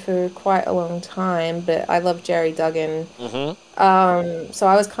Man for quite a long time, but I love Jerry Duggan. Mm-hmm. So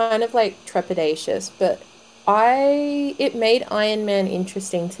I was kind of like trepidatious, but it made Iron Man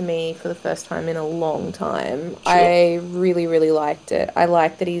interesting to me for the first time in a long time. Sure. I really, really liked it. I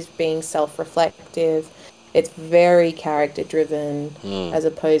like that he's being self-reflective. It's very character driven as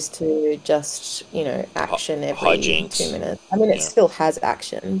opposed to just, action every hijinks. 2 minutes. I mean, it still has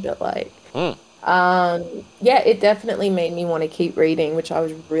action, but like, it definitely made me want to keep reading, which I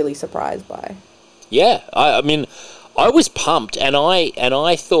was really surprised by. Yeah, I mean, I was pumped, and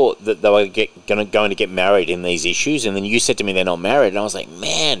I thought that they were going to get married in these issues, and then you said to me they're not married, and I was like,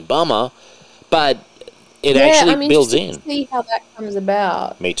 man, bummer, but it actually builds in. To see how that comes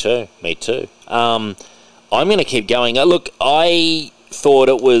about. Me too. I'm going to keep going. Look, I thought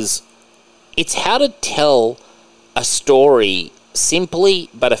it's how to tell a story simply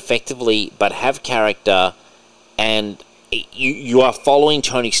but effectively, but have character, and you are following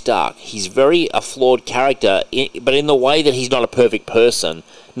Tony Stark. He's a flawed character, but in the way that he's not a perfect person,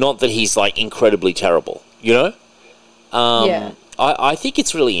 not that he's like incredibly terrible, you know? I think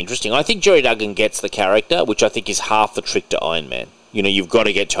it's really interesting. I think Jerry Duggan gets the character, which I think is half the trick to Iron Man. You've got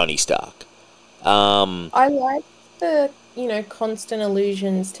to get Tony Stark. I like the, constant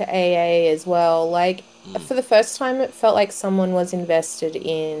allusions to AA as well. Like, for the first time, it felt like someone was invested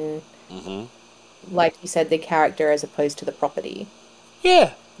in, like you said, the character as opposed to the property.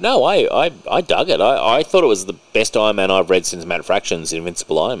 Yeah. No, I dug it. I thought it was the best Iron Man I've read since Matt Fraction's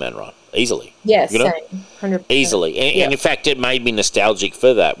Invincible Iron Man run. Easily. Yeah, same. 100%. Easily. And in fact, it made me nostalgic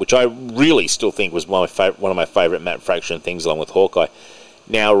for that, which I really still think was one of my favourite Matt Fraction things along with Hawkeye.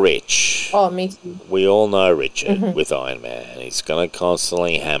 Now, Rich. Oh, me too. We all know Richard with Iron Man. He's going to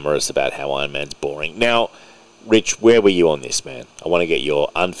constantly hammer us about how Iron Man's boring. Now, Rich, where were you on this, man? I want to get your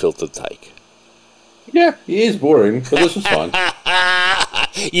unfiltered take. Yeah, he is boring, but this was fun.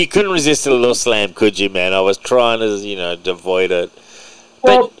 You couldn't resist a little slam, could you, man? I was trying to, avoid it.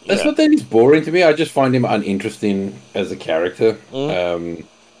 Well, it's not that he's boring to me. I just find him uninteresting as a character.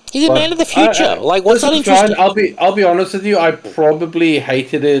 He's a man of the future. What's not interesting? I'll be honest with you. I probably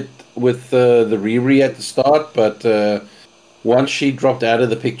hated it with the Riri at the start, but once she dropped out of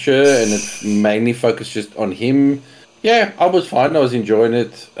the picture and it mainly focused just on him, yeah, I was fine. I was enjoying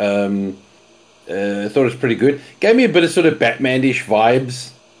it. I thought it was pretty good. Gave me a bit of sort of Batman-ish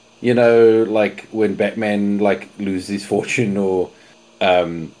vibes, you know, like when Batman like loses his fortune or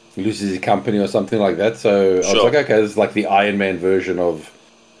loses his company or something like that. So I was like, okay, this is like the Iron Man version of,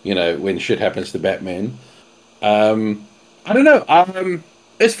 you know, when shit happens to Batman. I don't know.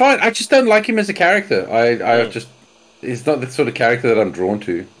 It's fine. I just don't like him as a character. I just, he's not the sort of character that I'm drawn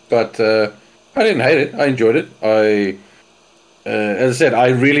to. But I didn't hate it. I enjoyed it. As I said, I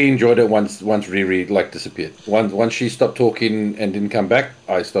really enjoyed it once Riri like disappeared. Once she stopped talking and didn't come back,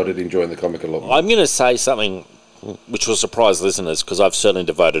 I started enjoying the comic a lot more. I'm going to say something which will surprise listeners because I've certainly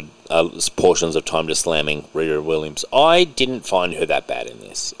devoted portions of time to slamming Riri Williams. I didn't find her that bad in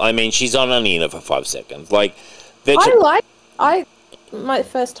this. I mean, she's only in it for 5 seconds. Like, my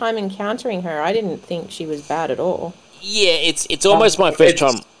first time encountering her, I didn't think she was bad at all. Yeah, it's almost my first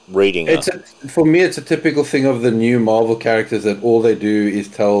time reading her. For me, it's a typical thing of the new Marvel characters that all they do is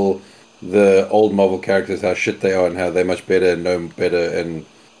tell the old Marvel characters how shit they are and how they're much better and know better and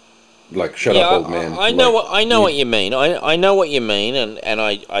like shut up, old man. I know what you mean. I know what you mean, and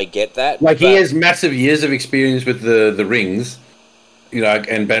I get that. Like he has massive years of experience with the rings, you know,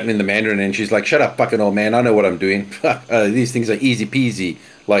 and battling the Mandarin, and she's like, "Shut up, fucking old man! I know what I'm doing. These things are easy peasy.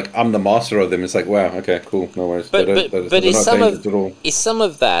 Like I'm the master of them." It's like, wow, okay, cool, no worries. But is some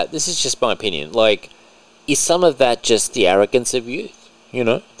of that? This is just my opinion. Like, is some of that just the arrogance of youth? You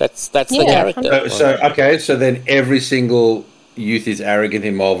know, that's the character. So then every single youth is arrogant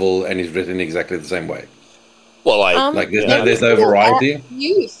in Marvel and is written exactly the same way. Well, there's no variety.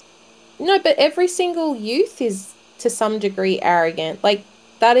 Youth, no, but every single youth is to some degree arrogant. Like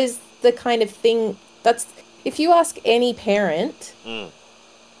that is the kind of thing that's. If you ask any parent.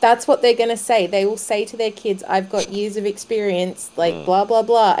 That's what they're going to say. They will say to their kids, I've got years of experience, like, blah, blah,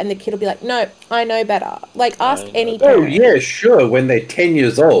 blah. And the kid will be like, no, I know better. Like, ask any parent. Oh, yeah, sure, when they're 10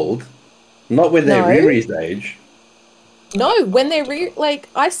 years old. Not when they're Riri's age. No, when they're... Like,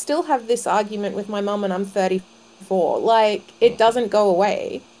 I still have this argument with my mum and I'm 34. Like, it doesn't go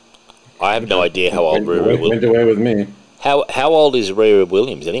away. I have no idea how old Riri Williams... Went away with me. How old is Riri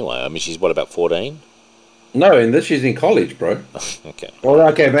Williams anyway? I mean, she's, what, about 14? No, in this she's in college, bro. Okay. Well,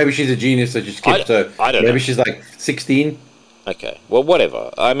 okay, maybe she's a genius that just skipped her. I don't know. Maybe she's like 16. Okay. Well,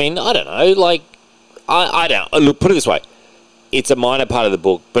 whatever. I mean, I don't know. Like, I don't... Look, put it this way. It's a minor part of the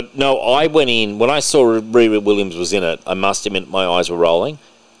book. But no, I went in... When I saw Riri Williams was in it, I must admit my eyes were rolling.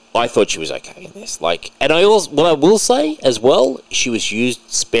 I thought she was okay in this. Like, and what I will say as well, she was used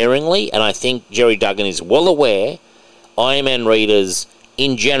sparingly, and I think Jerry Duggan is well aware Iron Man readers...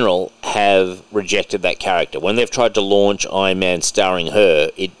 in general, have rejected that character. When they've tried to launch Iron Man starring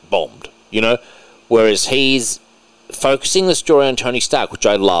her, it bombed, you know? Whereas he's focusing the story on Tony Stark, which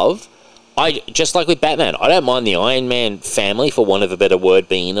I love. Just like with Batman, I don't mind the Iron Man family, for want of a better word,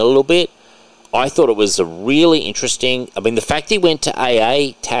 being in a little bit. I thought it was a really interesting... I mean, the fact he went to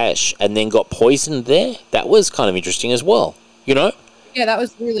AA, Tash, and then got poisoned there, that was kind of interesting as well, you know? Yeah, that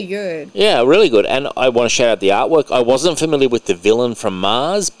was really good. Yeah, really good. And I want to shout out the artwork. I wasn't familiar with the villain from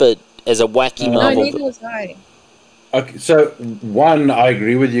Mars, but as a wacky Marvel... No, neither was I. Okay, so, one, I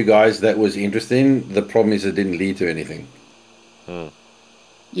agree with you guys, that was interesting. The problem is it didn't lead to anything.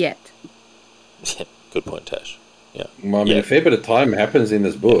 Yet. Yeah, good point, Tash. Yeah. Well, I mean, a fair bit of time happens in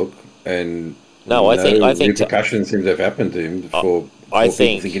this book, and I think repercussions seem to have happened to him for people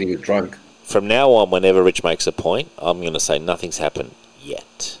thinking he was drunk. From now on, whenever Rich makes a point, I'm going to say nothing's happened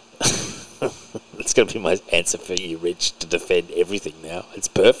yet. That's going to be my answer for you, Rich, to defend everything now. It's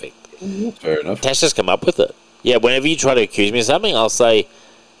perfect. Fair enough. Tash has come up with it. Yeah, whenever you try to accuse me of something, I'll say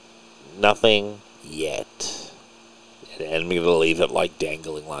nothing yet. And I'm going to leave it like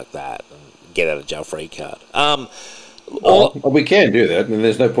dangling like that and get out of jail free card. We can do that, and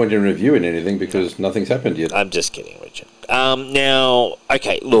there's no point in reviewing anything because nothing's happened yet. I'm just kidding, Richard. Now,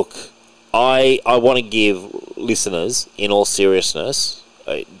 okay, look. I want to give listeners, in all seriousness,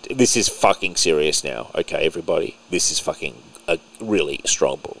 this is fucking serious now, okay, everybody? This is fucking a really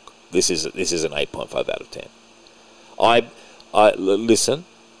strong book. This is an 8.5 out of 10. Listen,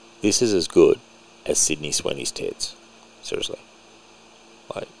 this is as good as Sydney Sweeney's Teds. Seriously.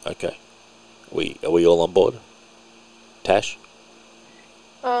 Like, okay. Are we all on board? Tash?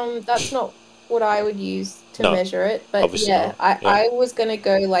 That's not what I would use to measure it, but yeah, I was gonna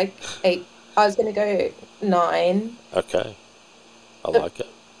go like 8. I was gonna go 9. Okay, I like it.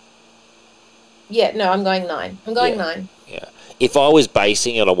 Yeah, no, I'm going 9. I'm going 9. Yeah, if I was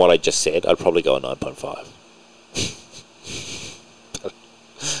basing it on what I just said, I'd probably go a 9.5.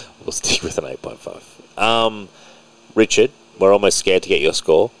 We'll stick with an 8.5. Richard, We're almost scared to get your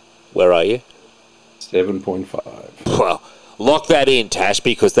score. Where are you? 7.5. Well, lock that in, Tash,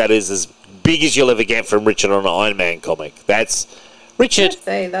 because that is as big as you'll ever get from Richard on an Iron Man comic. That's Richard. I'd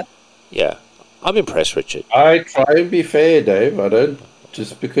say that. Yeah, I'm impressed, Richard. I try and be fair, Dave. I don't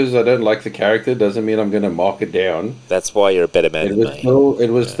just because I don't like the character doesn't mean I'm going to mark it down. That's why you're a better man than me.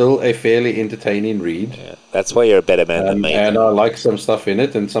 It was still a fairly entertaining read. Yeah, that's why you're a better man than me. And I like some stuff in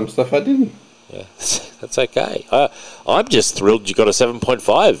it, and some stuff I didn't. Yeah, that's okay. I'm just thrilled you got a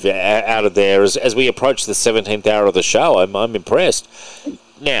 7.5 out of there as we approach the 17th hour of the show. I'm impressed.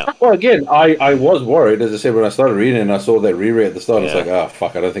 Now, well, again, I was worried, as I said, when I started reading and I saw that reread at the start. I was like, oh,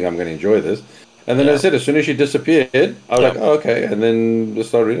 fuck, I don't think I'm going to enjoy this. And then, as I said, as soon as she disappeared, I was like, oh, okay. And then I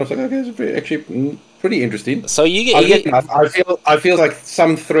started reading. I was like, okay, it's actually pretty interesting. So I feel like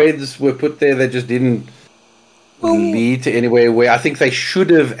some threads were put there that just didn't lead to anywhere where I think they should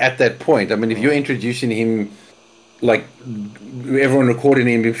have at that point. I mean, if you're introducing him, like everyone recording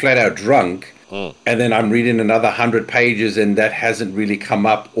him being flat out drunk, and then I'm reading another 100 pages and that hasn't really come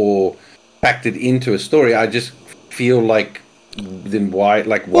up or factored into a story, I just feel like, then why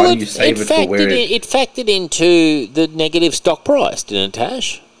do you save it for where it factored into the negative stock price, didn't it,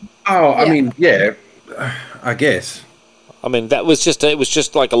 Tash? Oh, I mean, yeah, I guess. I mean, it was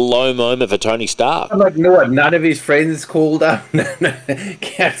just like a low moment for Tony Stark. I'm like, you know what? None of his friends called up.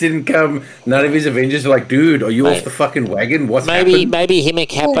 Cap didn't come. None of his Avengers were like, dude, are you off the fucking wagon? What's happened? Maybe him and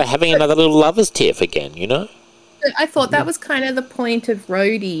Cap are having another little lovers tiff again, you know? I thought that was kind of the point of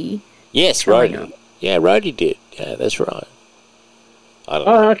Rhodey. Yes, Rhodey. Yeah, Rhodey did. Yeah, that's right. I don't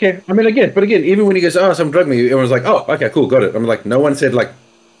know. Oh, okay. I mean, again, even when he goes, oh, some drug me, everyone's like, oh, okay, cool, got it. I'm like, no one said, like,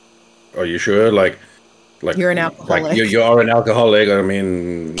 are you sure? Like you're an alcoholic. Like you are an alcoholic. I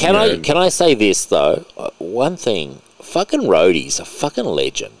mean, can I say this though? One thing, fucking Rhodey's a fucking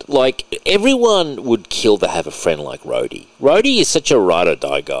legend. Like everyone would kill to have a friend like Rhodey. Rhodey is such a ride or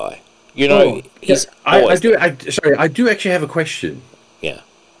die guy. You know, I do actually have a question. Yeah,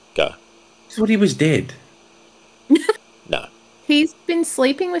 go. I thought he was dead. No. He's been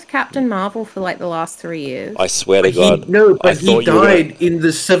sleeping with Captain Marvel for like the last 3 years. I swear to God. He died in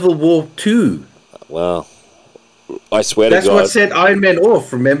the Civil War too. Well, I swear to God. That's what set Iron Man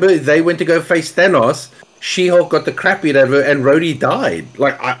off, remember? They went to go face Thanos. She-Hulk got the crap beat out of her, and Rhodey died.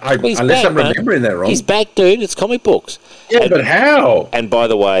 Like, unless I'm remembering that wrong. He's back, dude. It's comic books. Yeah, but how? And by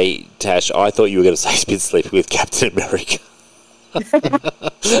the way, Tash, I thought you were going to say he's been sleeping with Captain America.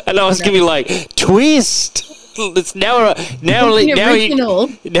 And I was going to be like, twist! It's now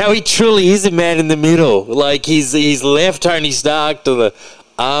he truly is a man in the middle. Like he's left Tony Stark to the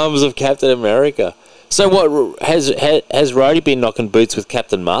arms of Captain America. So what has Rhodey been knocking boots with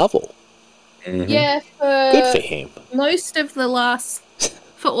Captain Marvel? Mm-hmm. Yeah, good for him.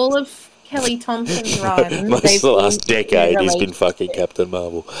 For all of Kelly Thompson's run, most of the last decade, he's been fucking Captain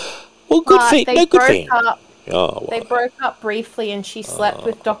Marvel. Well, good for him. They broke up briefly, and she slept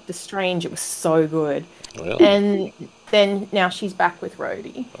with Doctor Strange. It was so good. Really? And then now she's back with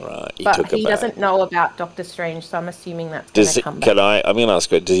Rhodey. Right, but he doesn't know about Doctor Strange, so I'm assuming that's going to come back. I'm going to ask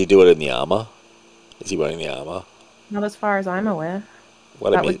you, does he do it in the armor? Is he wearing the armor? Not as far as I'm aware.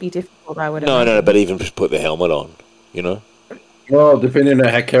 That would be difficult, I would imagine. No, but even put the helmet on, you know? Well, depending on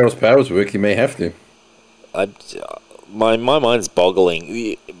how Carol's powers work, he may have to. My mind's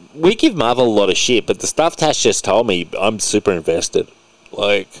boggling. We give Marvel a lot of shit, but the stuff Tash just told me, I'm super invested.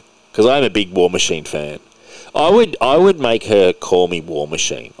 Like, because I'm a big War Machine fan. I would make her call me War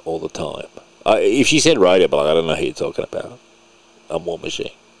Machine all the time. If she said Rhodey, I'd be like, I don't know who you're talking about. I'm War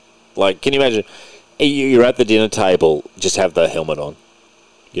Machine. Like, can you imagine? You're at the dinner table, just have the helmet on.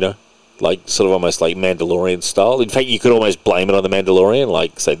 You know? Like, sort of almost like Mandalorian style. In fact, you could almost blame it on the Mandalorian,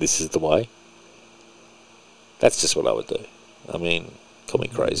 like, say this is the way. That's just what I would do. I mean, call me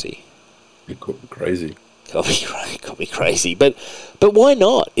crazy. You call me crazy. Call me crazy. But why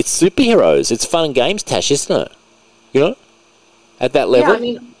not? It's superheroes. It's fun and games, Tash, isn't it? You know? At that level? Yeah, I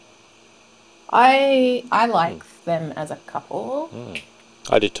mean, I like them as a couple.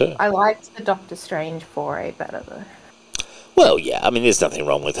 I do too. I liked the Doctor Strange foray better, though. Well, yeah. I mean, there's nothing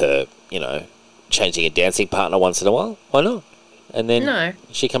wrong with her, you know, changing a dancing partner once in a while. Why not? And then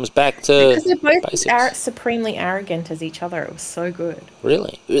she comes back to because they're both supremely arrogant as each other. It was so good.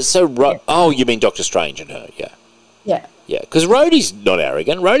 Really? It was so Oh, you mean Doctor Strange and her? Yeah. Yeah. Yeah, because Rhodey's not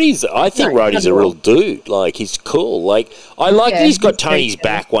arrogant. I think Rhodey's a real dude. Like, he's cool. Like, I like that he's got Tony's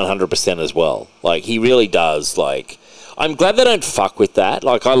back 100% as well. Like, he really does. Like, I'm glad they don't fuck with that.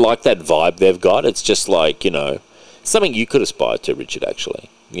 Like, I like that vibe they've got. It's just like, you know, something you could aspire to, Richard, actually.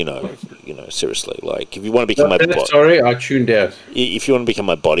 You know, seriously. Like, if you want to become Sorry, I tuned out. If you want to become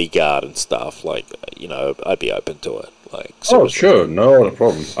my bodyguard and stuff, like, you know, I'd be open to it. Like, Oh, seriously. sure, not a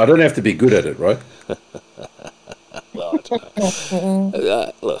problem. I don't have to be good at it, right? Well, I don't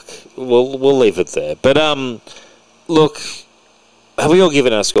know. Look, we'll leave it there. But look, have we all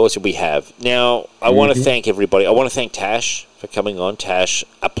given our scores? We have. Now, I want to thank everybody. I want to thank Tash for coming on. Tash,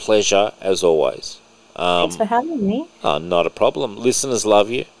 a pleasure as always. Thanks for having me. Oh, not a problem. Listeners love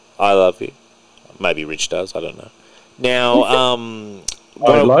you. I love you. Maybe Rich does. I don't know. Now,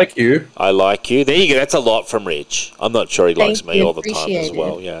 I like you. I like you. There you go. That's a lot from Rich. I'm not sure he likes Thank me you. all the time as Appreciate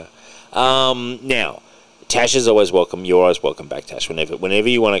well. it. Yeah. Now, Tash is always welcome. You're always welcome back, Tash. Whenever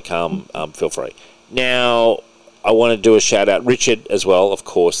you want to come, feel free. Now, I want to do a shout out, Richard, as well. Of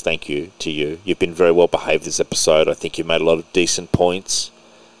course, thank you to you. You've been very well behaved this episode. I think you've made a lot of decent points.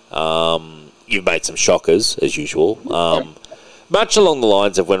 You've made some shockers as usual. Much along the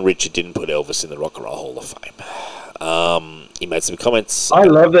lines of when Richard didn't put Elvis in the Rock and Roll Hall of Fame. He made some comments. I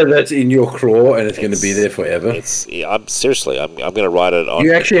love that that's in your craw and it's going to be there forever. I'm going to write it on.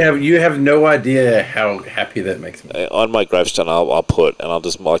 You have no idea how happy that makes me. On my gravestone, I'll put, and I'll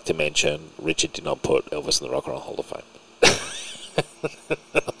just like to mention, Richard did not put Elvis in the Rock and Roll Hall of Fame.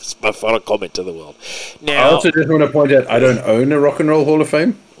 That's my final comment to the world. Now, I also just want to point out I don't own a Rock and Roll Hall of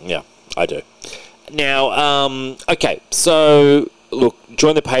Fame. Yeah, I do. Now, okay, so look,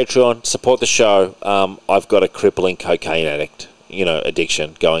 join the Patreon, support the show. I've got a crippling cocaine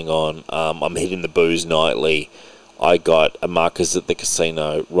addiction going on. I'm hitting the booze nightly. I got a Marcus at the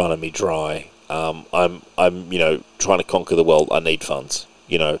casino running me dry. I'm trying to conquer the world. I need funds.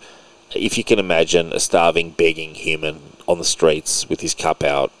 If you can imagine a starving, begging human on the streets with his cup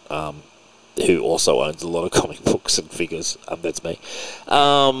out, who also owns a lot of comic books and figures. That's me.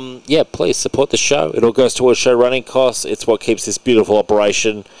 Please support the show. It all goes towards show running costs. It's what keeps this beautiful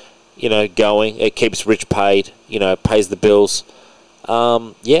operation, going. It keeps Rich paid, pays the bills.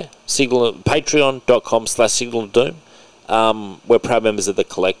 Patreon.com/Signal of Doom. We're proud members of the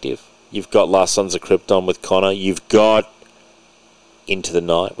collective. You've got Last Sons of Krypton with Connor. You've got Into the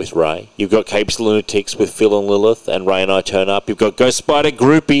Night with Ray. You've got Capes Lunatics with Phil and Lilith, and Ray and I turn up. You've got Ghost Spider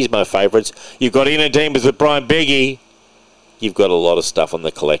Groupies, my favourites. You've got Inner Demons with Brian Beggy. You've got a lot of stuff on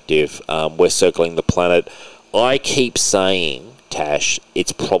the collective. We're circling the planet. I keep saying, Tash,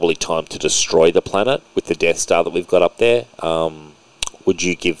 it's probably time to destroy the planet with the Death Star that we've got up there. Would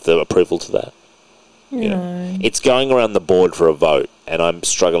you give the approval to that? No. It's going around the board for a vote, and I'm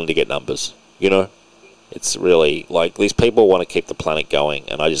struggling to get numbers. It's really like these people want to keep the planet going,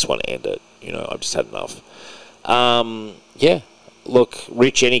 and I just want to end it. I've just had enough. Look,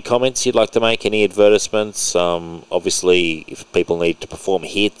 Rich, any comments you'd like to make? Any advertisements? Obviously, if people need to perform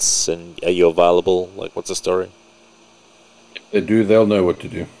hits, and are you available? Like, what's the story? They do. They'll know what to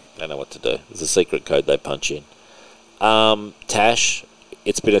do. They know what to do. There's a secret code they punch in. Tash,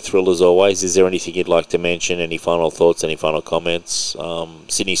 it's been a thrill as always. Is there anything you'd like to mention? Any final thoughts? Any final comments?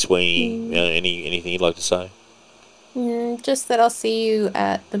 Sydney Sweeney, anything you'd like to say? Just that I'll see you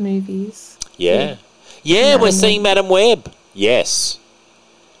at the movies. Yeah, we're seeing Madam Web. Yes.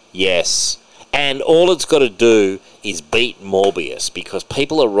 And all it's got to do is beat Morbius, because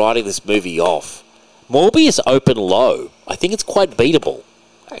people are writing this movie off. Morbius opened low. I think it's quite beatable,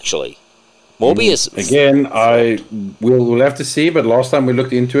 actually. Morbius. Again, we'll have to see, but last time we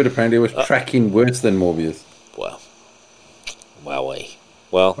looked into it, apparently it was tracking worse than Morbius. Well, wowee.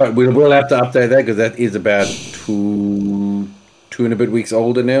 Well, but we'll have to update that, because that is about two and a bit weeks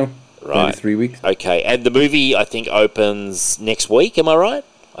older now. Right. Maybe 3 weeks. Okay, and the movie, I think, opens next week, am I right?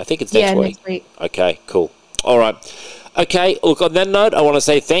 I think it's next week. Next week. Okay, cool. All right. Okay, look, on that note, I want to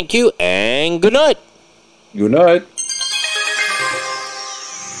say thank you and good night. Good night.